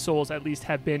now, these souls at least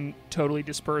have been totally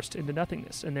dispersed into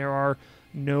nothingness, and there are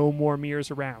no more Mirs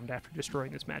around after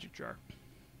destroying this magic jar.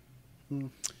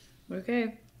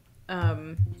 Okay.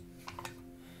 I'm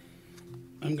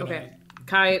gonna. Okay.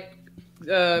 Kai,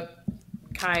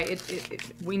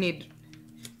 we need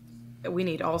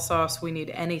all sauce. We need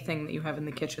anything that you have in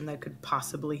the kitchen that could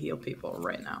possibly heal people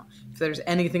right now. If there's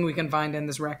anything we can find in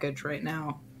this wreckage right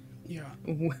now, Yeah.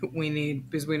 we need,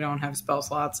 because we don't have spell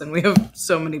slots and we have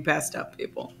so many passed out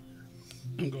people.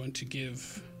 I'm going to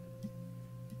give.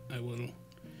 I will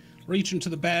reach into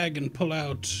the bag and pull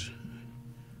out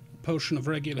a potion of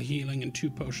regular healing and 2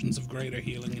 potions of greater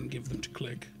healing and give them to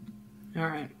Click. All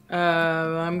right.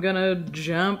 I'm gonna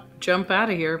jump out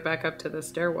of here, back up to the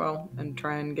stairwell, and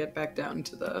try and get back down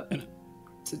to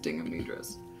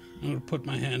Dingamidras. I'm going to put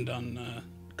my hand on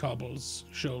Cobble's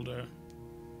shoulder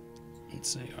and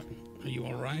say, "Are you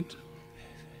all right?"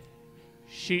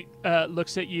 She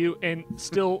looks at you and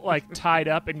still like tied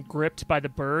up and gripped by the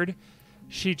bird.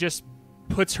 She just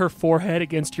puts her forehead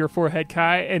against your forehead,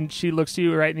 Kai, and she looks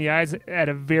you right in the eyes at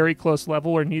a very close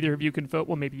level where neither of you can focus.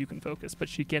 Well, maybe you can focus, but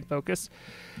she can't focus.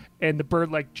 And the bird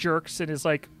like jerks and is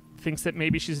like thinks that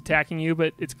maybe she's attacking you,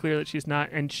 but it's clear that she's not.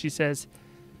 And she says,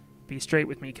 "Be straight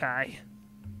with me, Kai.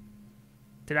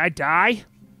 Did I die?"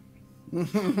 I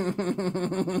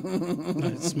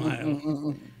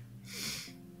smile.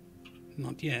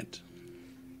 Not yet.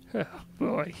 Oh,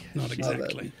 boy. Not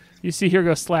exactly. You see her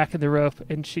go slacking the rope,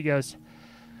 and she goes,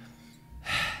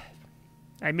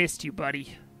 "I missed you,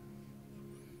 buddy."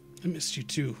 I missed you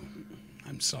too.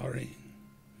 I'm sorry.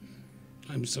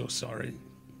 I'm so sorry.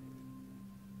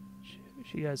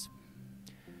 She goes,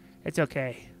 "It's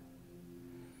okay.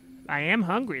 I am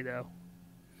hungry, though."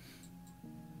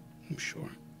 I'm sure.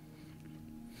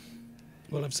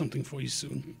 We'll have something for you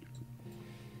soon.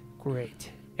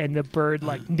 Great. And the bird,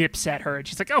 like, nips at her, and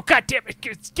she's like, "Oh, God damn it.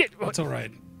 Get That's all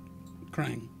right.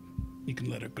 Krang, you can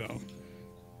let her go.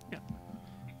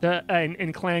 Yeah.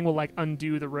 And Clang will, like,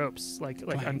 undo the ropes, like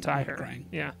Clang, untie not her. Krang.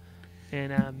 Yeah.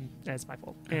 And that's my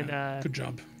fault. And Good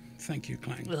job. Thank you,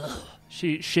 Clang.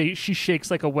 she shakes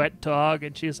like a wet dog,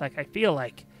 and she's like, I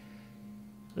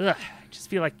just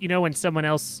feel like, you know, when someone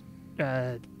else,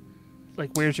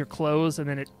 like, wears your clothes and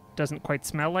then it doesn't quite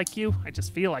smell like you? I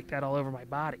just feel like that all over my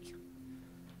body.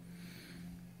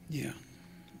 Yeah.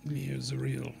 Mia's a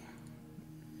real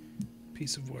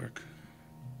piece of work.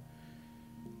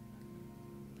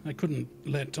 I couldn't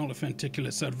let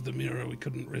Olophanticulus out of the mirror. We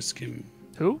couldn't risk him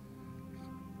Who?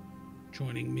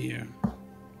 joining Mia.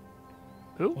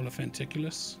 Who?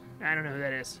 Olophanticulus? I don't know who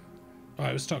that is. Oh,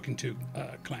 I was talking to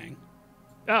Clang.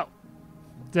 Oh.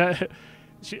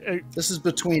 This is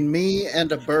between me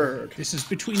and a bird. This is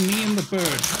between me and the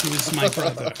bird, who is my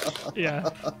brother. Yeah.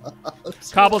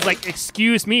 Cobble's like,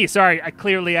 "Excuse me, sorry.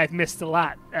 I've missed a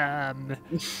lot."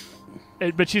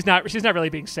 But she's not really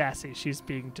being sassy. She's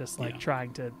being just like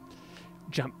trying to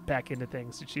jump back into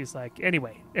things. And she's like,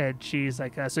 anyway, and she's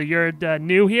like, "So you're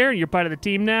new here? You're part of the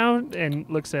team now?" And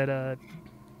looks at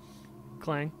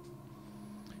Clang.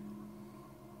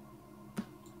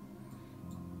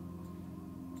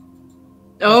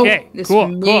 Oh, Okay, it's cool.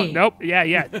 me. Nope.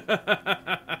 Yeah.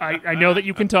 I know that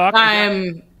you can talk.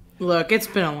 Look, it's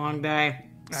been a long day.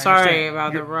 I Sorry understand.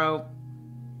 about the rope.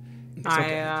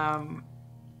 okay.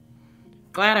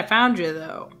 Glad I found you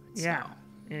though. Yeah. So,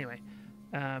 Anyway,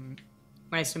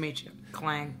 nice to meet you,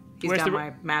 Clang. He's Where's got the-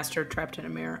 my master trapped in a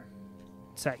mirror.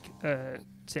 sick.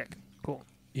 Cool.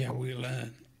 Yeah,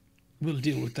 we'll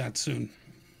deal with that soon.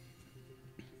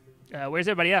 Where's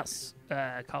everybody else?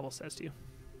 Cobble says to you.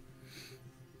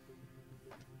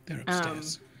 They're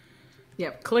upstairs.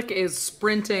 Yep, Click is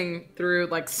sprinting through,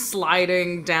 like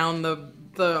sliding down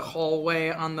the hallway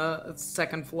on the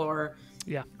second floor.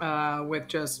 Yeah. With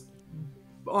just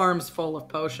arms full of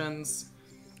potions.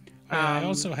 I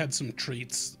also had some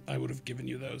treats. I would have given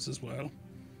you those as well.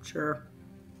 Sure.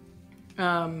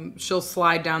 She'll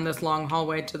slide down this long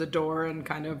hallway to the door and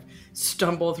kind of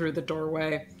stumble through the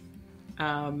doorway.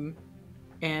 And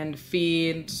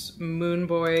feed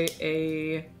Moonboy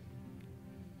a...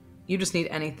 You just need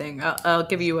anything. I'll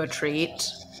give you a treat.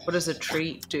 What does a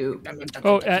treat do?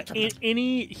 Oh,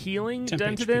 any healing Temp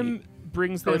done to HP. them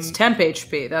brings Oh, them. it's temp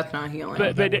HP. That's not healing.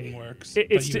 But that one works.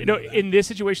 It's but you no. know that. In this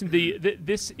situation,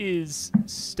 this is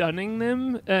stunning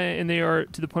them, and they are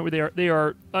to the point where they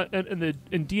are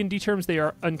in D&D terms they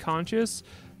are unconscious,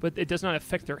 but it does not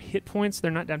affect their hit points.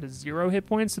 They're not down to 0 hit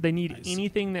points, so they need Nice.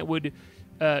 anything that would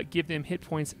give them hit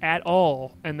points at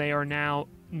all, and they are now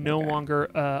no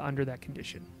longer under that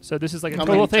condition. So this is like a How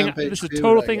total many thing. temp This is a HP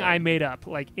total would I thing get? I made up.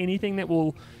 Like anything that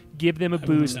will give them a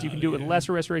boost, you can do it with yeah.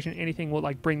 lesser restoration. Anything will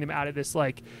like bring them out of this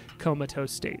like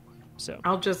comatose state. So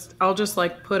I'll just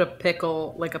like put a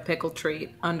pickle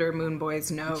treat under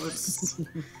Moonboy's nose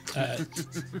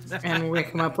and wake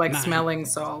him up like Nine. smelling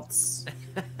salts.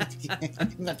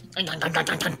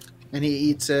 And he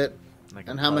eats it. Like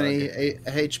And a how many bug.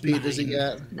 HP does he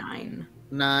get? 9.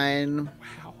 9.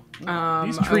 these I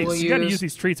treats, will you got to use- use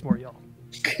these treats more, y'all.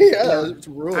 Yeah, it's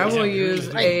rules. I will Yeah, use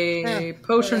really a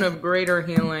potion of greater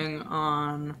healing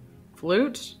on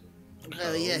Flute.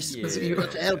 Oh, yes. Yeah. You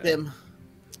got to help him.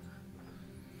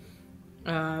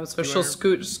 So she'll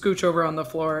scooch over on the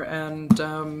floor, and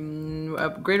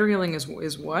greater healing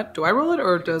is what? Do I roll it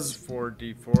or does?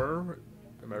 4d4.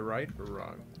 Am I right or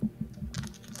wrong?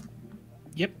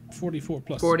 Yep, 44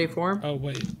 plus. 44? Oh,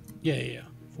 wait. Yeah.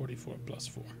 44 plus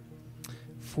 4.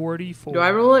 44. Do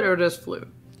I roll it or does Flute?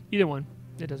 Either one.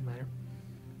 It doesn't matter.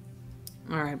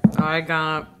 All right, I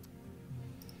got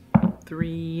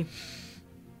 3,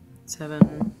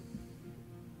 7.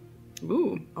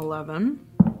 Ooh, 11.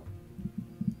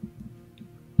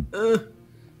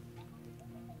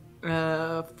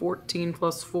 14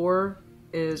 plus 4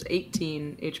 is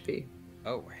 18 HP.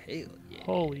 Oh, hell yeah.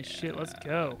 Holy shit, let's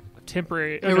go.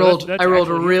 Temporary. I rolled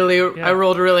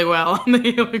really well on the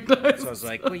healing dice. So I was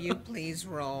like, will you please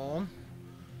roll?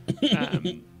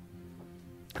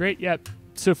 Great, yeah.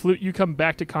 So, Flute, you come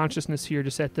back to consciousness here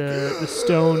just at the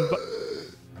stone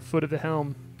foot of the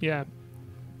helm. Yeah.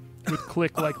 With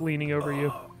Click, like, leaning over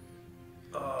you.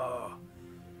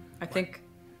 I think...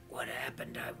 What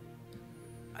happened?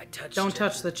 I touched Don't it.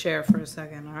 touch the chair for a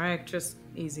second, all right? Just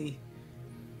easy.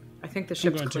 I think the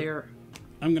ship's going to- clear.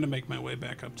 I'm going to make my way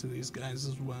back up to these guys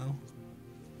as well.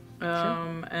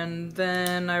 And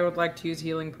then I would like to use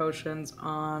healing potions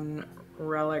on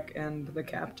Relic and the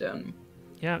captain.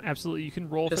 Yeah, absolutely. You can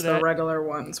roll Just for the that. regular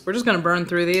ones. We're just going to burn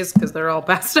through these because they're all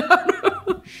passed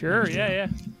out. Sure, yeah.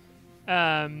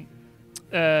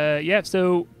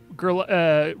 So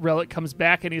Relic comes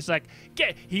back and he's like,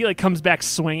 he comes back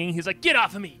swinging. He's like, get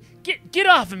off of me. Get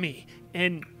off of me.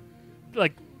 And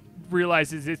like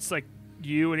realizes it's like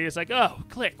you, and he's like, oh,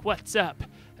 Click, what's up?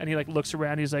 And he like looks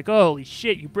around. He's like, holy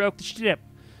shit, you broke the ship.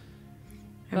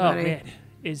 Hey, Oh buddy. man.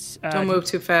 Don't move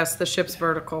too fast. The ship's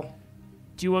vertical.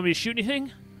 Do you want me to shoot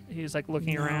anything? He's like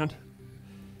looking around.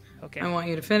 Okay. I want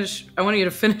you to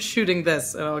finish shooting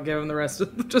this, and I'll give him the rest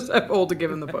of just I hold to give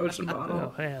him the potion Oh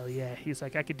bottle. hell yeah! He's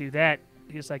like, I could do that.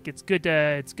 He's like, it's good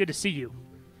to see you.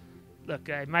 Look,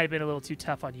 I might have been a little too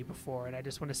tough on you before, and I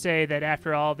just want to say that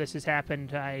after all this has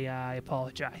happened, I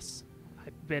apologize.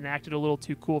 I've been acting a little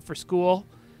too cool for school,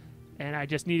 and I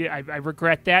just need it. I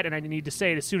regret that, and I need to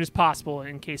say it as soon as possible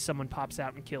in case someone pops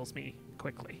out and kills me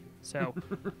quickly. So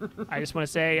I just want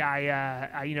to say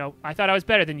I thought I was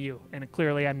better than you, and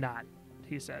clearly I'm not.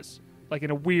 He says, like in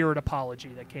a weird apology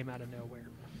that came out of nowhere.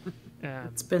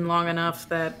 It's been long enough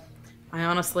that I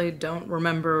honestly don't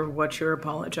remember what you're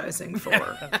apologizing for.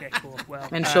 Okay, cool. Well,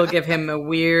 And she'll give him a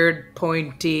weird,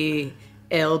 pointy,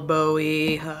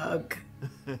 elbowy hug.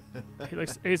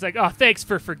 he's like, oh, thanks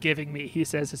for forgiving me. He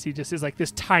says as he just is like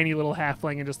this tiny little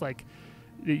halfling, and just like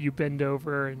you bend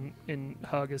over and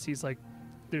hug as he's like.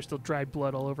 There's still dried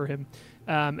blood all over him.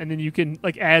 And then you can,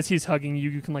 like, as he's hugging you,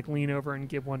 you can, like, lean over and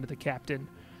give one to the captain.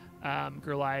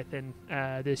 Goliath, and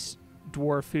this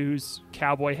dwarf whose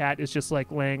cowboy hat is just,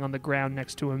 like, laying on the ground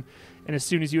next to him. And as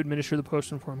soon as you administer the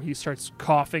potion for him, he starts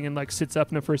coughing and, like, sits up.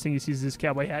 And the first thing he sees is his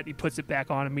cowboy hat. He puts it back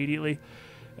on immediately.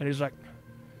 And he's like,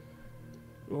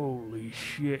 holy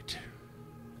shit.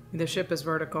 The ship is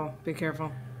vertical. Be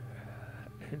careful.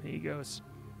 And he goes,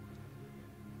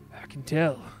 I can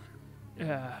tell. Do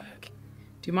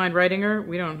you mind writing her?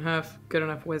 We don't have good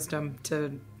enough wisdom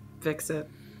to fix it.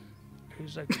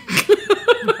 He's like,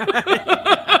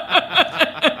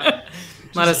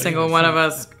 Not a single one of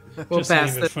us will Just pass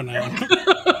leave it this. for now.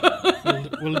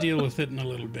 We'll deal with it in a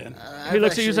little bit. I've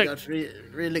looks at you, he's actually like-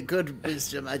 got really good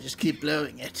wisdom. I just keep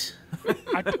blowing it.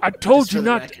 I told Just you for the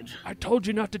not. record. I told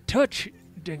you not to touch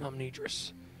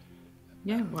Dingomnidris.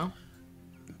 Yeah, well,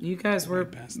 you guys were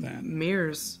Past that.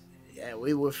 mirrors. Yeah,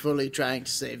 we were fully trying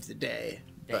to save the day.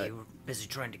 Yeah, But you were busy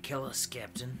trying to kill us,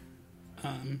 Captain.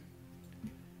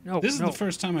 No, This is no. the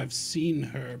first time I've seen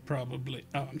her, probably.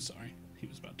 Oh, I'm sorry. He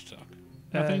was about to talk.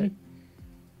 Nothing?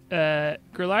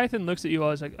 Goliathan looks at you all.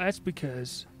 He's like, that's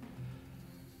because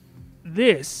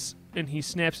this, and he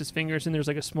snaps his fingers, and there's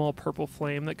like a small purple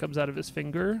flame that comes out of his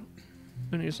finger,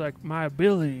 and he's like, my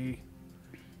ability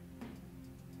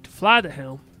to fly the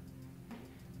helm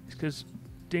is because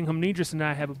Dingham-Nidris and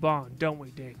I have a bond, don't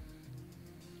we, Ding?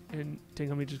 And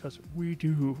Dingham-Nidris goes, we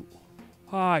do.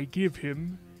 I give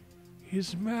him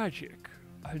his magic,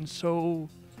 and so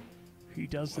he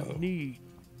doesn't Whoa. need.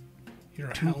 Your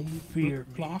to helm fear me.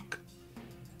 block?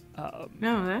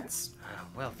 No, that's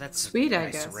Well, that's Sweet, a I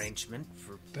nice guess. arrangement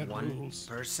for That one rules.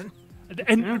 person.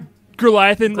 And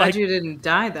Goliathan, glad like, you didn't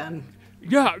die then.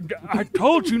 yeah, I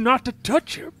told you not to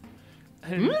touch him.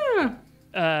 And,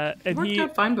 and Worked he,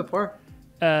 out fine before.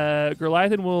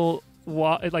 Goliathan will,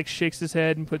 like, shakes his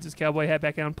head and puts his cowboy hat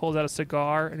back on, pulls out a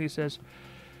cigar, and he says,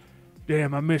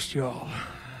 damn, I missed y'all.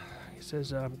 He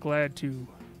says, I'm glad to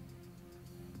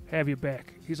have you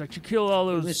back. He's like, you killed all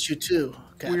I those missed you too,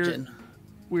 Captain.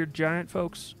 weird giant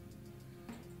folks.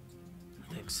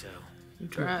 I think so. You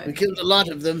tried. We killed a lot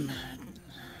of them.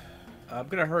 I'm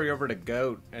gonna hurry over to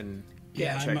Goat and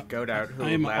Yeah, check I'm- Goat out, who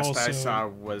I'm last I also- saw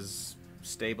was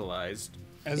stabilized.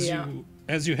 Yeah.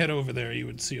 As you head over there, you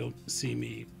would see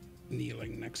me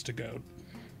kneeling next to Goat.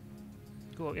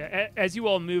 Cool. Yeah. As you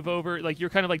all move over, like, you're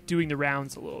kind of like doing the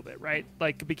rounds a little bit, right?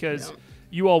 Like, because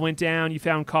you all went down. You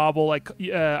found Cobble. Like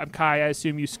I'm Kai. I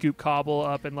assume you scoop Cobble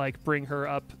up and like bring her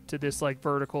up to this like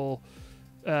vertical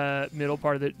middle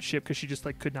part of the ship because she just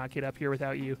like could not get up here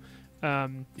without you.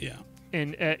 Yeah.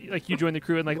 And like you join the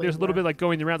crew and like there's a little bit like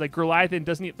going around like Goliathan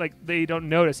doesn't like they don't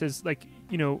notice as like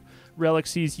Relic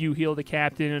sees you heal the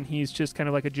captain and he's just kind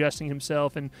of like adjusting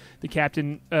himself and the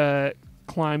captain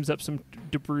climbs up some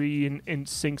debris and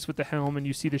sinks with the helm and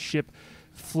you see the ship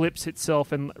flips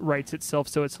itself and rights itself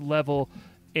so it's level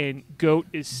and Goat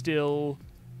is still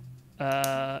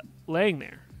laying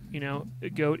there.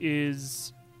 Goat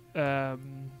is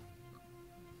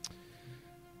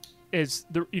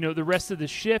the rest of the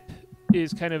ship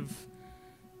is kind of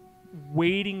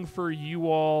waiting for you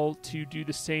all to do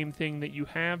the same thing that you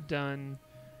have done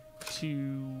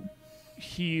to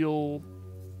heal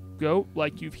Goat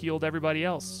like you've healed everybody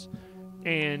else.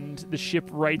 And the ship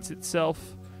rights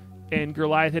itself and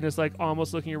Goliathan is like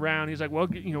almost looking around. He's like, well,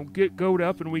 get Goat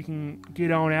up and we can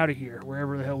get on out of here,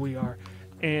 wherever the hell we are.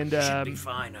 And She'll be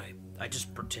fine. I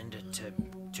just pretended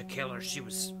to kill her. She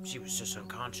was just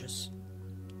unconscious.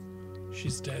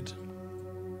 She's dead.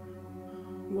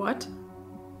 What?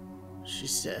 She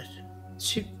said.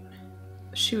 She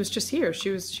was just here. She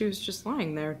was just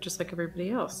lying there, just like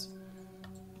everybody else.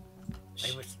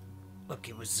 It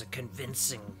was a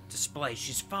convincing display.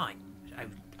 She's fine.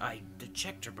 I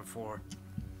checked her before.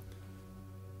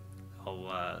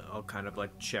 I'll kind of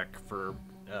like check for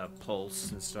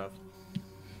pulse and stuff.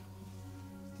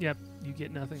 Yep, you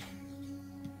get nothing.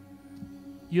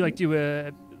 You like do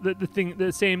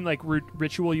the same like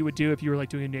ritual you would do if you were like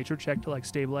doing a nature check to like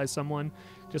stabilize someone,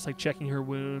 just like checking her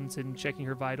wounds and checking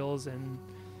her vitals, and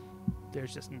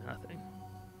there's just nothing.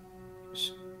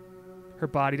 Her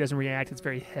body doesn't react. It's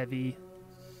very heavy,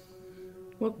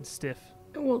 and stiff.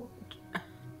 Well,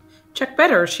 check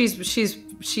better.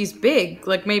 She's big.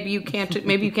 Like maybe you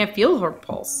can't feel her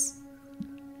pulse.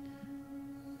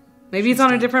 Maybe it's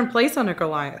on a different place on a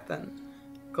Goliath then.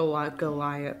 Goliath.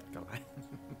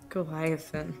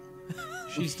 Goliathan.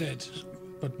 She's dead,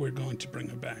 but we're going to bring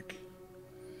her back.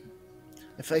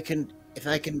 If I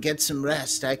can get some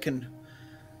rest, I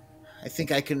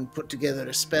think I can put together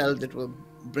a spell that will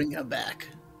bring her back.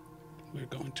 We're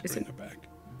going to bring her back.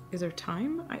 Is there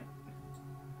time?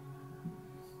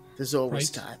 There's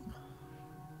always Right. time.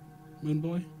 Moon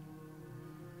Boy?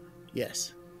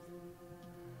 Yes.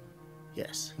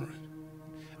 Yes. All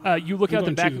right. You look I'm out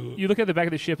the going back. to- You look at the back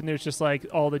of the ship, and there's just like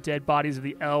all the dead bodies of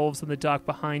the elves on the dock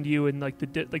behind you, and like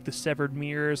the severed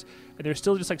mirrors. And there's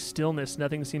still just like stillness.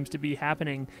 Nothing seems to be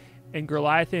happening. And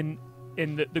Goliathan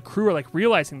and the crew are like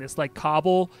realizing this. Like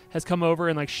Cobble has come over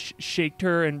and like shaked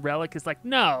her, and Relic is like,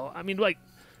 "No, I mean like,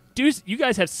 you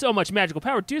guys have so much magical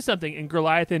power. Do something." And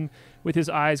Goliathan, with his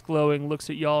eyes glowing, looks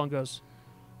at y'all and goes,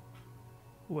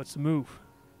 "What's the move?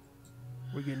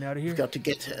 We're getting out of here." We've got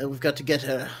to get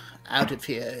her out of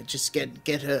here. Just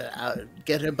get her out.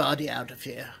 Get her body out of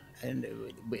here. And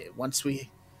once we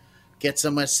get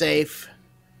somewhere safe,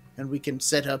 and we can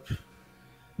set up,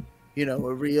 a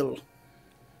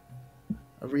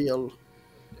real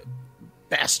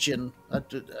bastion, a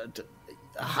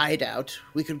hideout.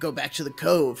 We could go back to the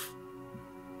Cove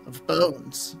of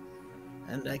Bones,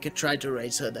 and I could try to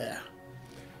raise her there.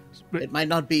 But- It might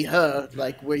not be her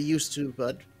like we're used to,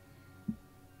 but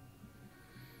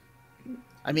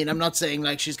I mean, I'm not saying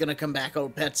like she's gonna come back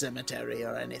old Pet Cemetery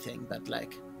or anything, but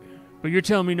like, But you're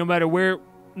telling me no matter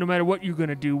what you're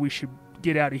gonna do, we should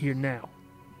get out of here now.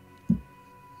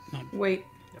 Wait.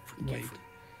 Wait.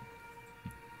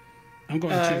 I'm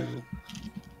going to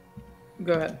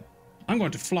Go ahead. I'm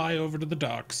going to fly over to the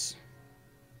docks.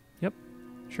 Yep,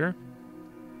 sure.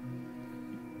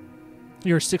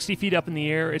 You're 60 feet up in the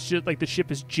air. It's just like the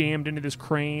ship is jammed into this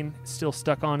crane, still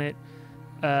stuck on it.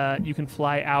 You can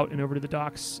fly out and over to the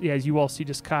docks. Yeah, as you all see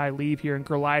just Kai leave here, and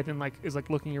Goliathan is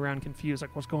looking around confused,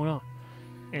 like, what's going on?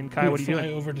 And Kai, We'll what are you fly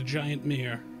doing? over to Giant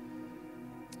Mere.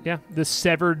 Yeah, the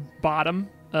severed bottom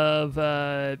of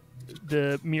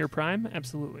the Mir Prime,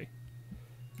 absolutely.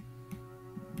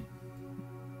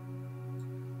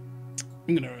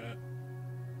 I'm gonna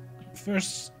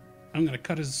first. I'm gonna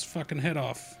cut his fucking head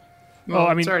off. Oh, I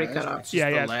mean, it's already cut off. Just Yeah,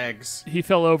 the yeah. legs. He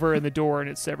fell over in the door, and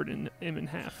it severed him in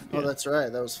half. oh, Yeah. that's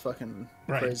right. That was fucking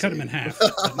Right, crazy. cut him in half.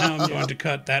 But now I'm going to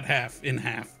cut that half in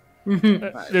half.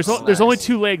 There's only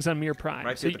 2 legs on Mir Prime.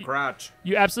 Right so through the crotch.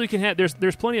 you absolutely can have.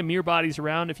 There's plenty of Mir bodies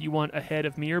around if you want a head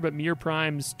of Mir, but Mir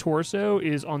Prime's torso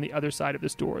is on the other side of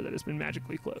this door that has been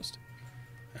magically closed.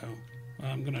 Oh,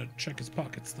 I'm gonna check his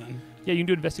pockets then. Yeah, you can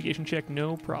do an investigation check,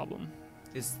 no problem.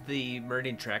 Is the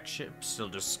Meridian track ship still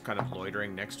just kind of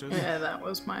loitering next to us? Yeah, that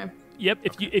was my Yep.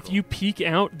 If you peek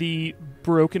out the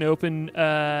broken open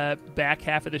back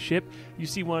half of the ship, you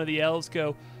see one of the elves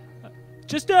go,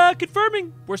 "Just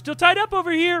confirming, we're still tied up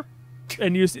over here."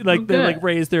 And you see they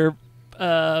raise their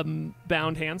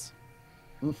bound hands.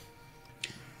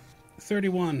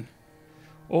 31.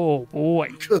 Oh boy.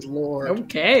 Good lord.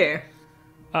 Okay.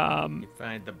 You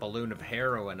find the balloon of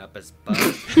heroin up his butt.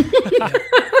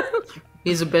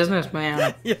 He's a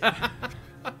businessman. Yeah.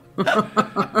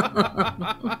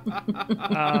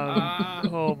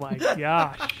 Oh my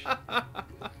gosh.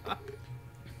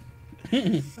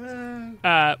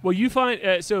 Well, you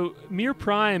find so Mir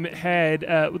Prime had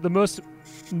the most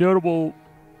notable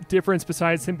difference,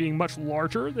 besides him being much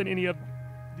larger than any of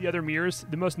the other mirrors.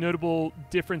 The most notable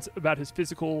difference about his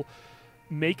physical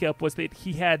makeup was that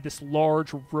he had this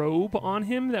large robe on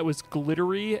him that was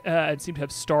glittery and seemed to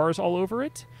have stars all over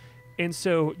it. And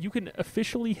so you can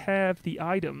officially have the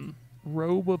item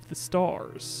Robe of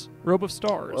Stars,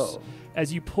 Whoa.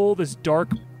 as you pull this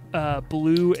dark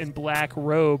blue and black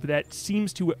robe that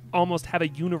seems to almost have a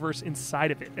universe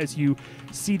inside of it. As you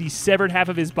see the severed half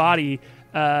of his body,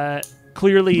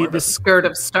 clearly More of a skirt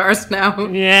of stars now.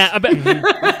 Yeah, I bet.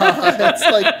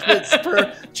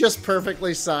 It's just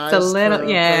perfectly sized. It's a little, for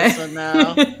yeah. person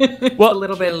now. Well, a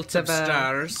little bit Kilt of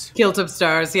stars. Kilt of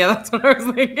stars. Yeah, that's what I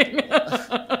was thinking.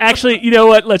 actually, you know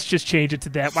what? Let's just change it to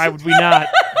that. Why would we not?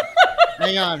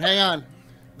 Hang on.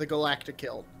 The Galactic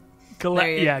Kilt.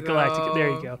 Galactic. There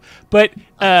you go. But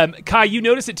Kai, you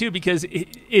notice it too, because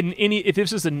if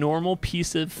this was a normal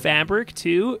piece of fabric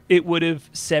too, it would have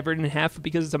severed in half.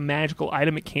 Because it's a magical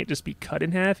item, it can't just be cut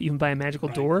in half, even by a magical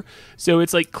door. So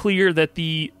it's clear that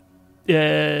the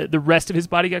rest of his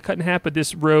body got cut in half, but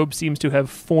this robe seems to have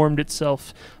formed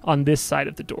itself on this side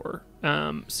of the door.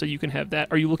 So you can have that.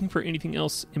 Are you looking for anything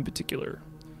else in particular?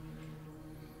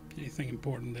 Anything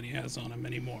important that he has on him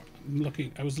anymore?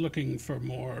 I was looking for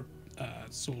more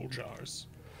soul jars.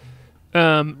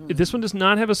 This one does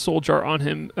not have a soul jar on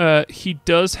him. He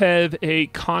does have a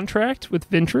contract with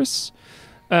Ventress.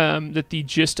 That the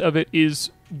gist of it is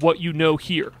what you know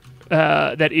here.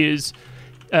 That is,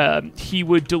 he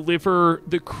would deliver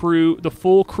the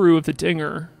full crew of the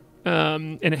Dinger,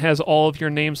 and it has all of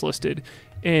your names listed.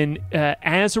 And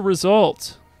as a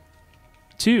result,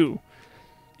 too,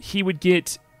 he would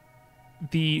get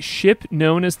the ship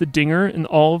known as the Dinger and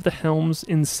all of the helms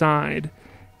inside,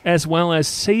 as well as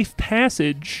safe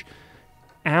passage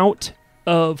out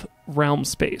of realm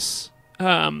space,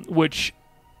 which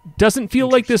doesn't feel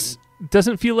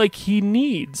like he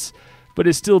needs, but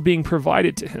is still being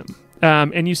provided to him.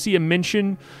 And you see a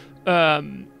mention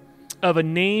of a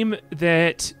name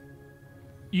that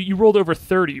you rolled over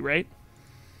 30, right?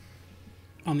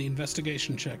 On the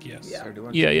investigation check, yes.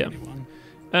 Yeah.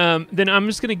 Then I'm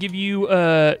just going to give you...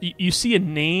 you see a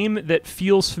name that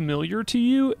feels familiar to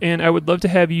you, and I would love to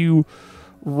have you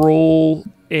roll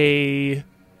a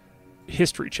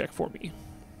history check for me.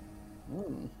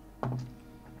 Ooh.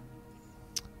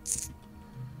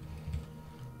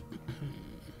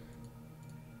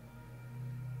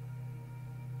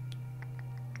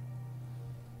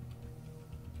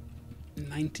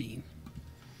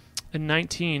 A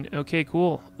 19. Okay,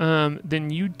 cool. Then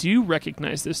you do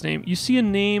recognize this name. You see a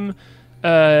name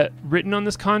written on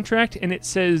this contract, and it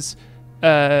says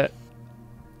an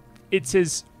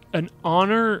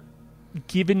honor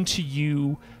given to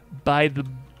you by the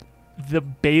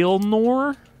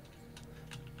Baelnor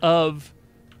of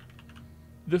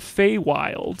the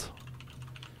Feywild.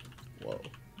 Whoa.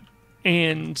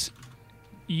 And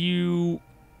you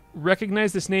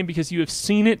recognize this name because you have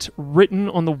seen it written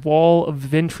on the wall of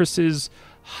Ventress's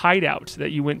hideout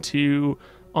that you went to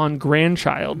on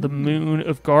Grandchild, the Moon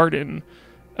of Garden.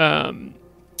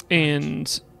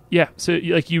 And yeah, so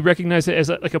you recognize it as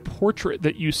a portrait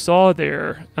that you saw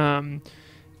there. And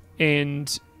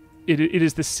it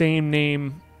is the same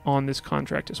name on this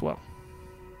contract as well.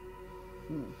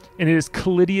 And it is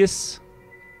Callidus,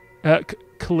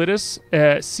 Callidus,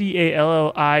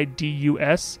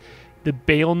 the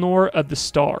Baelnor of the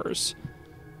Stars.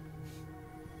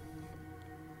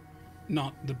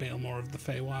 Not the Baelnor of the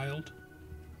Feywild.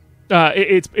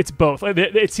 It's both.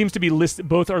 It seems to be listed.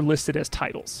 Both are listed as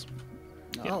titles.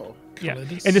 Oh. Yeah,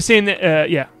 Callidus? and the same that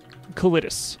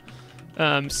Callidus,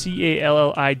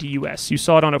 Callidus. You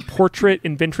saw it on a portrait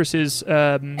in Ventress's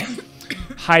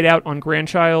hideout on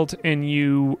Grandchild, and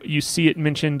you see it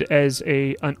mentioned as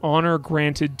an honor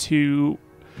granted to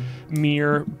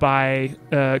Mir by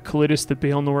Callidus, the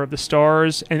Baelnor of the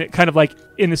Stars, and it kind of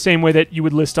in the same way that you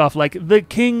would list off the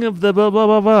king of the blah blah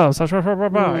blah blah. It's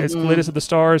Callidus of the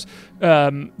Stars,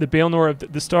 the Baelnor of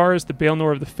the Stars, the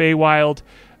Baelnor of the Feywild,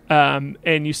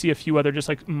 And you see a few other just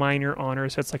like minor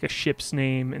honors. That's like a ship's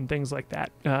name and things like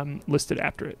that listed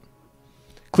after it.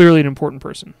 Clearly an important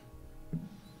person.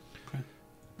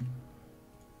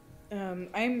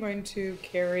 I'm going to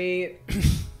carry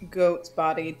Goat's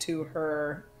body to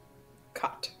her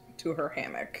cot, to her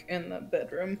hammock in the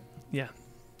bedroom. Yeah.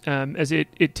 As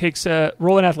it takes a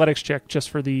roll an athletics check just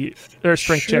for the or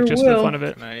strength Sure check just for the will. fun of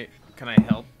it. Can I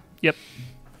help? Yep.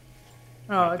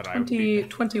 Oh, that I would be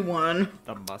 21.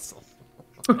 the muscle?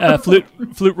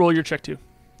 Flute roll your check too,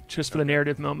 just for the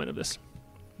narrative moment of this.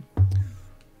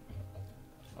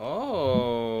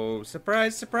 Oh,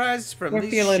 surprise, surprise from We're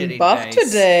these feeling shitty buff dice.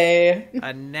 today.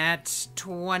 A nat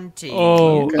 20.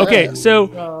 Oh, okay.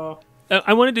 So Oh.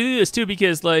 I wanted to do this too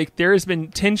because like there has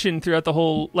been tension throughout the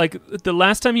whole. Like the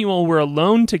last time you all were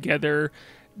alone together,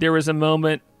 there was a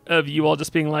moment of you all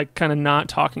just being like kind of not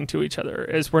talking to each other,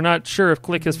 as we're not sure if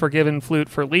Click has forgiven Flute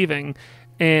for leaving,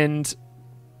 and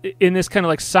in this kind of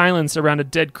like silence around a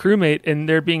dead crewmate, and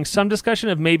there being some discussion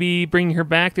of maybe bringing her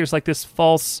back. There's like this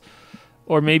false,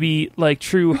 or maybe like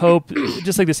true hope,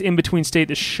 just like this in between state,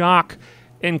 this shock,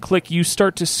 and Click, you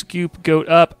start to scoop Goat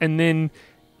up, and then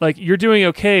like you're doing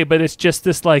okay, but it's just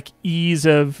this like ease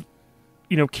of,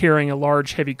 you know, carrying a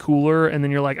large heavy cooler, and then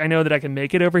you're like, I know that I can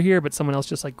make it over here, but someone else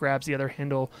just like grabs the other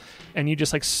handle, and you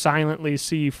just like silently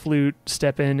see Flute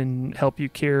step in and help you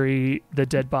carry the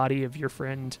dead body of your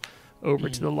friend over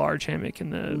to the large hammock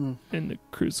in the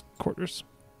crew's quarters.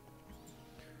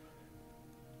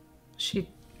 She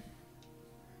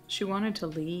wanted to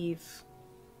leave.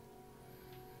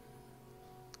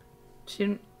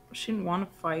 She didn't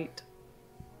want to fight.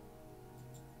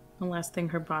 The last thing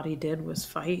her body did was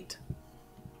fight.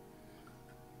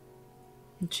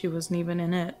 And she wasn't even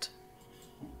in it.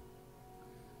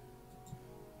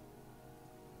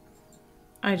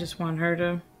 I just want her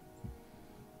to...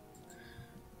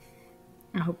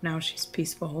 I hope now she's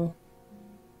peaceful.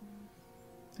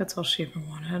 That's all she ever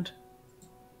wanted.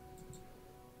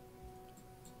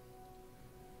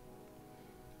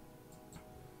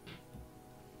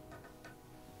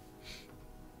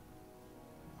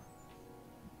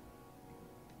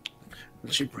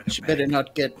 She better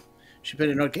not get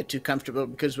too comfortable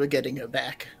because we're getting her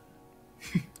back.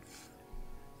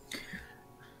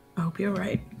 I hope you're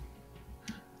right.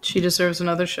 She deserves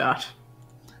another shot.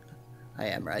 I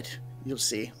am right. You'll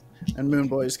see. And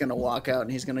Moonboy is going to walk out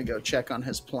and he's going to go check on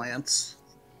his plants.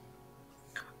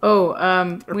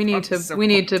 Oh, we need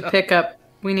to pick up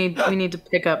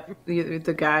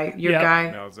the guy, your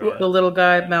guy, Malzor. the little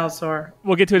guy, Malzor.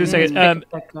 We'll get to it in a second.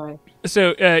 That guy.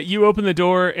 So you open the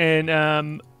door, and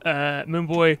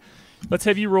Moonboy, let's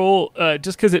have you roll,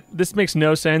 just because this makes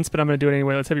no sense, but I'm going to do it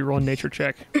anyway. Let's have you roll a nature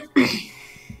check.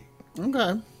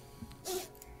 Okay.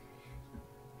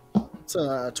 It's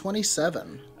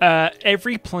 27.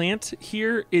 Every plant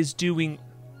here is doing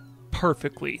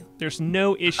perfectly. There's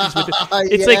no issues with it.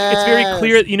 It's like it's very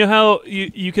clear. You know how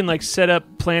you can like set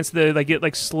up plants that like get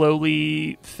like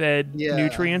slowly fed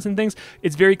nutrients and things.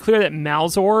 It's very clear that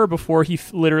Malzor, before he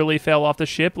literally fell off the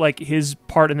ship, like his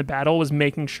part in the battle was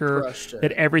making sure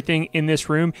that everything in this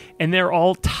room, and they're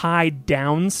all tied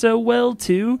down so well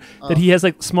too that he has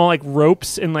like small like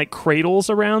ropes and like cradles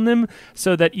around them,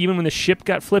 so that even when the ship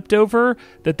got flipped over,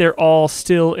 that they're all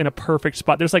still in a perfect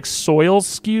spot. There's like soil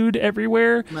skewed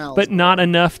everywhere, but not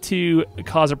enough to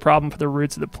cause a problem for the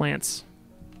roots of the plants.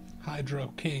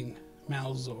 Hydro King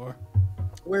Malzor.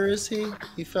 Where is he?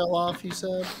 He fell off, you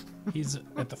said? He's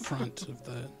at the front of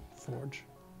the forge.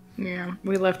 Yeah,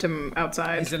 we left him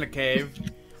outside. He's in a cave.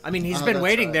 I mean, he's been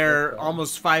waiting there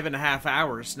almost 5.5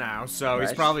 hours now, so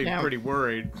he's probably pretty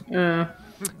worried. Moonboy,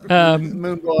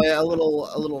 a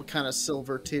little kind of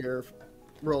silver tear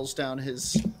rolls down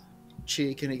his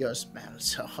cheek, and he goes,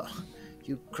 Malzor,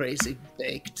 you crazy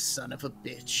baked son of a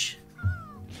bitch.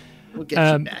 We'll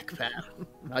get you back, pal.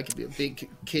 I'll give you a big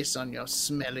kiss on your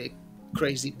smelly,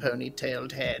 crazy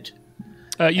ponytailed head.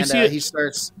 He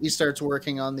starts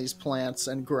working on these plants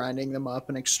and grinding them up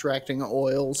and extracting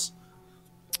oils.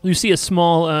 You see a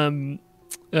small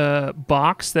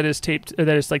box that is taped, that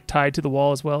is like tied to the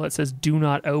wall as well. It says "Do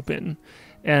not open,"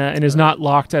 and is not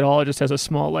locked at all. It just has a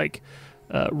small like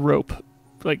rope,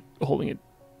 like holding it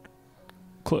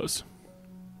close.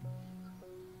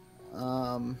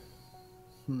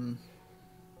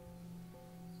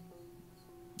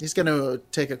 He's going to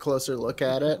take a closer look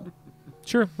at it.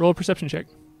 Sure, roll a perception check.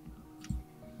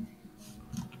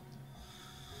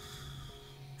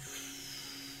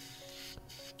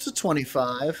 It's a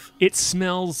 25. It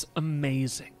smells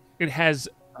amazing. It has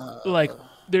like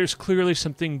there's clearly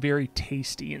something very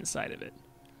tasty inside of it.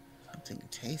 Something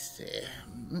tasty.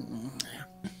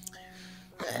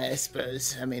 I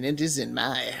suppose. I mean, it is in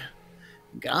my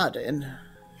garden.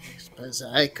 I suppose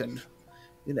I can,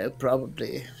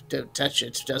 probably don't touch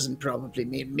it. Doesn't probably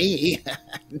mean me,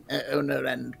 owner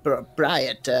and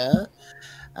proprietor.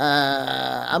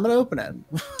 I'm gonna open it.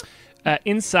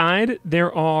 Inside,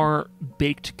 there are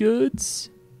baked goods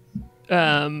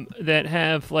that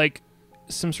have like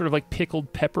some sort of like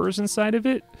pickled peppers inside of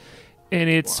it. And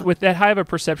it's with that high of a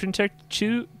perception check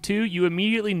too, you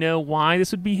immediately know why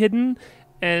this would be hidden,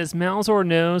 as Malzor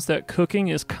knows that cooking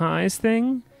is Kai's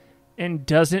thing and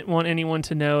doesn't want anyone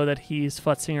to know that he's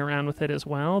futzing around with it as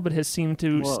well, but has seemed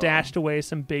to stashed away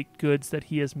some baked goods that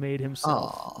he has made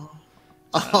himself.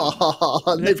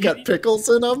 Oh, they've got pickles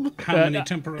in them? How many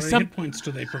temporary hit points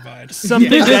do they provide? Something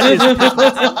that is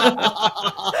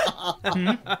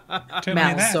Tell me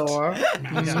that.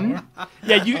 Malzor.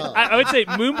 Yeah, I would say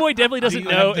Moonboy definitely doesn't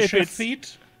know if it's...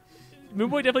 feet?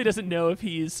 Moonboy definitely doesn't know if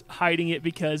he's hiding it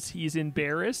because he's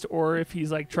embarrassed or if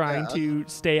he's like trying to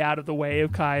stay out of the way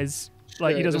of Kai's.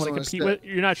 Like he doesn't want to compete with.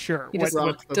 You're not sure. He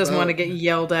doesn't want to get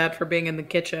yelled at for being in the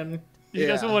kitchen. He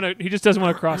doesn't want to. He just doesn't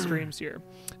want to cross streams here.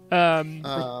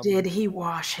 But did he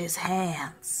wash his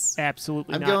hands?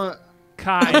 Absolutely I'm not. going.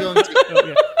 Kai.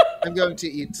 I'm going to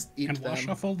eat And them. wash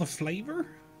off all the flavor?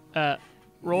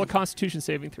 Roll a Constitution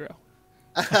saving throw.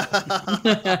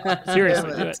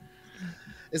 Seriously, do it.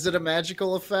 Is it a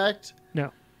magical effect?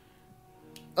 No.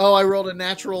 Oh, I rolled a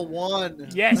natural 1.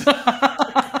 Yes.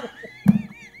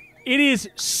 It is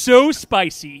so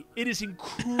spicy. It is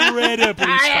incredibly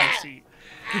spicy.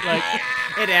 Like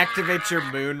It activates your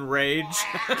moon rage.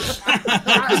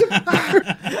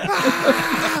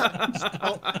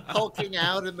 Hulking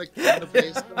out in the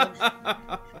basement.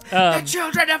 The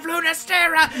children of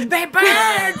Lunastera, they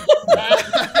burn!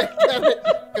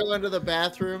 Go into the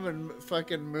bathroom and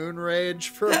fucking moon rage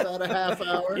for about a half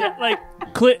hour. yeah, like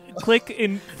click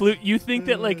in flute. You think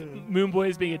that like Moonboy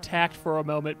is being attacked for a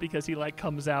moment because he like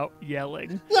comes out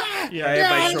yelling. I have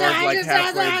my sword like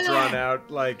halfway drawn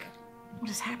out, like. What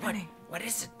is happening? What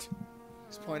is it?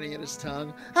 He's pointing at his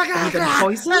tongue. You've been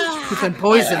poisoned? You've been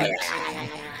poisoned.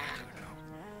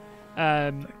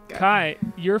 Kai,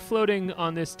 you're floating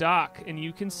on this dock, and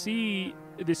you can see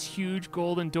this huge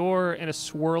golden door and a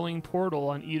swirling portal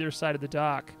on either side of the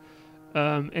dock,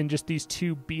 and just these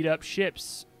two beat-up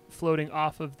ships floating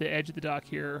off of the edge of the dock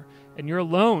here. And you're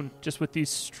alone, just with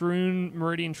these strewn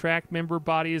Meridian Track member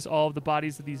bodies, all of the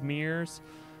bodies of these mirrors.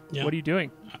 Yeah. What are you doing?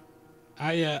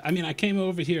 I came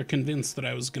over here convinced that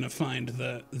I was going to find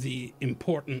the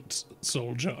important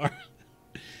soul jar.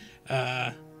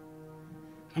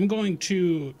 I'm going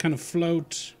to kind of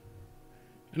float,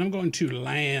 and I'm going to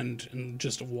land and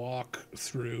just walk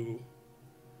through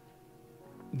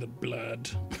the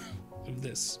blood of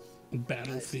this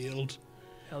battlefield.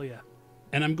 Hell yeah.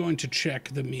 And I'm going to check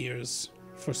the mirrors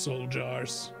for soul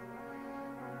jars.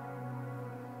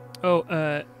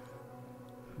 Oh,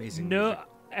 Amazing. no,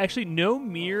 actually, no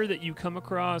mirror that you come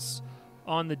across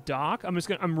on the dock.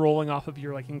 I'm rolling off of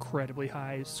your like incredibly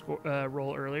high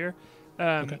roll earlier.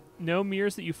 Okay. No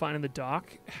mirrors that you find on the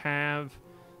dock have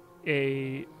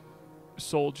a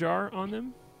soul jar on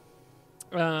them.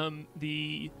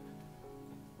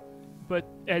 But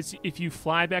if you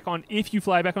fly back on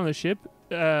the ship,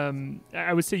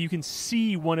 I would say you can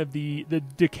see one of the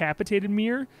decapitated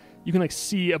mirror. You can like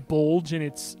see a bulge in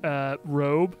its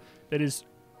robe that is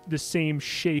the same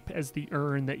shape as the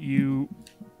urn that you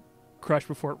crushed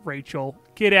before. Rachel,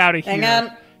 get out of here! Hang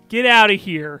on. Get out of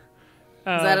here!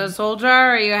 Is that a soul jar?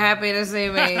 Or are you happy to see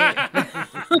me?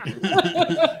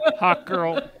 Hot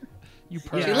girl? You She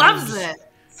perfect. loves it.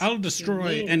 I'll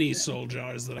destroy any soul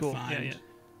jars that Cool. I find.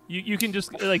 Yeah. You can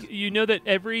just know that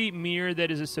every mirror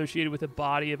that is associated with a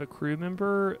body of a crew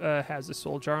member has a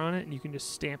soul jar on it, and you can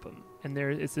just stamp them. And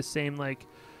it's the same like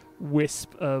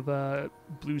wisp of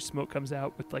blue smoke comes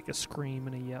out with like a scream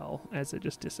and a yell as it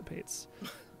just dissipates.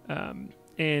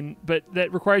 But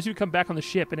that requires you to come back on the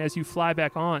ship, and as you fly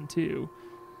back on too,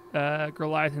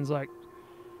 Goliath's like,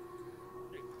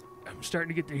 I'm starting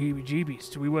to get the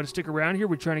heebie-jeebies. Do we want to stick around here?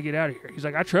 We're trying to get out of here. He's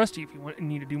like, I trust you if you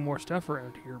need to do more stuff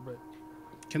around here, but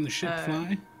Can the ship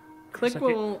fly? Click like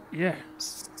will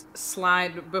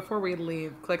slide before we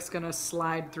leave. Click's gonna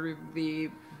slide through the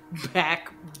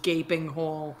back gaping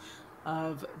hole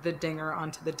of the dinger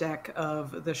onto the deck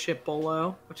of the ship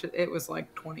below, which it was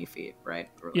like 20 feet, right?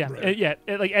 Yeah, Right.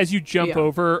 like as you jump Yeah.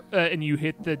 over and you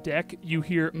hit the deck, you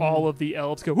hear all of the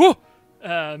elves go, whoa!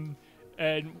 And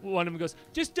one of them goes,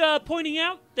 just pointing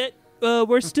out that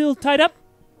we're still tied up.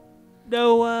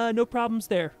 No problems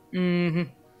there.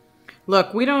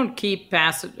 Look, we don't keep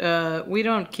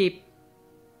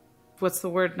what's the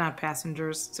word? Not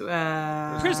passengers.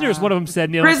 Prisoners, one of them said,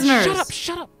 Neil. Prisoners.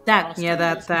 Shut up.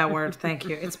 That word. Thank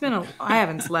you. It's been I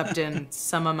haven't slept in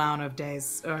some amount of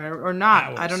days or not.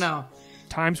 Hours. I don't know.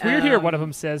 Time's weird here, one of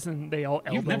them says, and they all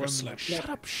You've elbow never him. slept. Shut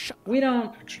up. We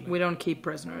don't. Actually. We don't keep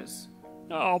prisoners.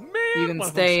 Oh, man. You can one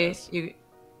of them stay. says.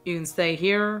 You can stay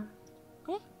here,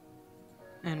 What?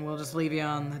 and we'll just leave you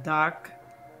on the dock.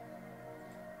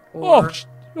 Oh, Or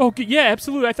okay, yeah,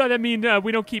 absolutely. I thought that mean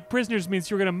we don't keep prisoners means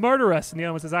you're going to murder us. And the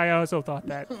other one says, I also thought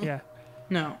that. Yeah.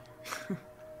 no.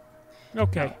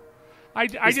 Okay. I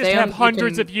just stay have on- you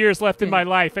hundreds can- of years left in my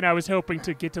life, and I was hoping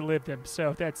to get to live them.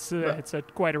 So that's it's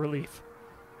quite a relief.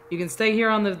 You can stay here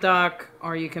on the dock,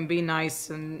 or you can be nice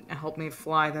and help me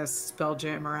fly this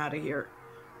spelljammer out of here.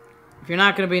 If you're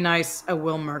not going to be nice, I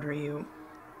will murder you.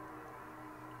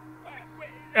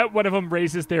 One of them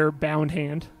raises their bound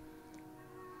hand.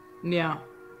 Yeah.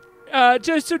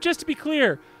 Just to be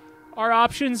clear, our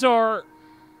options are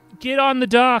get on the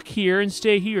dock here and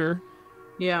stay here,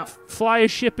 Yeah. fly a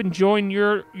ship and join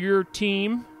your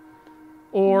team,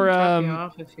 or Drop you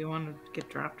off if you want to get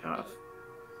dropped off.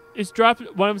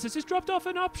 one of them says, is dropped off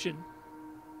an option?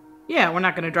 Yeah, we're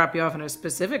not going to drop you off in a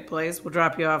specific place. We'll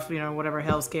drop you off, whatever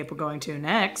hellscape we're going to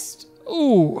next.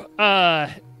 Ooh,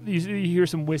 you hear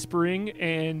some whispering,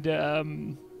 and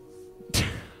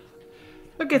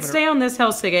Okay, stay on this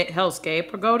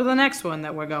hellscape or go to the next one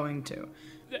that we're going to.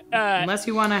 Unless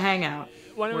you want to hang out.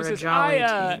 one of We're them a says, jolly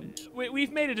team.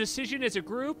 we've made a decision as a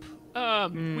group.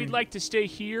 We'd like to stay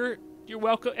here. You're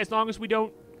welcome, as long as we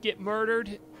don't get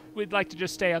murdered. We'd like to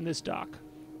just stay on this dock.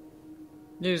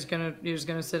 You're just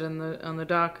gonna sit on the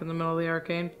dock in the middle of the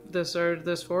arcane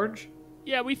this forge?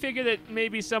 Yeah, we figure that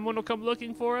maybe someone will come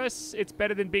looking for us. It's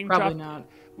better than being Probably dropped.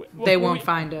 not. They won't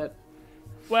find it.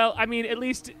 Well, I mean, at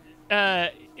least,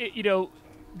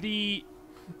 the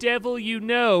devil you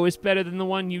know is better than the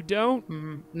one you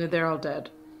don't. No, they're all dead.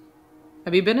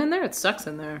 Have you been in there? It sucks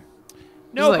in there.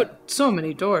 No, There's, but so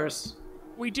many doors.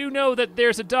 we do know that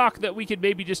there's a dock that we could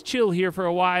maybe just chill here for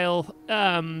a while.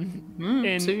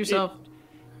 And Suit yourself.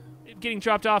 getting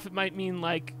dropped off, it might mean,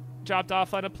 like, dropped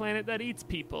off on a planet that eats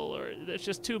people, or there's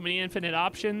just too many infinite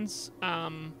options. Yeah,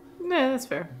 that's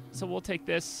fair. So we'll take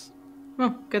this. Well,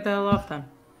 get the hell off then.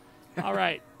 All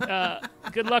right.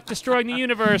 Good luck destroying the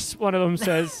universe, one of them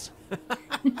says.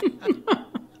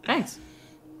 Thanks.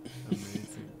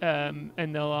 And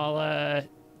they'll all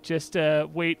just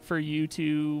wait for you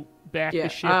to back Yeah, the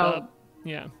ship up.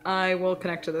 Yeah, I will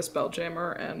connect to the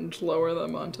spelljammer and lower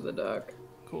them onto the dock.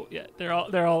 cool. Yeah, they're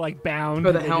all like bound.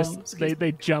 Or the They helm, just-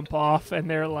 They jump off, and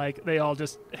they're like they all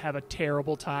just have a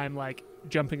terrible time like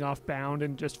jumping off bound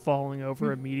and just falling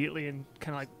over immediately and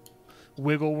kind of like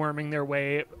wiggle worming their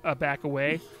way back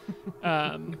away.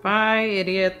 Bye,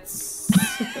 idiots.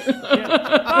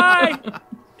 Bye.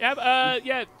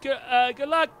 Good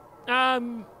luck.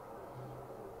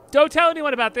 Don't tell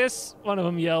anyone about this. One of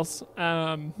them yells.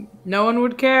 No one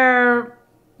would care.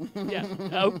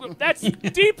 Yeah, that's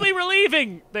deeply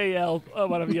relieving. They yell.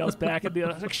 One of them yells back, and the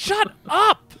other's like, "Shut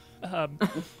up!"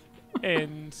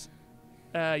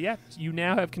 You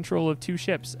now have control of two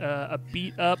ships: a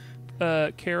beat-up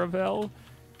caravel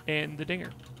and the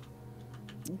Dinger.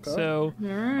 Okay. So,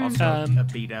 Also, a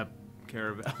beat up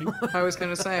caravel. I was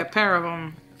going to say a pair of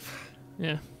them.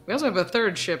 yeah. We also have a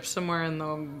third ship somewhere in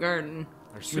the garden.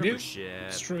 Or We do. super shit.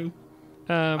 It's true.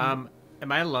 Am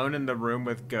I alone in the room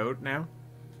with Goat now?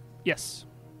 Yes.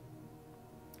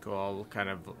 Cool. I'll kind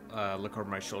of look over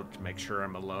my shoulder to make sure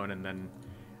I'm alone, and then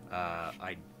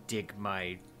I dig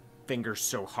my fingers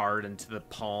so hard into the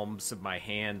palms of my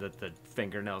hand that the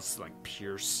fingernails like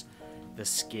pierce the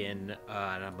skin,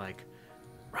 and I'm like,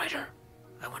 Ryder,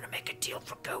 I want to make a deal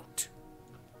for Goat.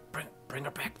 Bring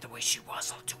her back the way she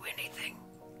was. I'll do anything.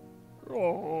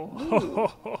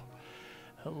 Oh,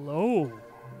 hello.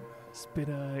 It's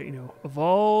been, of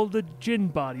all the djinn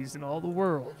bodies in all the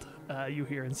world, you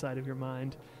hear inside of your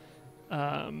mind.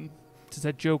 Does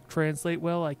that joke translate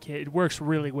well? I can't. It works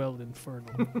really well in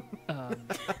Infernal.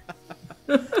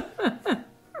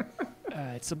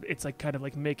 It's like kind of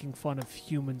like making fun of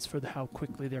humans for how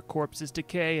quickly their corpses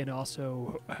decay, and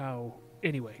also how.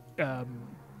 Anyway,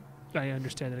 I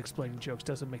understand that explaining jokes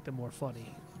doesn't make them more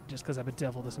funny. Just because I'm a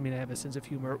devil doesn't mean I have a sense of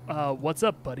humor. What's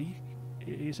up, buddy?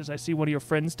 He says, I see one of your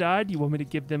friends died. You want me to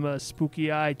give them a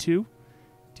spooky eye, too?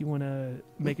 Do you want to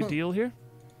make a deal here?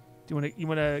 You want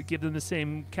to give them the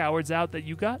same cowards out that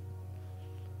you got?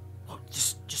 Well,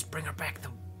 just bring her back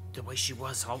the way she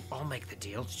was. I'll make the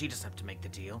deal. She doesn't have to make the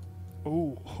deal.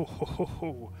 Oh, ho, ho, ho,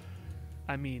 ho.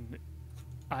 I mean,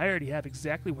 I already have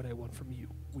exactly what I want from you.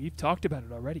 We've talked about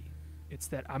it already. It's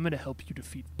that I'm going to help you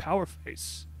defeat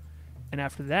Powerface. and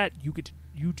after that,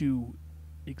 you do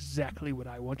exactly what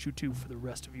I want you to for the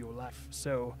rest of your life.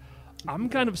 So, I'm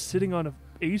kind of sitting on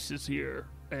aces here,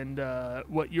 and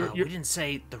what you're We didn't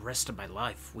say the rest of my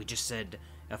life. We just said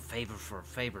a favor for a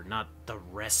favor, not the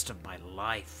rest of my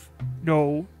life.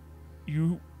 No,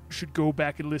 you should go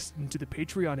back and listen to the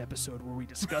Patreon episode where we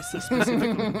discuss this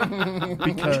specifically.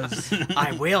 Because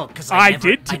I will, because I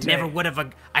did today.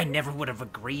 I never would have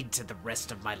agreed to the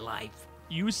rest of my life.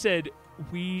 you said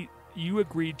you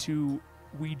agreed to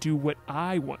we do what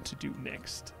I want to do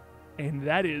next, and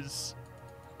that is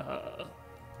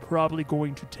probably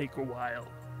going to take a while.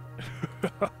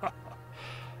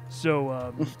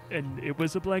 So, and it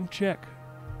was a blank check.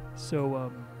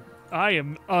 So, I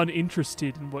am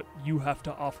uninterested in what you have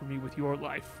to offer me with your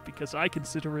life because I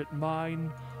consider it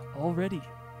mine already.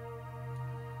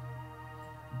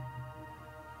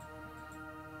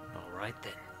 All right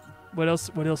then. What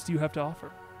else do you have to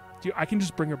offer? I can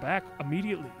just bring her back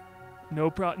immediately. No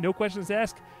questions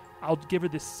asked. I'll give her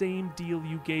the same deal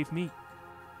you gave me,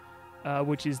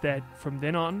 which is that from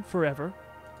then on, forever,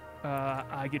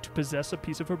 I get to possess a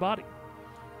piece of her body.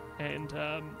 And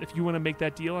if you want to make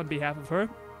that deal on behalf of her,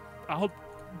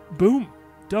 boom,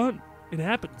 done. It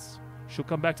happens. She'll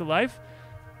come back to life.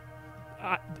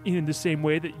 In the same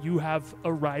way that you have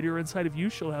a rider inside of you,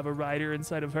 she'll have a rider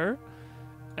inside of her.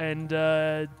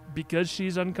 And because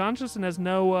she's unconscious and has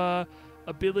no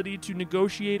ability to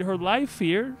negotiate her life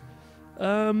here,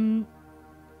 the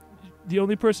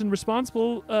only person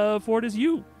responsible for it is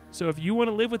you. So if you want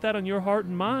to live with that on your heart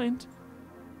and mind,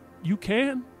 you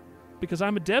can. Because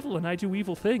I'm a devil and I do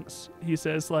evil things. He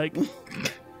says, like,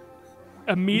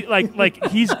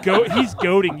 he's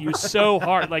goading you so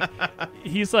hard. Like,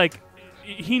 he's like,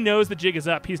 he knows the jig is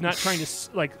up. He's not trying to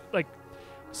like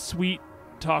sweet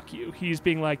talk you. He's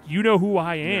being like, you know who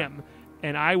I am,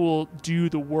 and I will do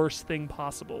the worst thing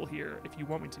possible here if you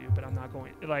want me to, but I'm not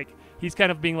going. Like, he's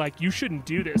kind of being like, you shouldn't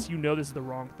do this. You know this is the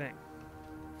wrong thing,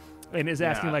 and is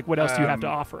asking like, what else do you have to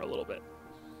offer a little bit?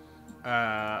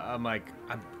 I'm like,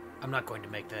 I'm not going to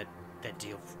make that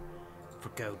deal for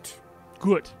goat.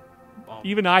 Good.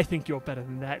 Even I think you're better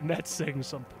than that, and that's saying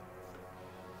something.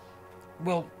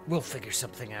 Well, we'll figure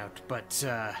something out, but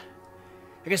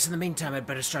I guess in the meantime I'd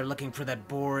better start looking for that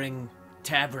boring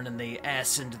tavern in the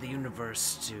ass end of the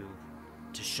universe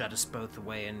to shut us both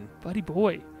away. And buddy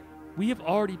boy, we have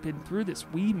already been through this.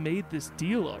 We made this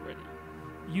deal already.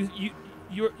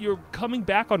 You're coming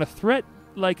back on a threat.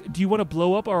 Like, do you want to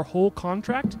blow up our whole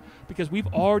contract? Because we've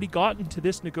already gotten to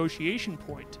this negotiation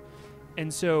point.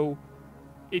 And so,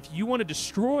 if you want to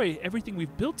destroy everything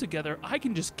we've built together, I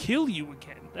can just kill you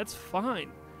again. That's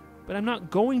fine. But I'm not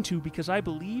going to, because I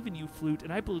believe in you, Flute,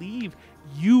 and I believe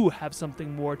you have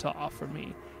something more to offer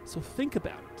me. So think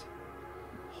about it.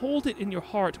 Hold it in your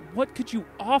heart. What could you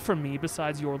offer me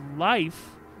besides your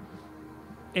life?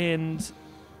 And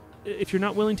if you're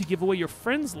not willing to give away your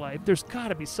friend's life, there's got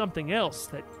to be something else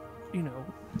that,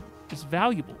 is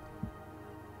valuable.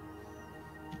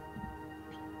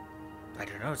 I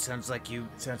don't know. It sounds like you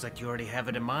already have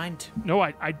it in mind. No,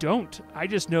 I don't. I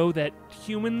just know that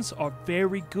humans are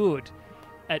very good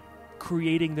at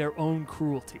creating their own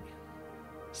cruelty.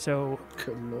 So,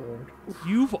 Good lord.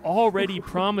 you've already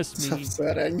promised It's me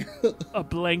upsetting. a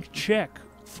blank check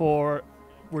for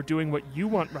we're doing what you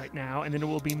want right now, and then it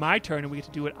will be my turn and we get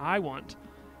to do what I want.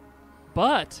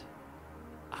 But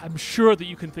I'm sure that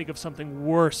you can think of something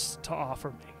worse to offer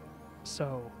me.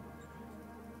 So,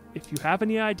 if you have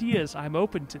any ideas, I'm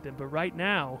open to them. But right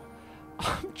now,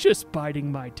 I'm just biding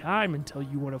my time until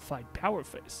you want to fight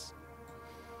Powerface.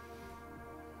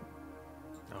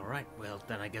 All right. Well,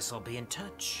 then I guess I'll be in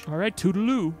touch. All right,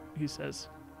 toodaloo, he says.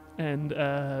 And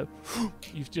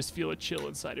you just feel a chill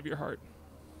inside of your heart.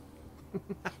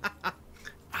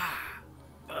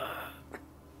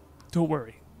 Don't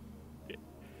worry.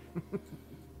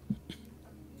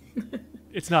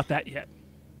 It's not that yet.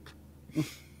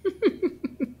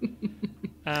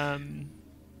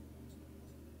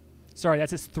 Sorry,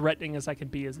 that's as threatening as I can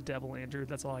be as a devil, Andrew.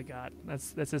 That's all I got.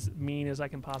 That's as mean as I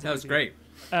can possibly be. that was great.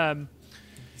 Um,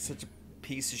 Such a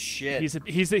piece of shit.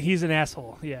 he's an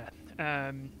asshole. Yeah.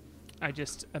 I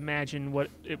just imagine what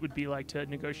it would be like to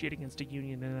negotiate against a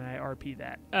union, and then I RP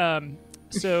that.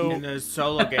 So In the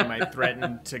solo game, I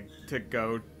threatened to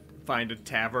go find a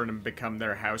tavern and become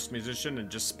their house musician and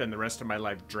just spend the rest of my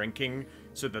life drinking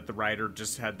so that the writer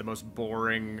just had the most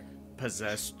boring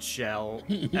possessed shell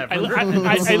ever.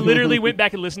 I literally went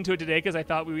back and listened to it today because I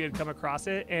thought we had come across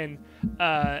it, and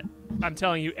I'm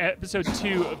telling you, episode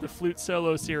 2 of the Flute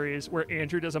Solo series, where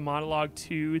Andrew does a monologue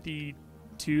to the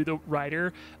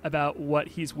writer about what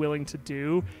he's willing to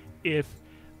do if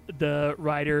the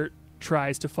writer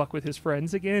tries to fuck with his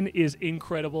friends again is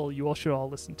incredible. You all should all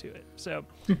listen to it. So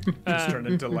He's turned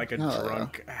into like a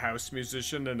drunk house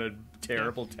musician in a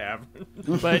terrible tavern.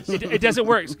 but it doesn't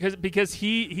work because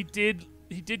he did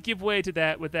give way to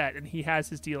that with that, and he has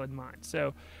his deal in mind.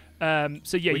 So yeah,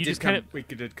 you just kind of we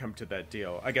did come to that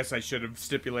deal. I guess I should have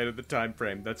stipulated the time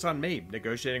frame. That's on me.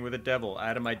 Negotiating with the devil,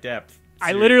 out of my depth.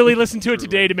 I literally listened to it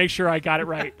today to make sure I got it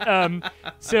right.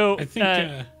 So I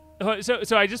think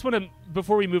so I just want to,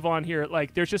 before we move on here,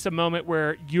 like there's just a moment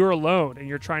where you're alone and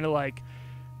you're trying to like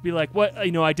be like, what,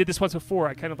 I did this once before.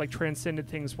 I kind of like transcended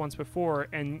things once before,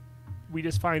 and we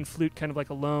just find Flute kind of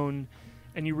like alone,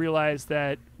 and you realize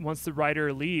that once the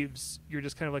writer leaves, you're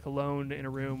just kind of like alone in a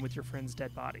room with your friend's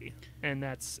dead body, and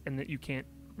that you can't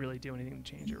really do anything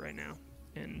to change it right now.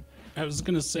 And I was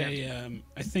gonna say,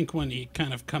 I think when he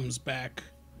kind of comes back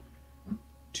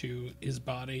to his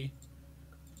body,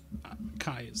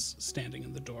 Kai is standing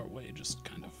in the doorway, just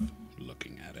kind of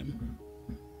looking at him,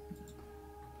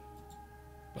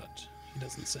 but he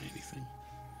doesn't say anything.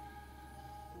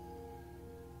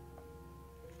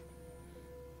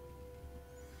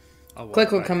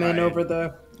 Click will come in over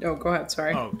the... Oh, go ahead,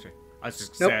 sorry. Oh, okay. I was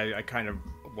just gonna say, I kind of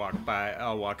walk by...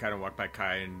 I'll walk by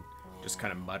Kai and just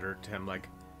kind of mutter to him, like...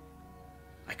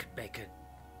 I could make a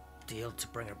deal to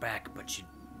bring her back, but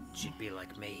she'd be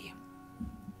like me.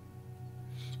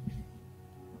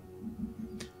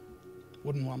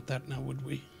 Wouldn't want that now, would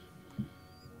we?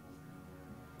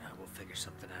 We'll figure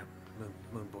something out.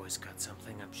 Moon Boy's got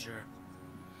something, I'm sure.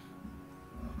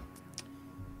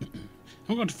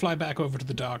 I'm going to fly back over to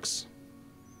the docks.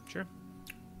 sure.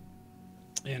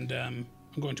 And I'm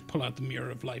going to pull out the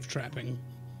Mirror of Life Trapping.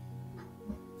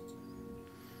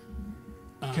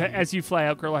 As you fly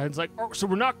out, Gurlion's like, oh, so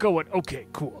we're not going. Okay,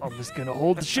 cool. I'm just going to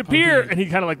hold the ship here. And he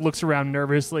kind of like looks around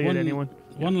nervously at anyone.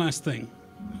 One last thing.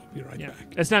 I'll be right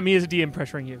back. It's not me as a DM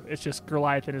pressuring you. It's just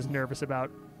Gurliathan is nervous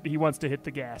about, he wants to hit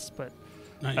the gas, but...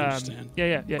 I understand.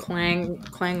 Yeah. Clang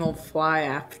will fly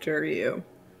after you.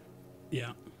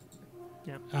 Yeah.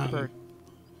 Yeah, bird.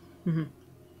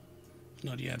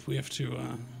 Not yet. We have to...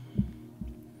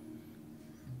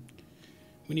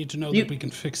 we need to know that we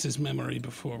can fix his memory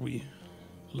before we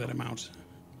let him out.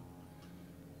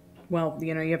 Well,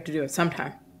 you have to do it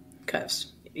sometime,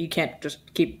 because you can't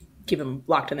just keep him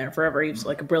locked in there forever. He's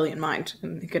like a brilliant mind,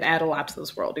 and he could add a lot to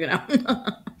this world, We're not going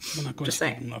Just to keep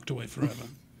saying. him locked away forever.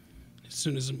 As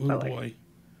soon as the Moon Boy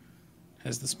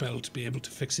has the spell to be able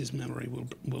to fix his memory,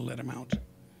 we'll let him out.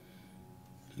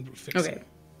 And we'll fix Okay. him.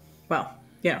 Well,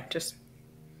 just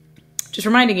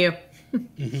reminding you.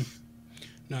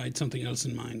 No, I had something else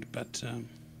in mind, but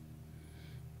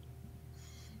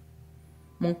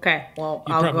Okay. Well,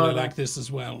 you I'll probably go like this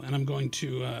as well. And I'm going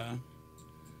to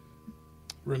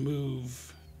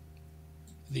remove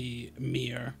the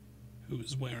Mir, who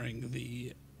is wearing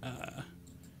the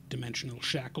dimensional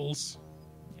shackles.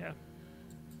 Yeah.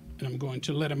 And I'm going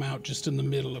to let him out just in the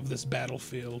middle of this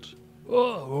battlefield.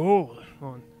 Oh,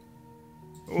 hold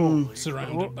on.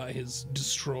 Surrounded by his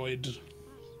destroyed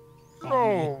army.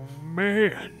 Oh,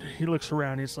 man. He looks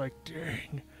around. He's like,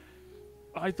 dang.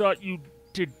 I thought you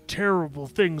did terrible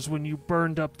things when you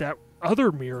burned up that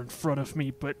other mirror in front of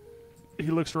me, but he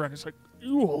looks around. He's like,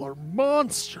 you all are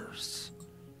monsters.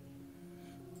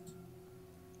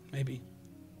 Maybe.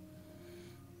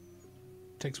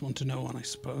 Takes one to know one, I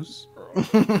suppose.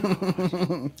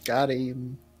 Got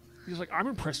him. He's like, I'm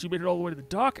impressed you made it all the way to the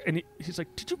dock. And he's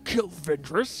like, did you kill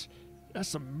Vendrus?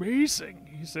 That's amazing.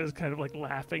 He says, kind of like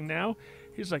laughing now.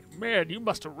 He's like, man, you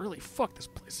must have really fucked this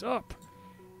place up.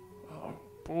 Oh,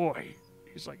 boy.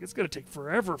 He's like, it's going to take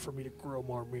forever for me to grow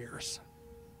more mirrors.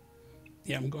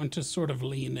 Yeah, I'm going to sort of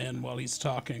lean in while he's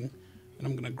talking, and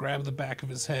I'm going to grab the back of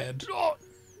his head,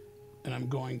 and I'm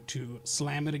going to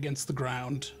slam it against the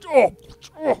ground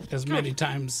as many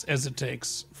times as it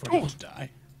takes for him to die.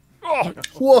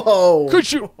 Whoa!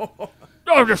 Could you?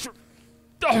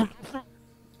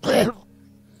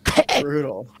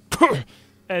 Brutal.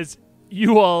 As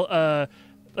you all,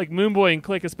 like Moonboy and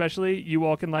Click especially, you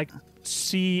all can like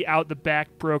see out the back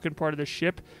broken part of the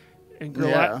ship, and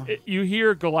you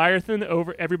hear Goliathan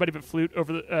over everybody but Flute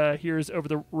over the hears over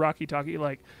the walkie-talkie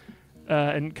like,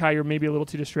 and Kai, you're maybe a little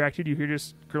too distracted. You hear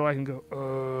just Goliathan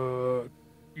go,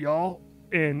 y'all,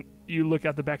 and you look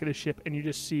out the back of the ship and you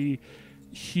just see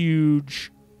huge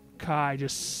Kai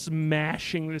just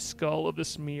smashing the skull of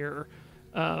this mirror,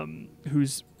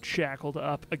 who's shackled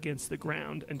up against the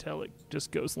ground until it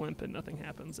just goes limp and nothing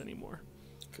happens anymore.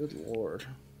 Good lord.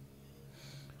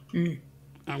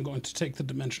 I'm going to take the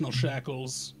dimensional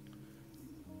shackles,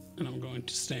 and I'm going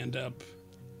to stand up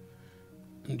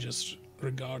and just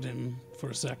regard him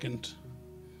for a second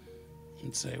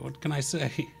and say, what can I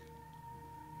say?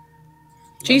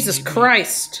 Jesus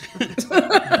Christ.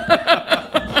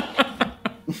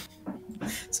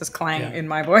 Says Clang in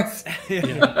my voice.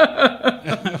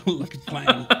 I will look at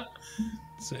Clang.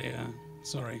 Say,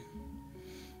 sorry.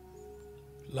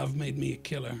 Love made me a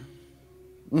killer.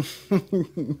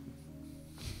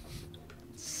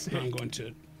 I'm going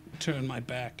to turn my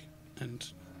back and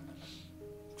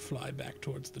fly back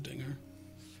towards the dinger.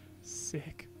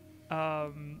 Sick.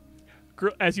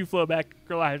 As you flow back,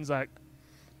 Goliath's like,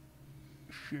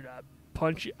 should I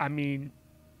punch you? I mean,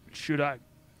 should I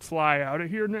fly out of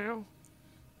here now?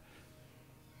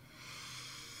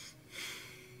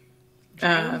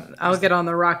 I'll get on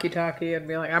the walkie-talkie and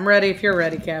be like, I'm ready if you're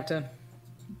ready, Captain.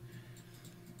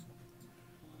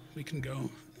 We can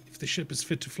go if the ship is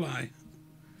fit to fly.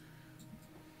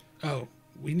 Oh,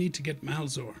 we need to get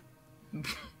Malzor.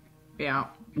 Yeah.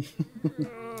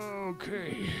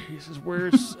 Okay. He says,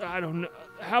 where's... I don't know.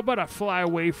 How about I fly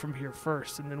away from here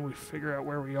first, and then we figure out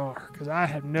where we are? Because I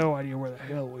have no idea where the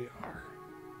hell we are.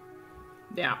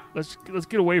 Yeah. Let's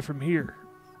get away from here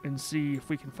and see if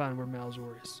we can find where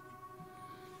Malzor is.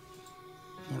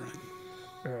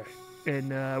 All right.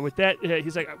 And with that,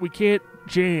 he's like, we can't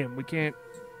jam. We can't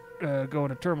go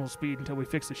on a terminal speed until we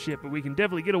fix the ship, but we can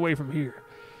definitely get away from here,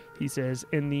 he says.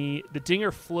 And the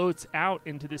dinger floats out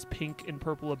into this pink and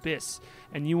purple abyss.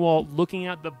 And you all, looking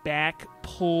at the back,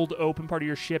 pulled open part of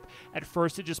your ship, at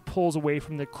first it just pulls away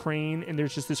from the crane, and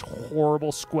there's just this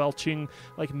horrible squelching,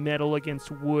 like metal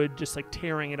against wood, just like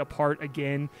tearing it apart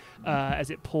again as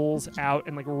it pulls out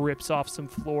and like rips off some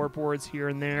floorboards here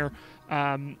and there.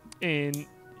 And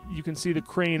you can see the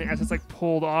crane, as it's like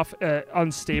pulled off,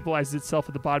 unstabilizes itself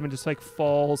at the bottom and just like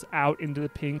falls out into the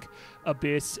pink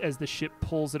abyss as the ship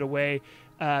pulls it away.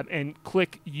 And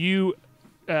Click, you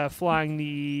flying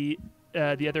the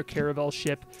other caravel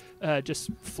ship,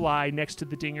 just fly next to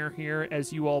the dinger here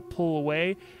as you all pull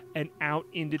away and out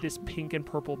into this pink and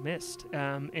purple mist.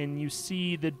 And you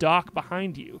see the dock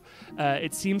behind you.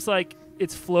 It seems like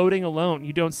it's floating alone.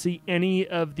 You don't see any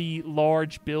of the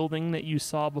large building that you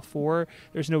saw before.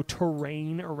 There's no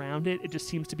terrain around it. It just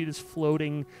seems to be this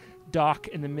floating dock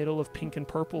in the middle of pink and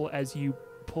purple as you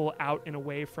pull out and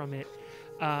away from it.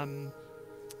 And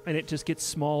it just gets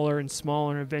smaller and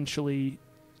smaller and eventually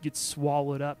gets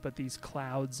swallowed up by these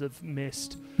clouds of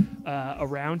mist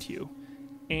around you.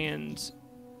 And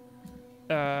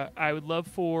I would love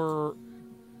for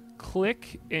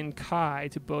Click and Kai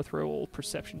to both roll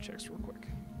perception checks real quick.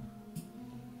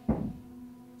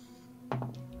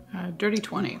 Dirty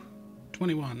 20.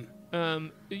 21.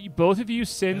 Both of you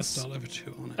sense Best I'll ever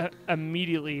do on it.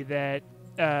 immediately that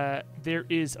there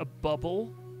is a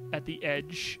bubble at the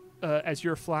edge as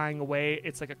you're flying away.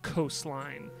 It's like a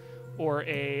coastline or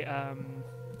a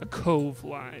cove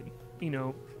line. You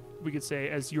know, we could say,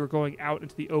 as you're going out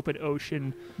into the open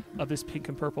ocean of this pink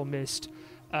and purple mist.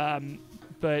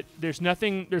 But there's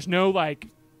no like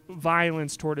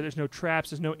violence toward it. There's no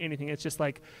traps. There's no anything. It's just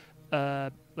like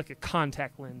a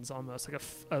contact lens almost, like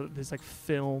there's like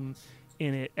film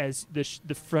in it as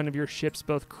the front of your ships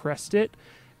both crest it,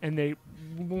 and they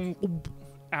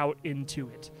out into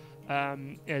it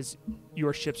as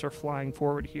your ships are flying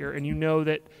forward here. And you know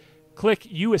that, Click,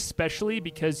 you especially,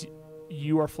 because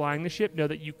you are flying the ship, know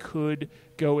that you could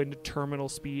go into terminal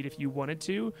speed if you wanted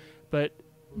to, but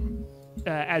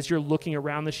as you're looking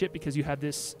around the ship, because you have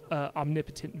this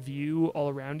omnipotent view all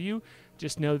around you,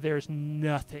 just know there's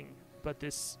nothing but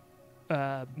this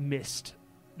mist,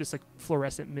 this like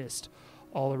fluorescent mist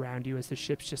all around you as the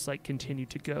ships just like continue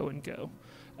to go and go.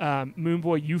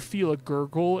 Moonboy, you feel a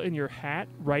gurgle in your hat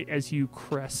right as you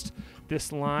crest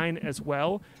this line as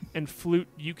well. And Flute,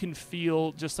 you can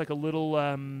feel just like a little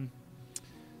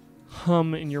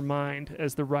hum in your mind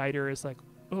as the rider is like,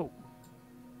 oh,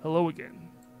 hello again.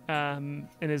 And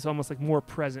is almost like more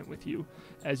present with you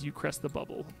as you crest the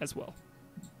bubble as well.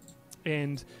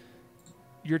 And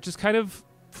you're just kind of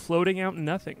floating out in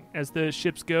nothing as the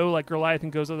ships go. Like Goliath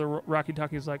goes over the Rocky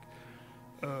Talkie is like,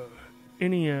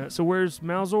 so where's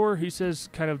Malzor? He says,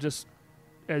 kind of just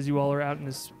as you all are out in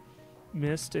this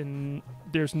mist, and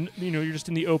there's you're just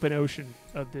in the open ocean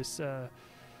of this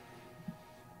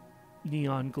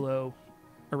neon glow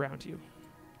around you.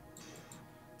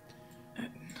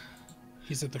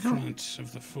 He's at the front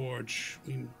of the forge.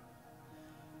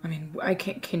 I mean, I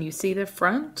can't. Can you see the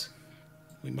front?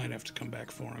 We might have to come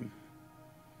back for him.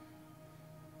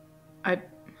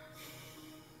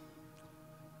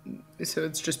 So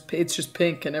it's just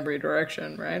pink in every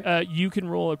direction, right? You can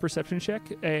roll a perception check,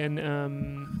 and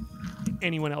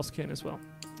anyone else can as well.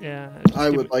 Yeah, I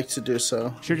would like to do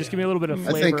so. Sure, just give me a little bit of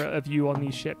flavor of you on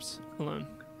these ships alone.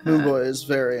 Moonboy is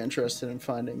very interested in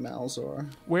finding Malzor.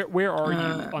 Where are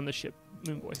you on the ship,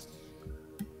 Moonboy?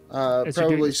 As you're doing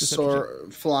Probably this perception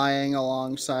check. flying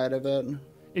alongside of it.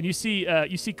 And you see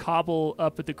Cobble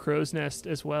up at the crow's nest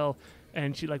as well,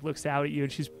 and she like looks out at you,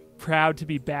 and she's proud to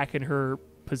be back in her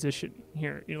position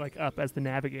here, like up as the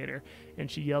navigator, and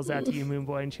she yells out to you,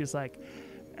 Moonboy, and she's like,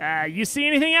 "You see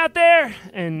anything out there?"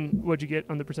 And what'd you get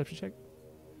on the perception check?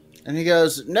 And he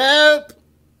goes, "Nope,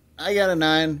 I got a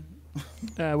 9."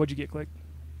 What'd you get, Click?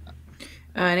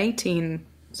 An 18.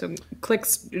 So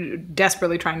Click's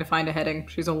desperately trying to find a heading.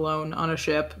 She's alone on a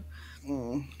ship,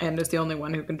 and is the only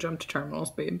one who can jump to terminal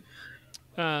speed.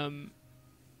 Click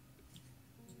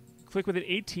with an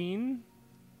 18.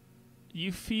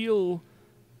 You feel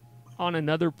on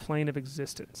another plane of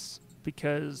existence,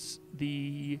 because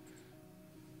when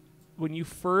you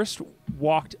first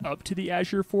walked up to the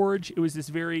Azure Forge, it was this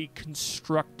very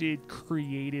constructed,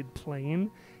 created plane,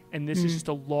 and this is just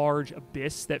a large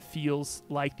abyss that feels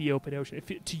like the open ocean.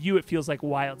 To you, it feels like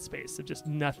wild space, so just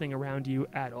nothing around you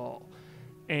at all.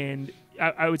 And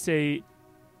I would say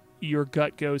your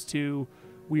gut goes to,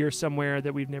 we are somewhere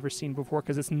that we've never seen before,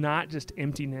 because it's not just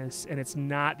emptiness, and it's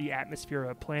not the atmosphere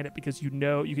of a planet, because you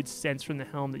could sense from the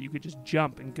helm that you could just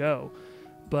jump and go,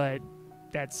 but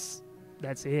that's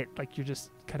it. Like, you're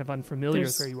just kind of unfamiliar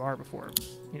with where you are before,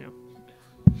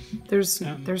 There's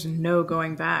no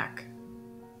going back.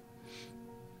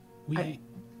 We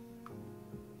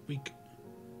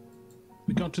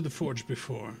got to the forge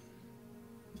before.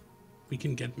 We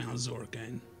can get Malzor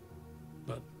again,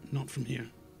 but not from here.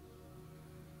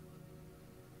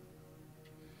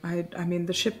 I mean,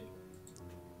 the ship,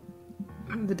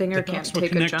 the Dinger The can't docks were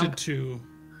take a connected jump. to.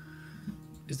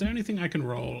 Is there anything I can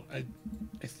roll? I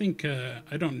think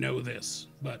I don't know this,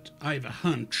 but I have a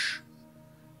hunch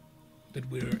that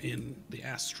we're in the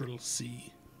astral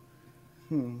sea.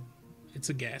 It's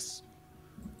a guess.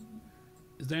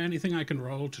 Is there anything I can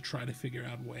roll to try to figure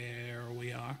out where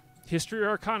we are? History or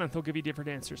Arcana, they'll give you different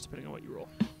answers depending on what you roll.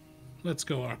 Let's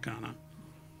go Arcana.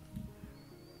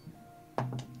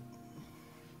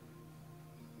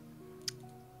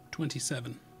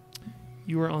 27.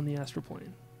 You are on the astral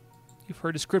plane. You've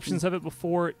heard descriptions of it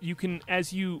before. You can,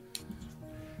 as you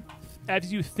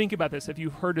think about this, if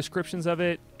you've heard descriptions of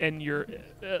it and you're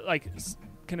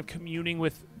kind of communing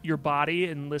with your body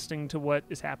and listening to what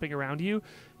is happening around you,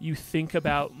 you think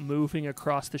about moving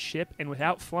across the ship, and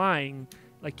without flying,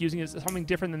 like using it as something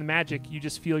different than the magic, you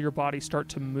just feel your body start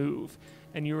to move,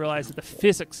 and you realize that the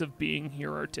physics of being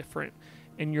here are different,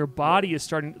 and your body is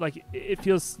starting, like, it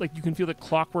feels like you can feel the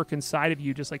clockwork inside of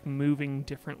you just like moving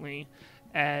differently,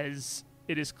 as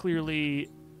it is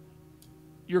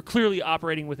you're clearly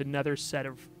operating with another set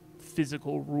of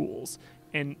physical rules,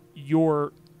 and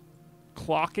your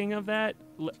clocking of that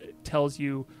tells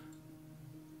you,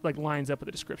 like, lines up with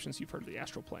the descriptions you've heard of the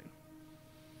astral plane.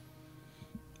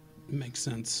 Makes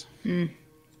sense.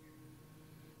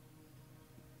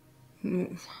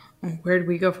 Where do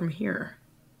we go from here?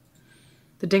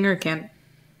 The Dinger can't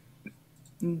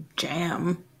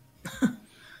jam.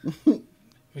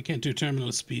 We can't do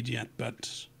terminal speed yet,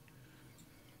 but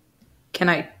Can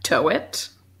I tow it?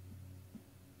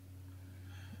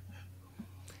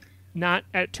 Not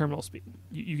at terminal speed.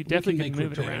 You definitely can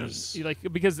move it around. repairs.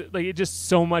 Because it just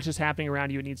so much is happening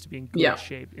around you. It needs to be in good Yeah.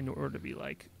 shape in order to be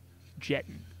like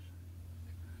jetting.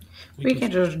 We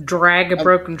can't just drag a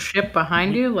broken ship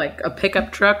behind you like a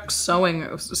pickup truck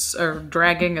or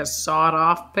dragging a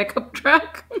sawed-off pickup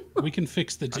truck. we can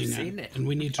fix the seen dinger, it. and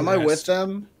we need to Am I rest. with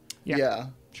them? Yeah.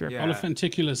 Sure. Yeah.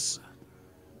 Oliphanticulus,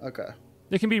 Okay.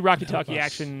 There can be Rocky Help Talkie us.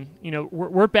 action.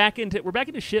 We're back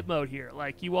into ship mode here.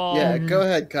 Like, you all. Yeah, go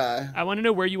ahead, Kai. I want to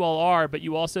know where you all are, but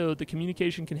you also, the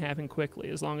communication can happen quickly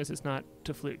as long as it's not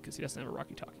to Flute, because he doesn't have a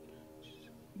Rocky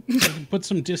Talkie. put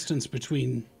some distance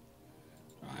between.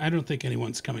 I don't think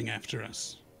anyone's coming after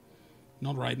us.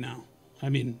 Not right now. I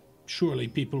mean, surely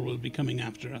people will be coming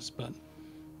after us, but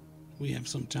we have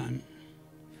some time.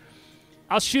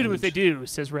 I'll shoot him if they do,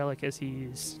 says Relic as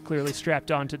he's clearly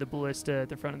strapped onto the ballista at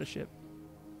the front of the ship.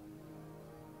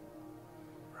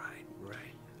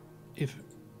 Right. If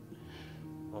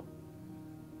Well,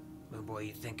 oh boy,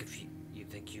 you think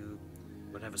you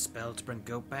would have a spell to bring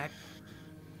Goat back?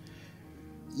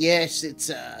 Yes,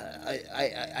 it's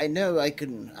I know I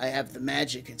have the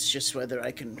magic. It's just whether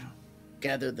I can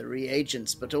gather the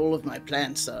reagents, but all of my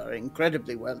plants are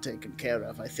incredibly well taken care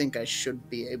of. I think I should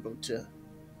be able to.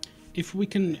 if we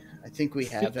can I think we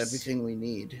have Fix. everything we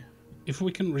need. if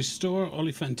we can restore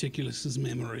Oliphanticulus's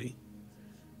memory,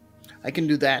 I can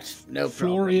do that. No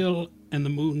problem. Floriel and the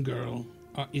Moon Girl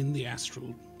are in the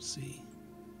astral sea.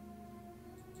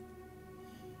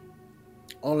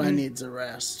 All I need's a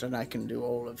rest, and I can do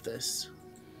all of this.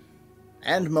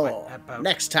 And more. What about-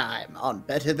 Next time on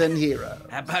Better Than Heroes.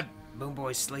 How about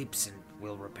Moonboy sleeps and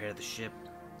we'll repair the ship?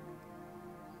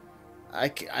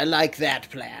 I like that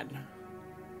plan.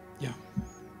 Yeah.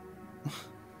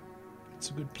 It's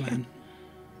a good plan.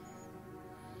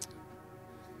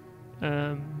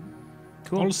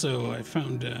 Cool. Also, I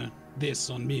found this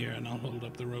on Mir, and I'll hold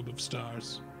up the Robe of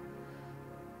Stars.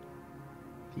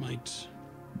 Might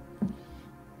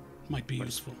be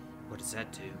useful. What does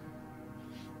that do?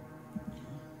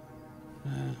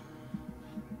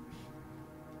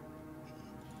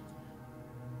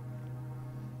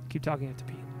 Keep talking at the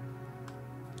Pete.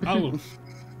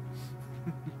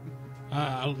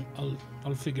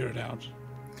 I'll figure it out.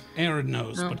 Aaron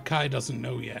knows, but Kai doesn't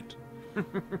know yet.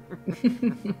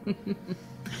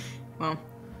 Well,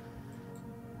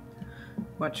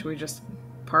 what, should we just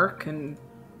park and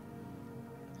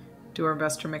do our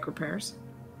best to make repairs?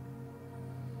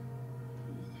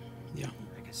 Yeah,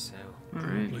 I guess so.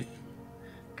 probably.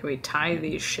 Can we tie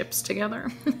these ships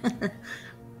together?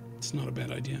 It's not a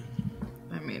bad idea.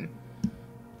 I mean,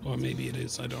 Or maybe it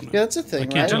is, I don't know. Yeah, that's a thing, I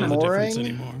can't right? tell the difference Mooring?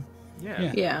 anymore.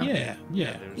 Yeah. Yeah.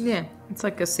 Yeah. yeah, it's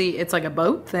like it's like a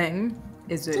boat thing.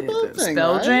 Is it a boat thing,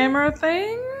 Spelljammer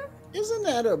thing? Isn't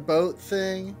that a boat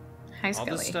thing? Hi, All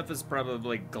Scully. this stuff is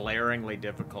probably glaringly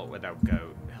difficult without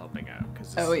Goat helping out,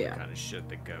 because this Oh, is yeah. the kind of shit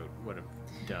that Goat would have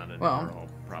done, and Well, we're all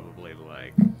probably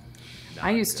like.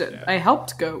 I used to. I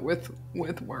helped Goat with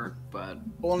work, but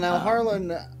Well, now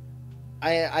Harlan,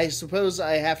 I suppose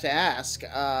I have to ask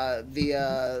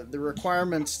the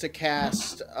requirements to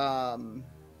cast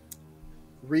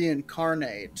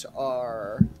reincarnate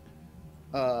are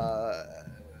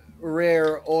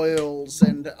rare oils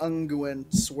and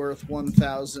unguents worth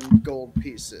 1,000 gold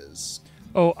pieces.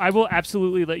 Oh, I will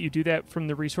absolutely let you do that from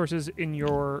the resources in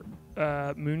your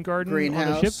moon garden on the ship.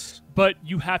 Greenhouse. But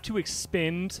you have to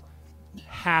expend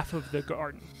half of the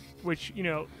garden, which, you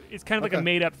know, it's kind of like a Okay.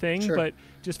 made-up thing, Sure. but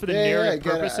just for the Yeah, narrative I get it.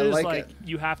 I purposes, like like, it.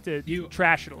 you have to You-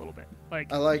 trash it a little bit.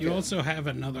 Like, I like You it. also have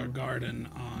another garden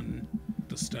on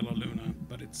the Stella Luna,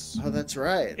 but it's Oh, that's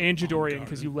right. and Jadorian, Oh,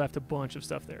 because you left a bunch of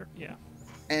stuff there. Yeah.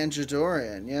 And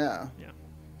Jadorian, yeah.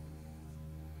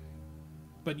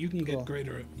 but you can Cool. get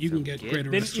greater. You can get greater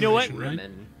Then, you know what? restoration, right?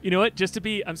 Rimmon. You know what? Just to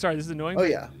be, I'm sorry, this is annoying. Oh, but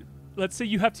yeah. Let's say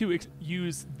you have to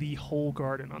use the whole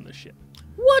garden on the ship.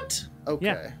 What? Okay.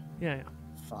 Yeah. Yeah.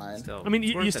 Fine. Still, I mean,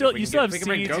 it's you worth it. still If we you can still get- have we can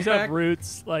bring seeds, Goat you still have back.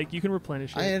 roots. Like, you can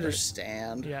replenish it. I but-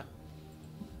 understand. Yeah.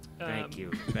 Thank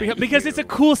you. Because it's a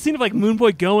cool scene of like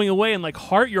Moonboy going away and like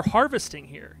you're harvesting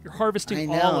here. You're harvesting I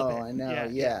know, all of it. I know, Yeah.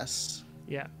 yes.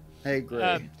 Yeah. I agree.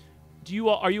 Are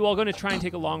you all going to try and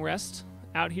take a long rest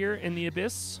out here in the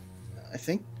abyss? I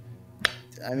think,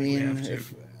 I mean, have to.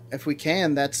 if we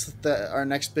can, that's our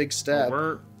next big step.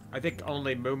 I think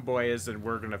only Moonboy is, and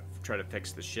we're gonna try to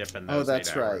fix the ship in those Oh, that's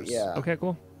 8 right, hours. yeah. Okay,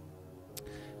 cool.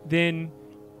 Then,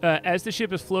 as the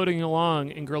ship is floating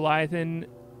along and Goliathan,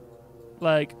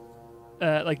 like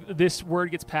this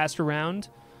word gets passed around,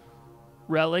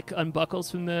 Relic unbuckles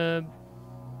from the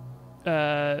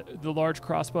large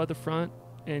crossbow at the front,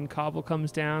 and Cobble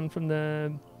comes down from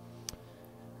the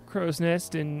crow's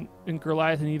nest, and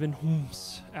Goliathan even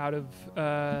whoops out of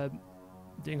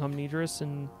Dingham Nidris,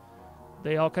 and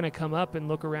they all kind of come up and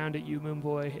look around at you,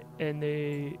 Moonboy, and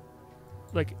they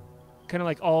kind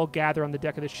of all gather on the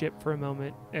deck of the ship for a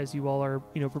moment as you all are,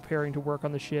 preparing to work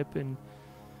on the ship. And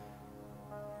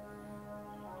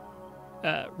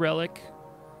Relic,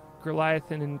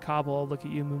 Goliathan, and Cobble all look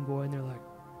at you, Moonboy, and they're like,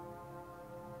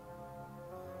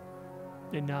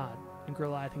 they nod, and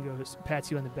Goliathan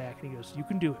pats you on the back, and he goes, "You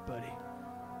can do it, buddy.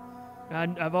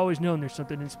 I've always known there's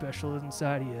something special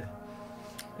inside of you,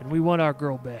 and we want our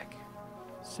girl back.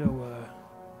 So,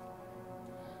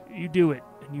 you do it,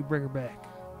 and you bring her back.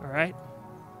 All right?"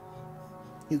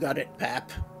 You got it,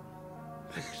 Pap.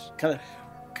 Can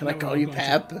I No, call I'm you going to-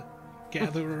 Pap?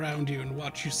 Gather around you and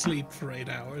watch you sleep for 8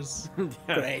 hours.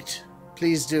 Great.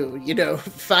 Please do.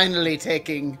 Finally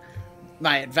taking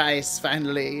my advice,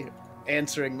 finally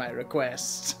answering my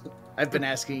request. I've been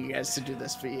asking you guys to do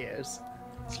this for years.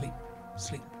 Sleep,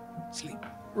 sleep, sleep.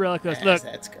 Relic goes, Yes, "Look,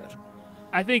 that's good.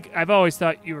 I think I've always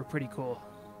thought you were pretty cool.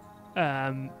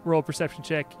 Roll a perception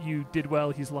check. You did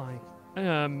well. He's lying."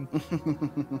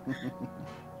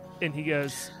 And he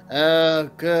goes, Oh,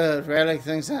 good. Relic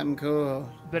thinks I'm cool.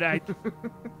 "But I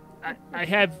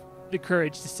have the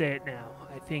courage to say it now.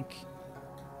 I think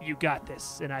you got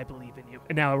this, and I believe in you."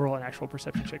 And now I roll an actual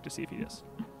perception check to see if he does.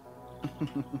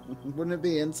 Wouldn't it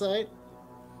be insight?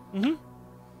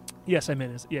 Yes, I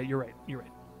meant it. Yeah, you're right. You're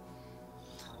right.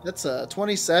 That's a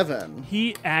 27.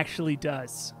 He actually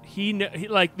does. He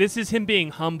like, this is him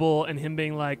being humble and him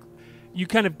being like, you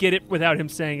kind of get it without him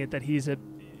saying it, that he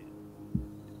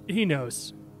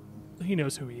knows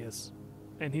who he is,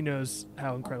 and he knows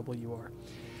how incredible you are.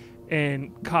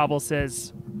 And Cobble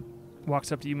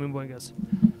walks up to you, Moonboy, and goes,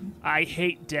 I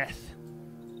hate death,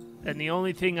 and the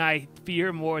only thing I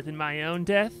fear more than my own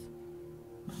death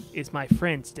is my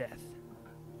friend's death.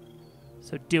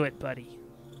 So do it, buddy.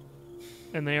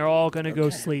 And they are all going to go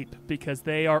sleep because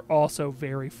they are also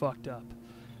very fucked up.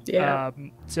 Yeah.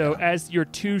 As your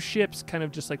two ships kind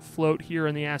of just like float here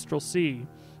in the astral sea,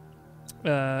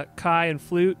 Kai and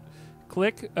Flute,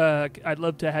 Click, I'd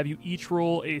love to have you each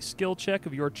roll a skill check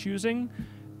of your choosing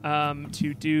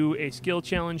to do a skill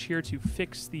challenge here to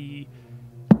fix the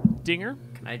dinger.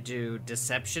 Can I do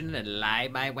deception and lie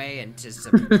my way into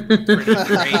some pretty great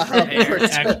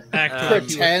repairs?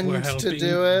 Pretend to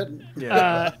do it.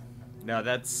 Yeah. No,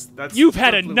 that's You've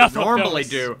had what Flute enough would of normally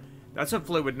those. do. That's what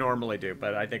Flute would normally do,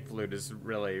 but I think Flute is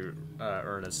really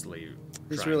earnestly.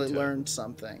 He's trying really to. learned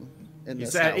something. In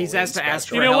He's this asked to ask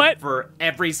for You know help what? for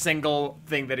every single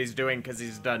thing that he's doing because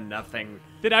he's done nothing.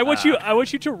 Then I want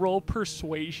you to roll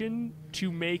persuasion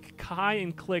to make Kai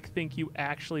and Click think you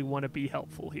actually want to be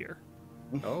helpful here.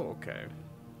 Oh, okay.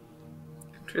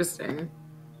 Interesting.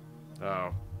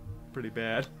 Oh, pretty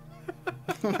bad.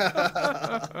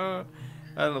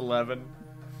 At 11.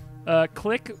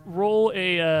 Click, roll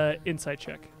a insight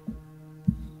check.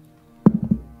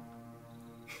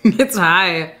 It's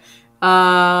high.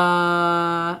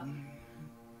 I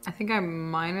think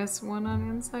I'm -1 on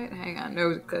insight. Hang on.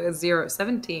 No, 0.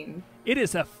 17. It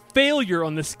is a failure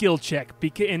on the skill check,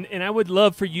 and I would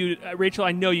love for you, Rachel,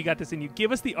 I know you got this in you.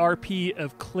 Give us the RP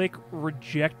of Click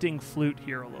rejecting Flute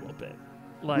here a little bit.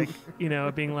 Like,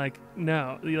 being like,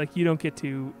 no, like, you don't get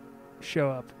to show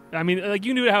up. I mean, like,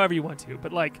 you can do it however you want to,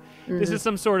 but, like, this is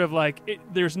some sort of, like,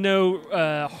 there's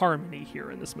no harmony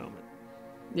here in this moment.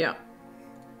 Yeah.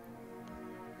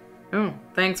 Oh,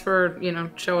 thanks for,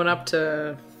 showing up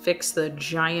to fix the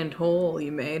giant hole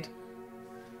you made.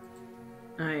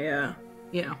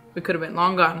 We could have been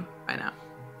long gone by now.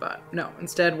 But no,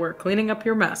 instead we're cleaning up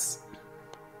your mess.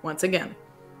 Once again.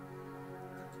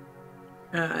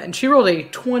 And she rolled a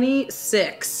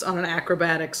 26 on an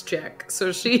acrobatics check.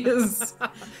 So she is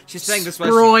She's saying this while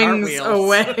she scroings cartwheels.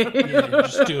 away. Yeah,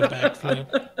 just do a backflip.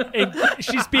 And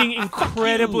she's being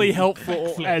incredibly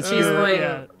helpful as She's you're,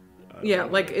 like, yeah,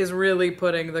 like is really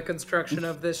putting the construction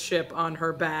of this ship on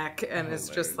her back, and it's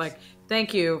just like,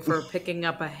 thank you for picking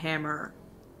up a hammer.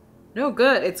 No,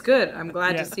 good. It's good. I'm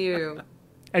glad to see you.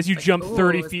 as you jump ooh,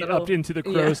 30 is feet that up all- into the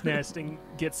crow's nest and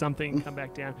get something and come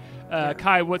back down.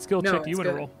 Kai, what skill check do you it's want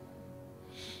to good. roll?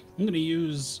 I'm gonna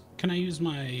use. Can I use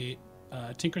my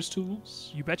Tinker's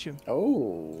tools? You betcha.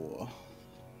 Oh.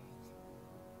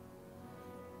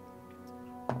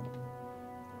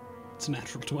 It's a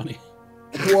natural 20.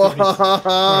 Whoa. Or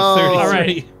 33. All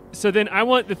right. So then I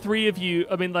want the three of you.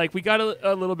 I mean, like, we got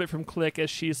a little bit from Click as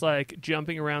she's like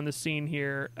jumping around the scene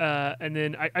here, and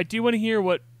then I do want to hear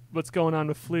what's going on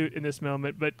with Flute in this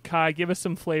moment. But Kai, give us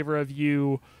some flavor of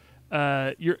you.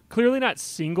 You're clearly not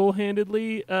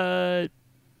single-handedly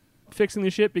fixing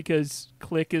the ship because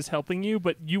Click is helping you,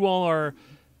 but you all are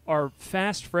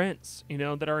fast friends,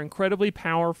 that are incredibly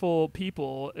powerful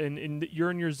people, and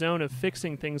you're in your zone of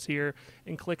fixing things here,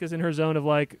 and Click is in her zone of,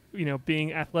 like,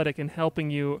 being athletic and helping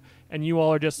you, and you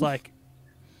all are just like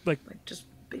Just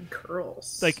big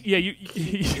curls. like, yeah,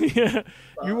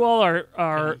 you all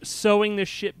are sewing this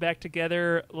shit back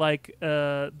together like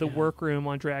the workroom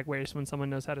on Drag Race when someone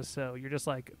knows how to sew. You're just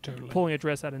like Totally. pulling a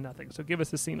dress out of nothing. So give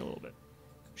us the scene a little bit.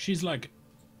 She's like,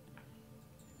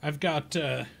 I've got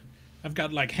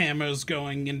like hammers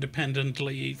going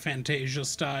independently, Fantasia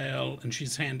style, and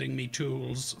she's handing me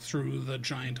tools through the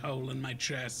giant hole in my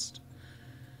chest.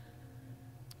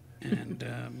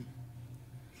 And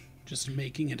just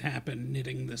making it happen,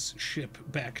 knitting this ship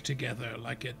back together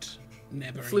like it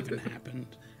never even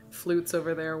happened. Flute's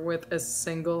over there with a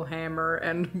single hammer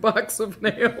and box of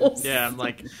nails. Yeah, I'm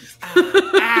like,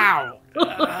 ow!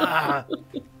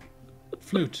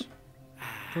 Flute,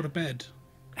 go to bed.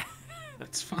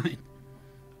 That's fine.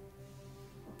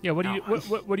 Yeah, what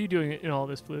are you doing in all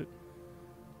this, Flute?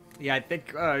 Yeah, I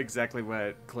think exactly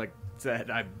what Click said.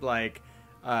 I'm like,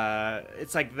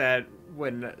 it's like that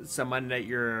when someone at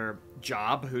your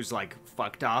job who's like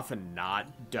fucked off and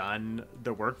not done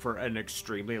the work for an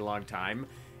extremely long time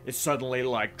is suddenly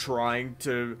like trying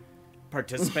to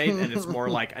participate, and it's more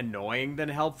like annoying than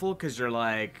helpful because you're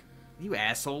like, you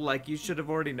asshole, like you should have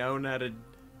already known how to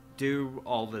do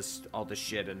all this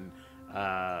shit, and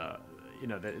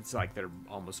that it's like they're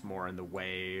almost more in the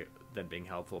way than being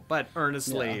helpful, but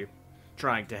earnestly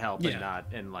trying to help and not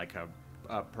in like a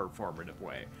performative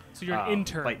way. So you're an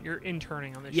intern. You're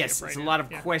interning on this yes, ship right it's now. a lot of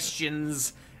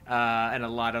questions and a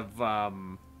lot of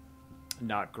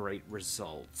not great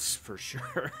results for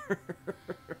sure.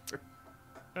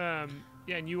 Yeah,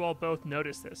 and you all both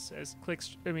notice this as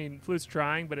Flute's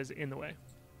trying, but is in the way.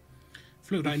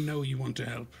 Flute, I know you want to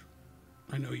help.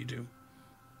 I know you do.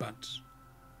 But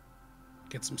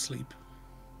get some sleep.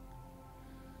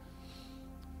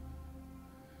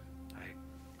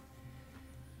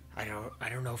 I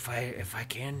don't know if I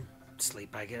can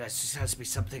sleep. I guess that just has to be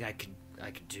something I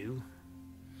could do.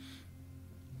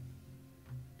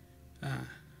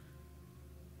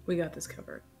 We got this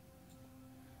covered.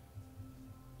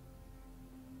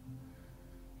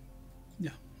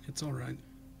 Yeah, it's all right.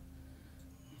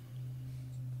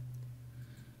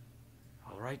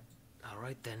 All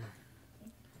right then.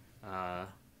 And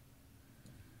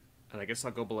I guess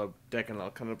I'll go below deck and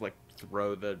I'll kind of like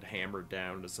throw the hammer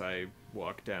down as I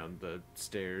walk down the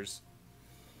stairs.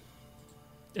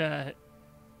 And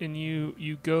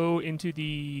you go into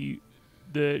the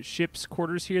ship's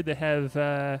quarters here that have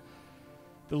the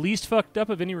least fucked up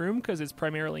of any room because it's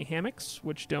primarily hammocks,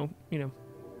 which don't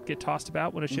get tossed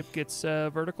about when a ship gets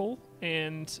vertical.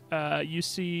 And you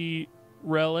see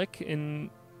Relic and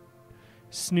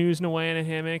snoozing away in a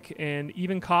hammock, and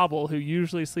even Cobble, who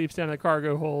usually sleeps down in the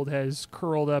cargo hold, has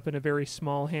curled up in a very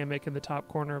small hammock in the top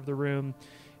corner of the room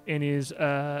and is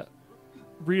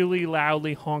really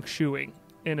loudly honk-shoeing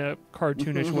in a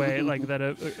cartoonish way, like that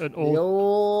an old... The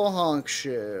old honk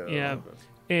shoe. Yeah.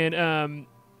 And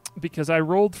because I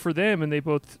rolled for them and they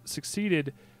both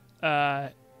succeeded,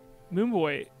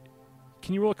 Moonboy,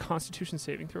 can you roll a Constitution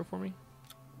saving throw for me?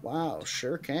 Wow,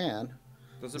 sure can.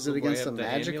 Is it Moonboy against a have the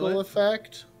magical amulet?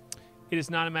 effect? It is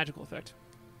not a magical effect.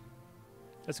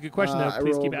 That's a good question, though.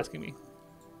 Please keep asking me.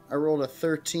 I rolled a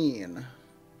 13.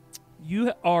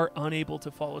 You are unable to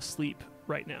fall asleep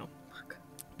right now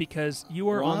because you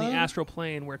are on the What? astral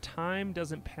plane where time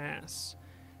doesn't pass.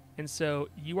 And so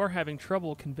you are having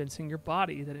trouble convincing your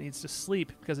body that it needs to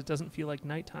sleep because it doesn't feel like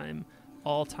nighttime.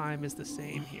 All time is the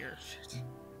same here.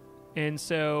 And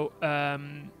so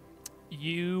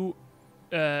you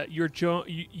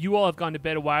all have gone to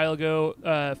bed a while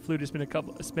ago. Flute has been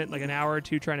spent like an hour or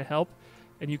two trying to help,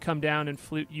 and you come down and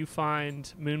Flute. You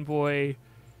find Moonboy.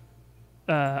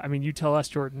 You tell us,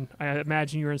 Jordan. I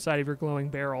imagine you're inside of your glowing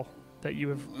barrel that you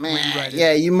have rewritten.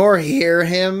 Yeah, you more hear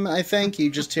him. I think you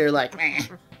just hear like.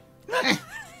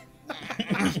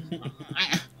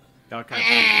 They'll kind of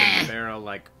in the barrel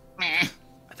like. I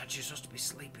thought you were supposed to be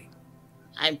sleeping.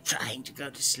 I'm trying to go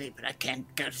to sleep, but I can't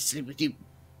go to sleep with you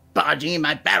barging in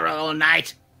my barrel all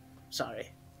night.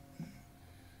 Sorry.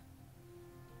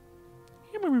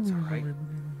 It's all right.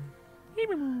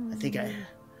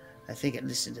 I think I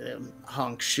listened to them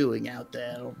honk shooing out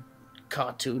there,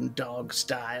 cartoon dog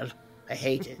style. I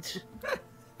hate it.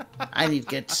 I need to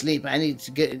get to sleep. I need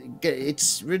to get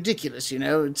it's ridiculous,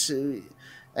 It's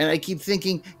and I keep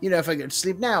thinking, if I go to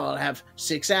sleep now, I'll have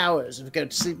 6 hours. If I go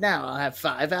to sleep now, I'll have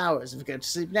 5 hours. If I go to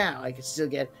sleep now, I can still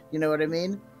get, you know what I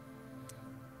mean?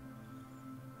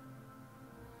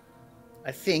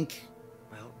 I think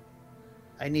Well,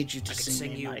 I need you to I can sing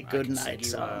sing me you- my I good can sing night you,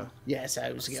 song. Yes,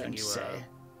 I was I'll going sing to you say.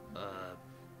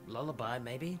 Lullaby,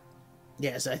 maybe?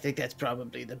 Yes, I think that's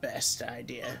probably the best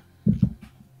idea.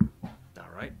 All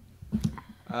right.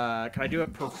 Can I do a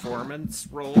performance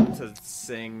roll to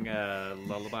sing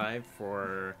lullaby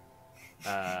for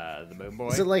the Moon Boy?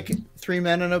 Is it like 3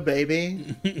 Men and a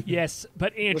Baby? Yes,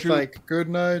 but With Andrew, like, good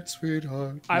night,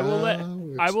 sweetheart. I will let- now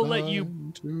I it's will let you-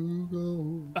 time to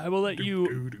go. I will let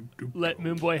you let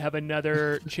Moonboy have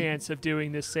another chance of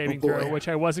doing this saving Oh, boy. throw, which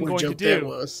I wasn't What a going to joke that do.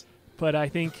 was. But I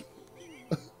think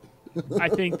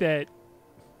that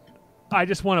I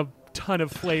just want a ton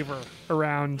of flavor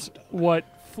around what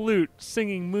Flute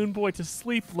singing Moonboy to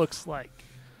sleep looks like.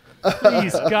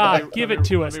 Please, God, give it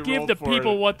to let us. me Give roll the for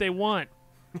people it. what they want.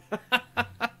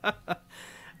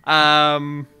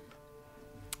 I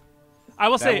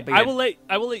will say That'll be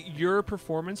I will let your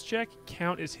performance check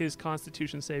count as his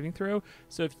Constitution saving throw.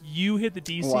 So if you hit the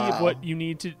DC of Wow. what you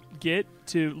need to get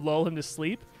to lull him to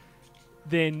sleep,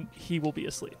 then he will be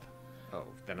asleep. Oh,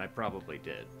 then I probably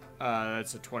did.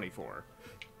 That's a 24.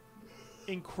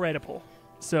 Incredible.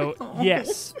 So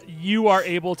yes, you are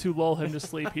able to lull him to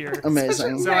sleep here.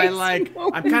 Amazing. So I'm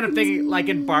kind of thinking, like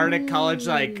in Bardic College,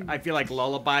 like I feel like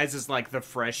lullabies is like the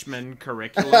freshman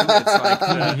curriculum. It's like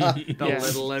the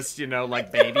Yes. littlest,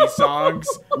 like baby songs.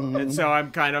 And so I'm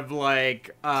kind of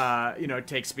like, it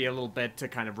takes me a little bit to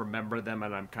kind of remember them,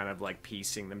 and I'm kind of like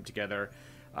piecing them together.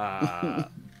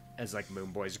 as like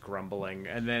Moonboy's grumbling,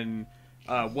 and then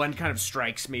one kind of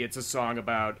strikes me. It's a song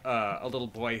about a little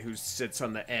boy who sits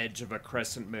on the edge of a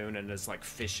crescent moon and is like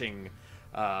fishing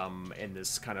in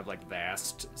this kind of like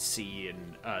vast sea,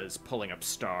 and is pulling up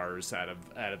stars out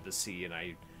of the sea, and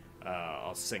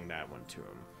I'll sing that one to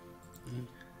him.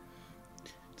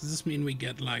 Does this mean we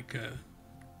get like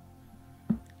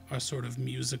a sort of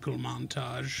musical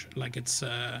montage, like it's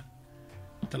the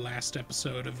last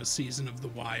episode of a season of The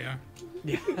Wire?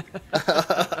 Yeah.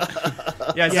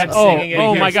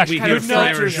 Oh my gosh! We kind hear of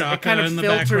Fire filters, Shaka it kind of in the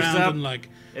filters background, up. and like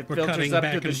It we're filters cutting up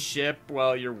back to the and ship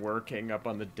while you're working up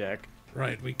on the deck.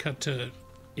 right. We cut to,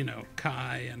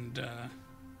 Kai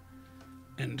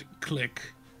and Click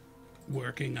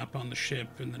working up on the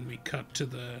ship, and then we cut to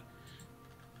the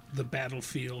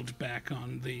battlefield back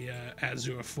on the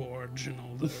Azure Forge and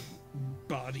all the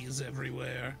bodies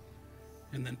everywhere,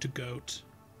 and then to Goat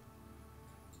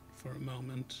for a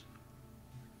moment.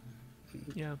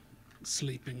 Yeah.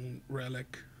 Sleeping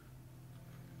Relic.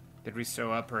 Did we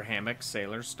sew up her hammock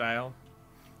sailor style?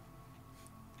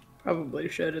 Probably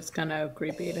should. It's kind of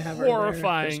creepy to have her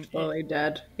Horrifying. there, just slowly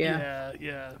dead. Yeah.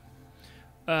 Yeah.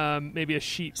 Maybe a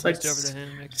sheet like placed over the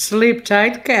hammock. Sleep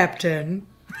tight, Captain.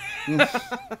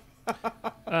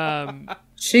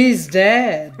 She's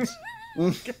dead.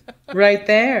 Right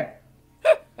there.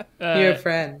 Your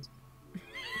friend.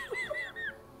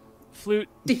 Flute.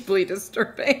 Deeply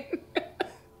disturbing.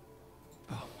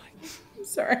 Oh my. I'm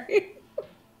sorry.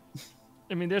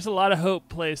 I mean, there's a lot of hope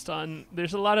placed on.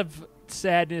 There's a lot of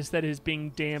sadness that is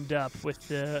being dammed up with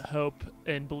the hope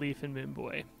and belief in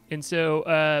Moonboy. And so,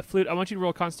 Flute, I want you to roll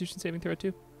a Constitution saving throw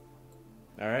too.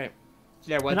 All right.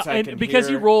 Yeah, once And I can because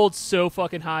hear... you rolled so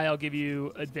fucking high, I'll give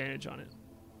you advantage on it.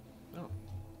 Oh,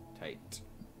 tight.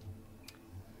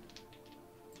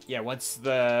 Yeah, once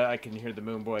I can hear the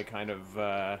Moonboy kind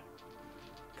of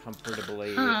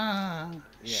comfortably.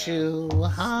 Shoo,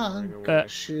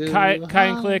 Kai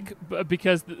and Click,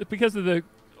 because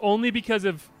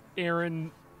of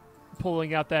Aaron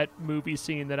pulling out that movie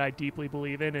scene that I deeply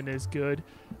believe in and is good.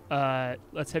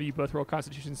 Let's have you both roll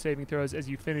Constitution saving throws as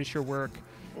you finish your work,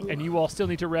 and you all still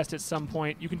need to rest at some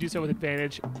point. You can do so with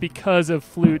advantage because of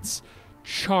Flute's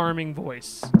charming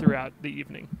voice throughout the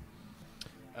evening.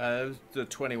 The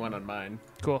 21 on mine.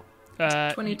 Cool.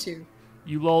 22.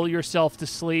 You lull yourself to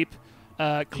sleep.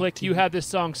 Click, you have this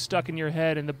song stuck in your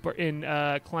head,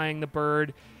 and Clang the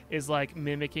bird is like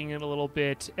mimicking it a little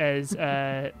bit as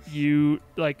you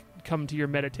like come to your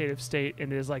meditative state,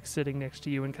 and is like sitting next to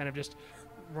you and kind of just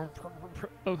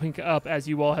opening up as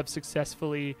you all have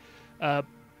successfully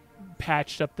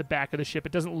patched up the back of the ship.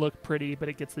 It doesn't look pretty, but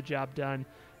it gets the job done.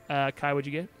 Kai, what'd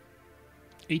you get?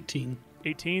 18.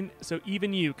 So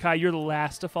even you, Kai, you're the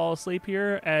last to fall asleep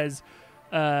here as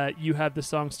you have the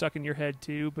song stuck in your head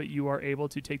too, but you are able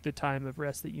to take the time of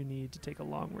rest that you need to take a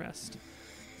long rest.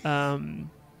 So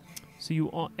you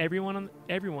all, everyone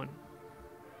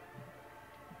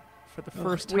for the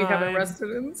first time we haven't rested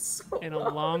in a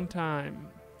long time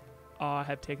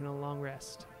have taken a long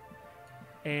rest.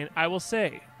 And I will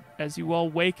say, as you all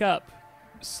wake up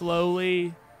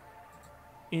slowly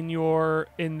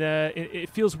it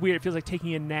feels weird. It feels like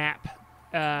taking a nap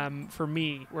for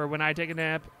me, where when I take a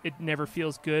nap, it never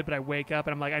feels good, but I wake up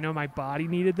and I'm like, I know my body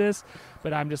needed this,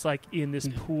 but I'm just like in this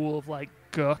pool of like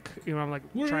gook. I'm like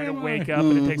trying to wake up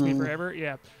and it takes me forever.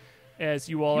 Yeah. As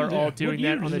you all are all doing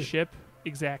that on the ship.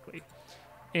 Exactly.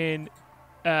 And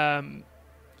I'm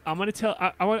going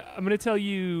to tell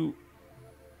you,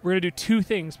 we're going to do two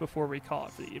things before we call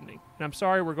it for the evening. And I'm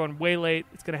sorry, we're going way late.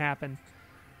 It's going to happen.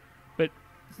 But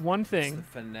one thing It's the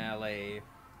finale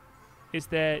is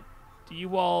that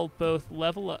you all both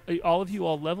level up. All of you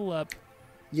all level up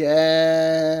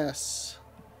Yes.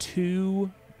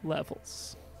 2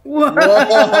 levels. Whoa.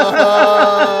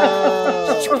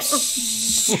 Holy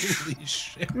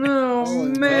shit. Oh,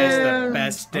 It is man. the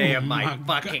best day of my my God.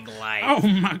 fucking life. Oh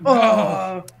my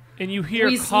god. Oh, And you hear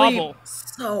we Cobble. sleep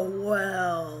so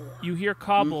well. You hear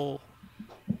Cobble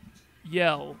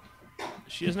yell.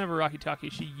 She doesn't have a walkie-talkie.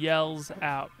 She yells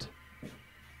out,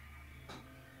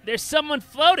 "There's someone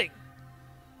floating!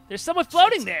 There's someone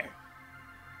floating there!"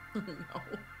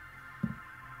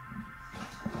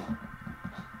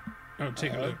 Oh,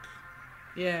 take a look.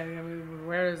 Yeah, I mean,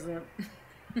 where is it?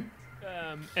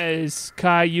 As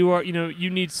Kai, you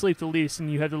need sleep the least,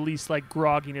 and you have the least like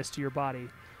grogginess to your body.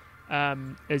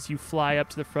 As you fly up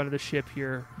to the front of the ship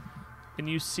here, and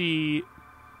you see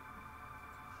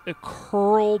a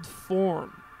curled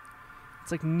form.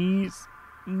 It's like knees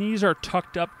are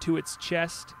tucked up to its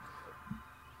chest.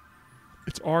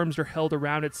 Its arms are held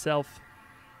around itself.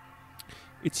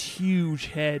 Its huge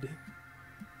head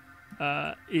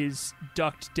is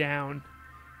ducked down,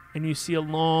 and you see a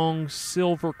long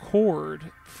silver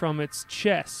cord from its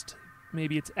chest,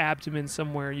 maybe its abdomen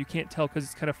somewhere. You can't tell because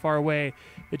it's kind of far away.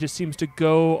 It just seems to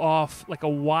go off like a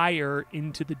wire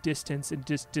into the distance and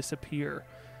just disappear.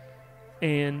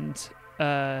 And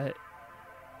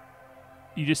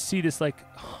you just see this like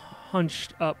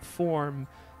hunched up form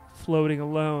floating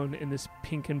alone in this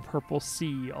pink and purple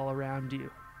sea all around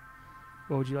you.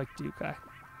 What would you like to do, Kai?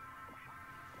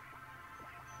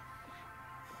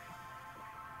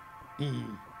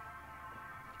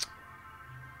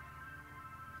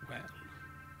 Well,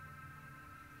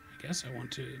 I guess I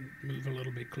want to move a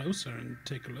little bit closer and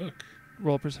take a look.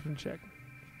 Roll a perception check.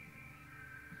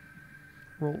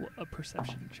 Roll a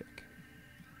perception check.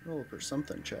 Roll for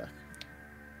something check.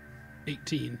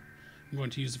 18. I'm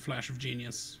going to use a flash of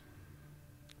genius.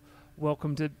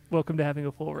 Welcome to having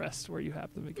a full rest where you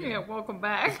have them again. Yeah, welcome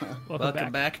back.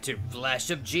 Welcome back to Flash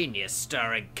of Genius,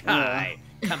 starring Kai,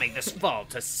 coming this fall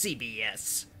to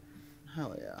CBS.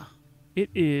 Hell yeah. It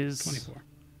is 24.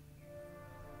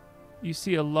 You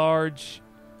see a large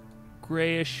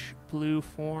grayish blue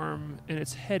form, and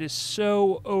its head is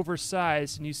so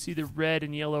oversized, and you see the red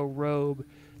and yellow robe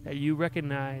that you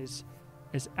recognize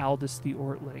as Aldous the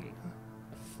Ortling,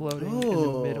 floating in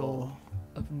the middle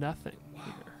of nothing here,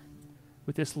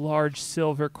 with this large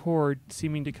silver cord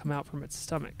seeming to come out from its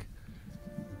stomach.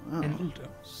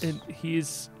 And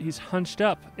he's hunched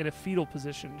up in a fetal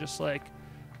position, just like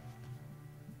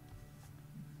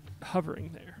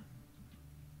hovering there.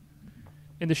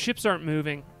 And the ships aren't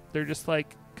moving. They're just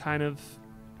like kind of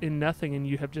in nothing, and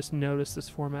you have just noticed this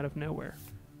form out of nowhere.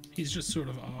 He's just sort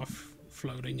of off,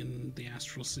 floating in the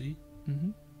astral sea.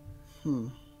 Mm-hmm.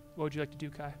 What would you like to do,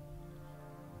 Kai?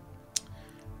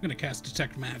 I'm going to cast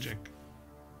Detect Magic.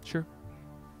 Sure.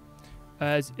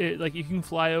 Like you can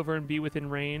fly over and be within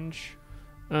range.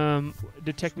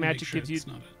 Detect Magic Make sure gives you... it's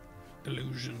not an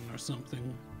illusion or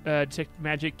something. Detect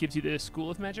Magic gives you the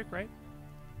School of Magic, right?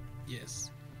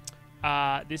 Yes.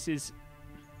 This is...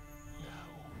 Oh,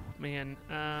 man.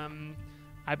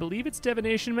 I believe it's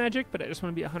Divination Magic, but I just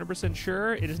want to be 100%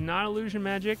 sure. It is not Illusion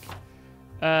Magic.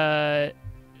 It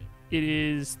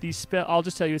is the spell... I'll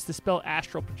just tell you, it's the spell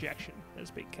Astral Projection that is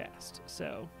being cast.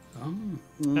 So...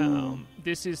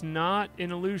 this is not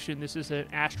an illusion. This is an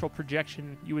astral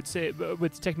projection. You would say,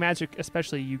 with Detect Magic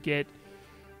especially, you get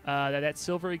that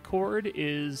silvery cord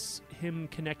is him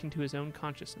connecting to his own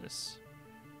consciousness.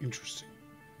 Interesting.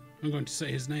 I'm going to say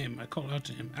his name. I call out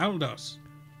to him, Aldous.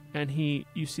 And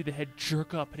you see the head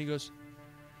jerk up, and he goes,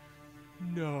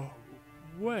 "No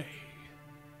way."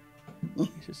 He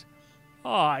says,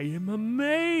 "I am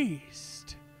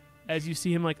amazed." As you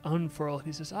see him like unfurl, and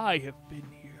he says, "I have been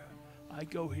here. I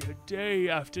go here day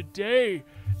after day."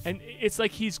 And it's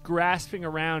like he's grasping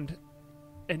around,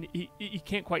 and he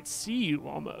can't quite see you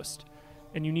almost.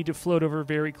 And you need to float over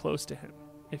very close to him,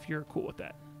 if you're cool with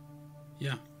that.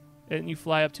 Yeah. And you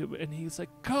fly up to him, and he's like,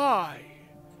 "Kai,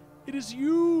 it is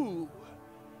you."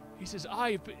 He says,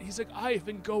 I have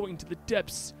been going to the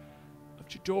depths of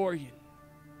Jadorian,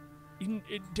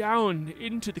 down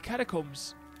into the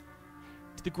catacombs,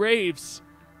 to the graves.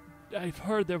 I've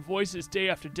heard their voices day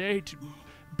after day to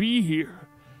be here.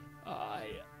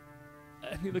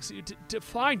 And he looks at you to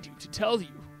find you, to tell you.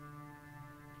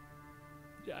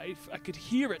 I could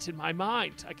hear it in my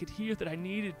mind. I could hear that I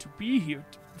needed to be here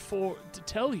to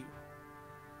tell you.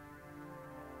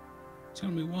 Tell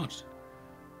me what?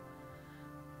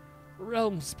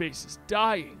 Realm space is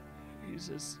dying. He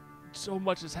says, so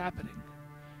much is happening.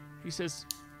 He says,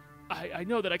 I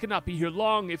know that I cannot be here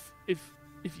long if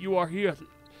you are here.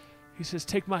 He says,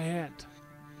 take my hand.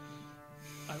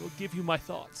 I will give you my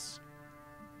thoughts.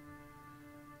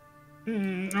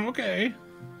 Okay.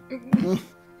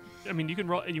 I mean, you can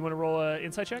roll. You want to roll an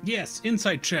insight check? Yes,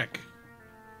 insight check.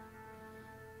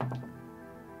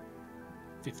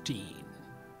 15.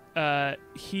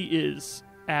 He is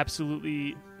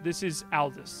absolutely. This is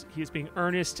Aldous. He is being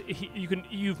earnest.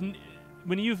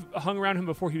 When you've hung around him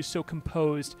before, he was so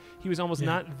composed. He was almost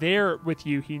not there with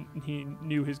you. He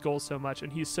knew his goals so much,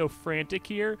 and he's so frantic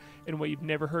here in a way you've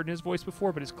never heard in his voice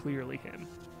before, but it's clearly him.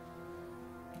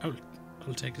 I'll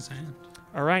take his hand.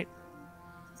 All right.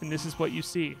 And this is what you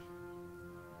see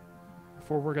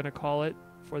before we're going to call it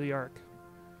for the Ark.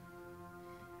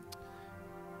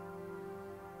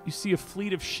 You see a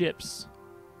fleet of ships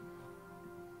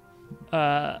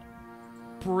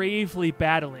bravely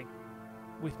battling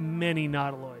with many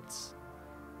nautiloids.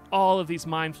 All of these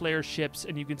Mind Flayer ships,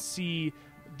 and you can see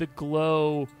the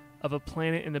glow of a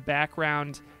planet in the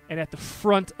background, and at the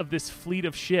front of this fleet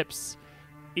of ships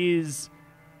is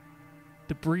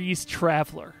the Breeze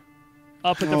Traveler,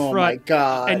 up at the Oh front. my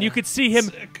God. And you could see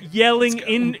him yelling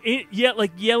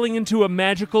yelling into a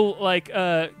magical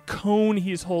cone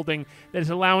he's holding that is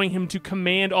allowing him to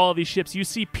command all of these ships. You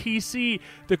see PC,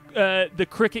 the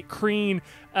cricket crane,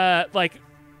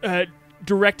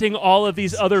 directing all of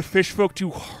these other fish folk to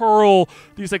hurl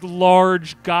these like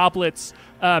large goblets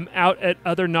out at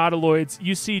other nautiloids.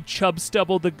 You see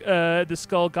Chubstubble, the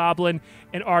skull goblin,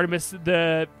 and Artemis,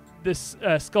 this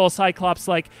skull cyclops,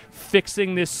 like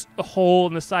fixing this hole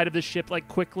in the side of the ship like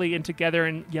quickly and together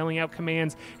and yelling out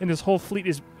commands. And this whole fleet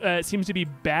is seems to be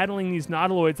battling these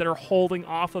nautiloids that are holding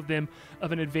off of them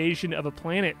of an invasion of a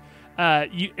planet.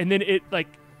 And then it like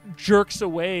jerks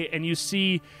away, and you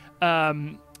see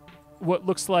what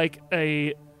looks like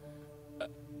an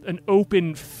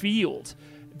open field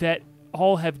that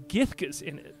all have Githkas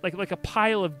in it, like a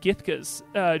pile of Githkas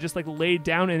just like laid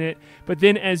down in it. But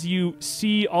then as you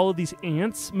see all of these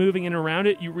ants moving in around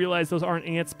it, you realize those aren't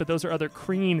ants, but those are other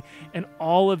Kreen, and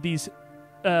all of these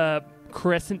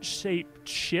crescent-shaped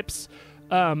ships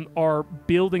are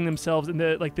building themselves, and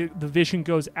the vision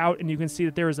goes out, and you can see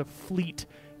that there is a fleet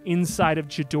inside of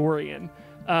Jadorian,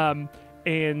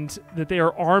 and that they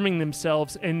are arming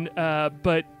themselves, and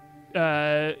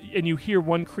you hear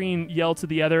one Kreen yell to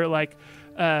the other, like,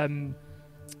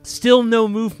 still no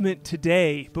movement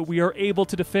today, but we are able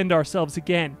to defend ourselves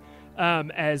again,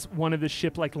 as one of the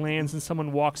ship like lands and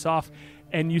someone walks off,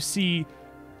 and you see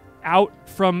out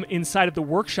from inside of the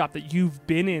workshop that you've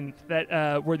been in,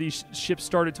 that where these ships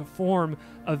started to form,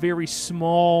 a very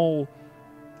small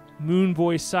Moon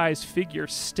Boy-sized figure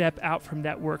step out from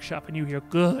that workshop, and you hear,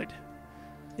 "Good,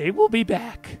 they will be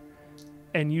back."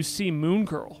 And you see Moon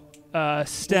Girl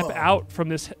step out from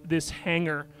this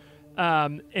hangar,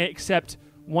 except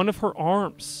one of her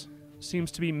arms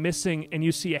seems to be missing, and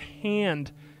you see a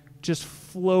hand just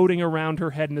floating around her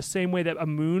head in the same way that a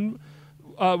moon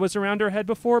was around her head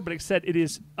before, but except it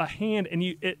is a hand, and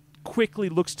it quickly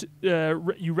looks to,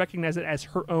 you recognize it as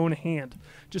her own hand,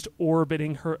 just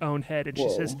orbiting her own head, and she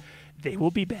says, "They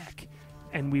will be back,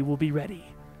 and we will be ready."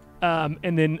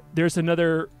 And then there's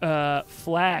another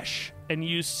flash, and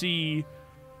you see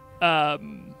the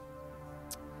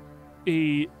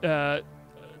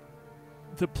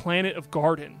planet of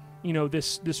Garden. You know,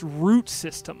 this root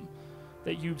system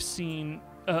that you've seen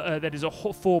that is a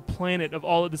whole full planet of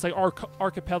all of this like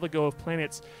archipelago of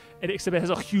planets, and except it has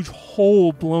a huge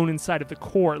hole blown inside of the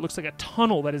core. It looks like a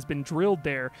tunnel that has been drilled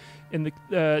there, and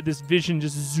this vision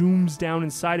just zooms down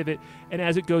inside of it, and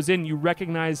as it goes in, you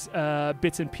recognize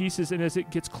bits and pieces, and as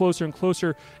it gets closer and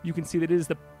closer, you can see that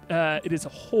it is a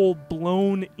hole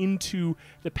blown into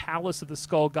the palace of the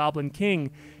Skull Goblin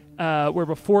King, where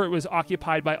before it was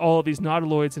occupied by all of these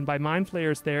nautiloids and by mind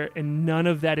flayers there, and none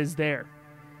of that is there.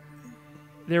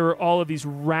 There are all of these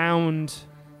round,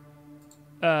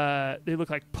 they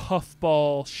look like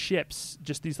puffball ships,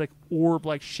 just these like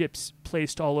orb-like ships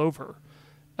placed all over.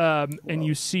 And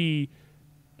you see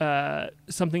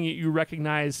something that you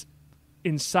recognize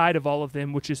inside of all of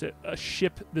them, which is a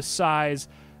ship the size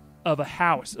of a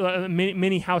house,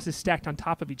 many houses stacked on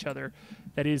top of each other.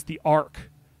 That is the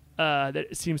Ark, that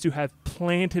seems to have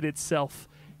planted itself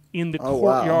in the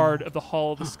courtyard of the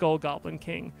Hall of the Skull Goblin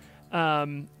King.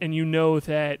 And you know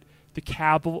that the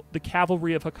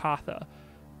cavalry of Hakatha,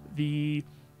 the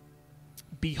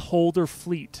Beholder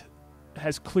fleet,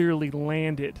 has clearly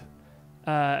landed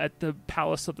at the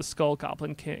Palace of the Skull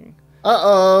Goblin King.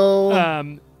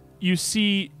 You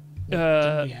see...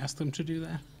 Did we ask them to do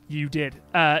that? You did.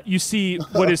 You see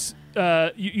what is...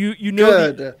 you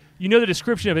know the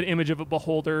description of an image of a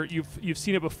beholder. You've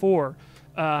seen it before,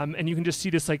 and you can just see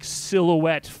this like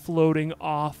silhouette floating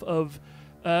off of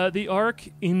the Ark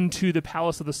into the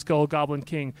Palace of the Skull Goblin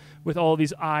King with all of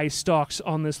these eye stalks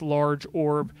on this large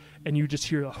orb, and you just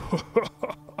hear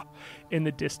in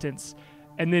the distance.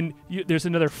 And then there's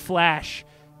another flash,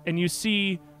 and you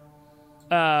see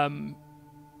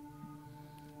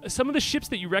some of the ships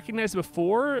that you recognized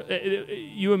before.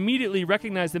 You immediately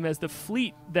recognize them as the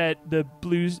fleet that the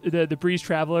Breeze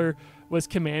Traveler was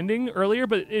commanding earlier,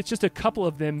 but it's just a couple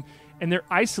of them, and they're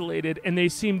isolated, and they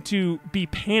seem to be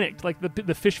panicked. Like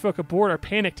the fish folk aboard are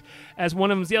panicked as one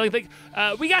of them's yelling, like,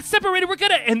 "We got separated, we're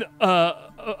gonna..." And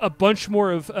a bunch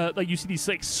more of, like, you see these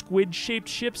like squid-shaped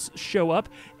ships show up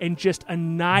and just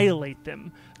annihilate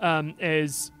them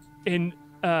as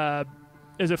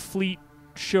a fleet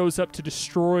shows up to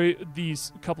destroy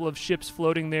these couple of ships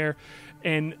floating there.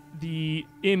 And the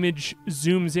image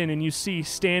zooms in, and you see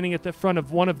standing at the front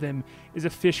of one of them is a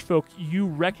fish folk you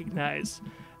recognize,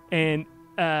 and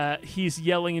he's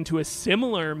yelling into a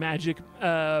similar magic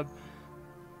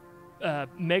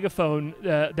megaphone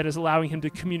that is allowing him to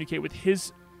communicate with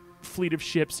his fleet of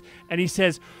ships, and he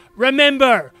says,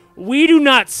 "Remember, we do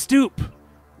not stoop.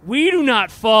 We do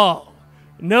not fall.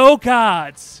 No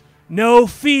gods, no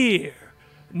fear,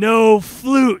 no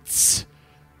flutes."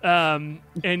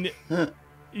 And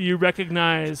you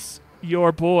recognize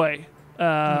your boy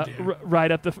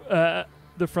right up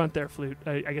the front there, Flute.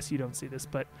 I guess you don't see this,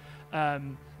 but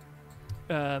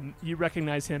you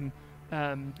recognize him.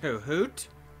 Who, Hoot?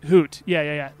 Hoot,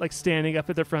 yeah, like standing up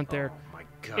at the front there. Oh my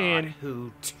god, And,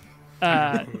 Hoot.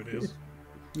 Who it is?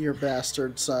 Your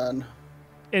bastard son.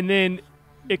 And then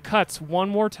it cuts one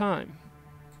more time,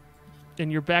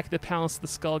 and you're back at the Palace of the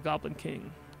Skull Goblin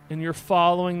King, and you're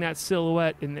following that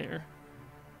silhouette in there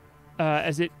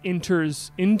as it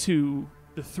enters into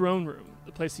the throne room,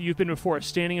 the place that you've been before,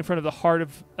 standing in front of the heart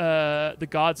of the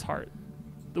God's Heart,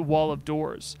 the wall of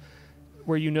doors,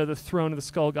 where you know the throne of the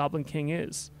Skull Goblin King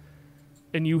is.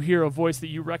 And you hear a voice that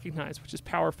you recognize, which is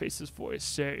Powerface's voice,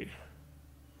 say,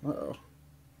 Uh-oh.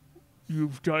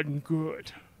 "You've done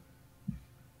good."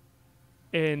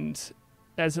 And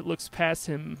as it looks past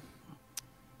him,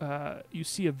 you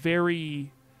see a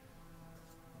very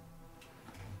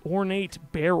ornate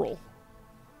barrel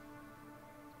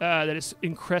that is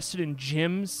encrusted in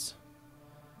gems,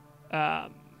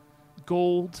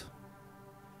 gold,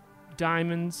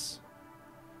 diamonds,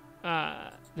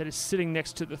 that is sitting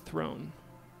next to the throne.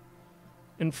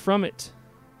 And from it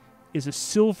is a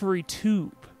silvery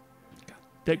tube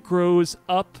that grows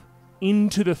up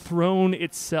into the throne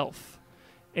itself.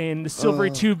 And the silvery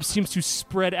tube seems to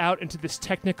spread out into this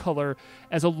technicolor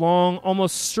as a long,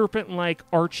 almost serpent-like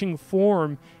arching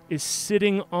form is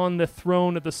sitting on the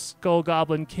throne of the Skull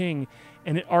Goblin King.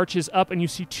 And it arches up, and you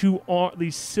see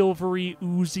these silvery,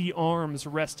 oozy arms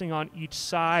resting on each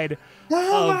side of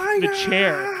the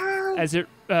chair as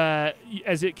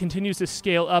it continues to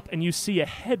scale up, and you see a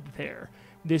head there.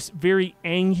 This very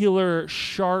angular,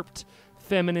 sharp,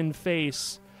 feminine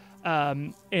face.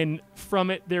 And from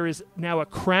it, there is now a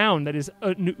crown that is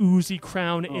an oozy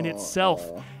crown in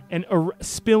itself. And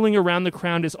spilling around the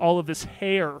crown is all of this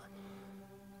hair.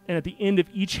 And at the end of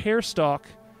each hair stalk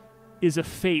is a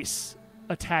face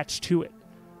attached to it.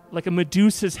 Like a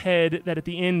Medusa's head that at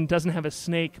the end doesn't have a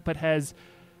snake, but has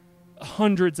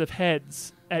hundreds of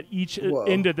heads at each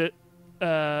end of the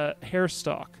hair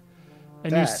stalk.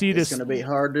 And you see this. It's going to be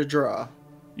hard to draw.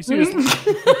 You see this.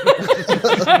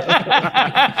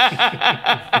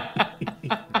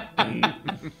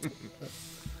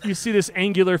 You see this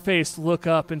angular face look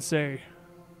up and say,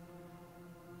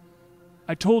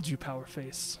 "I told you, Power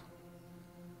Face.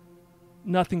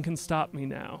 Nothing can stop me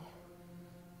now.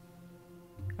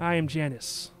 I am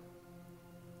Janus,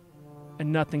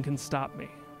 and nothing can stop me."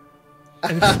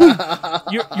 And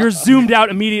you're zoomed out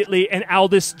immediately, and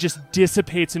Aldous just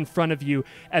dissipates in front of you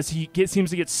as he seems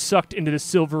to get sucked into the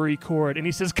silvery cord, and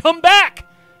he says, "Come back!"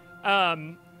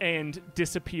 And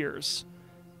disappears.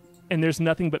 And there's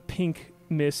nothing but pink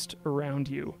mist around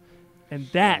you. And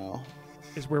that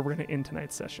is where we're going to end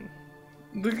tonight's session.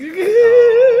 Holy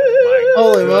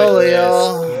moly,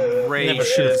 y'all. Never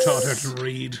should have taught her to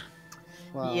read.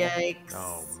 Wow. Yikes.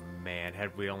 Oh man,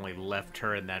 had we only left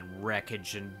her in that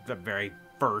wreckage in the very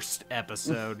first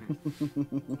episode.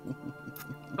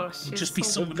 Just be The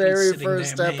somebody very sitting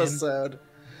first there, man. episode.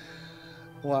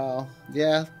 Wow.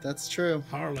 Yeah, that's true.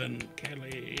 Harlan,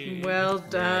 Kelly. Well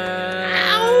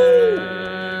done.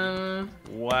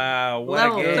 Wow, what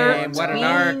Level a game, 13, what an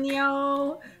arc.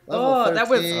 y'all. Level That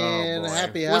was 13, boy.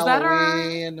 Happy Was that our-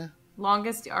 Halloween.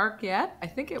 longest arc yet. I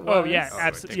think it was. Oh, yeah, Oh,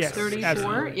 absolutely. Yes, 34?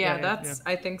 absolutely. Yeah, that's,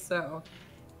 I think so.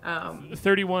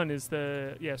 31 is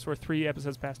the, so we're 3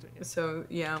 episodes past it. So,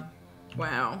 yeah.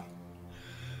 Wow.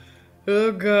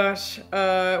 Oh, gosh.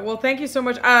 Well, thank you so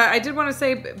much. I did want to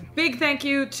say big thank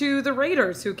you to the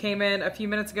Raiders who came in a few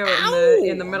minutes ago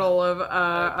in the middle of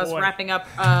us boy. wrapping up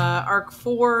Arc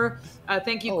 4.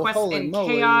 Thank you, Quest holy and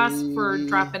moly. Chaos, for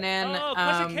dropping in. Oh,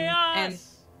 Quest and Chaos! And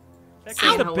That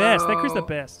crew's the Hello. best. That crew's the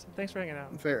best. Thanks for hanging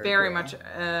out. very cool. much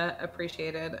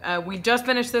appreciated. We just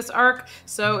finished this arc,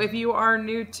 so if you are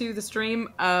new to the stream,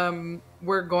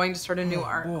 we're going to start a new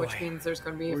arc, which means there's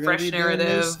going to be a We're fresh gonna be doing new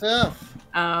narrative. stuff.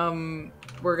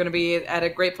 We're going to be at a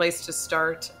great place to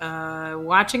start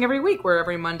watching every week. We're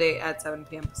every Monday at 7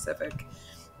 p.m. Pacific.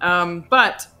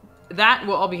 But that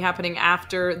will all be happening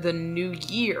after the new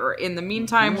year. In the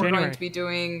meantime, we're January. going to be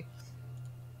doing...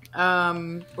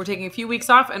 we're taking a few weeks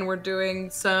off, and we're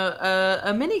doing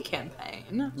a mini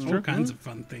campaign All kinds of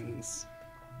fun things.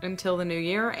 until the new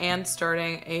year, and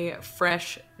starting a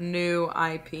fresh new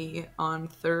IP on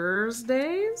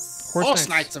Thursdays. Horse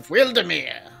Knights of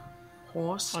Wildemere.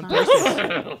 Horse On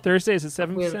Night. Thursdays at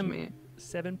 7 Weird p.m. to me.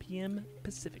 7 p.m.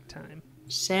 Pacific time.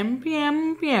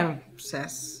 Champions.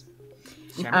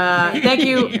 Thank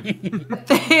you.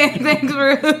 thanks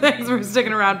for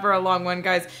sticking around for a long one,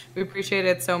 guys. We appreciate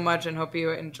it so much and hope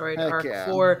you enjoyed Heck Arc yeah.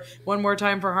 4. One more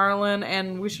time for Harlan,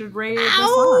 and we should rate this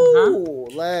on,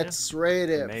 huh? Let's rate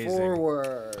it Amazing.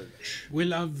 forward. We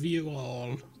love you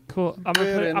all. Cool. I'm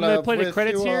Good in gonna love play the with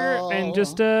credits you here all. and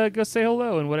just go say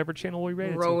hello in whatever channel we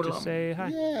rated. So Roll just 'em. say hi.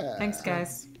 Yeah. Thanks,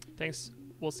 guys. Thanks.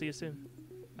 We'll see you soon.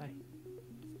 Bye.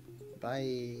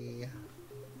 Bye.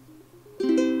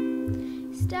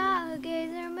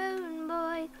 Stargazer, moon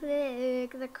boy,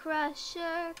 click the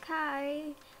crusher,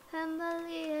 kite,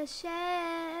 Humblia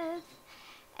chef,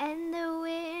 and the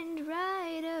wind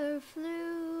rider,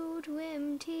 flute,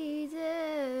 whim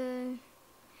teaser.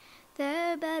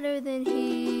 They're better than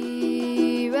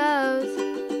heroes.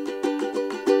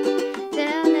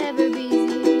 They'll never be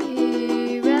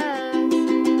zeros.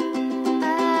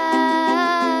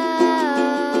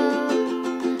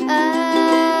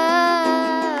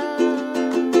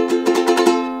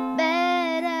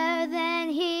 Better than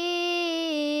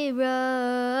heroes.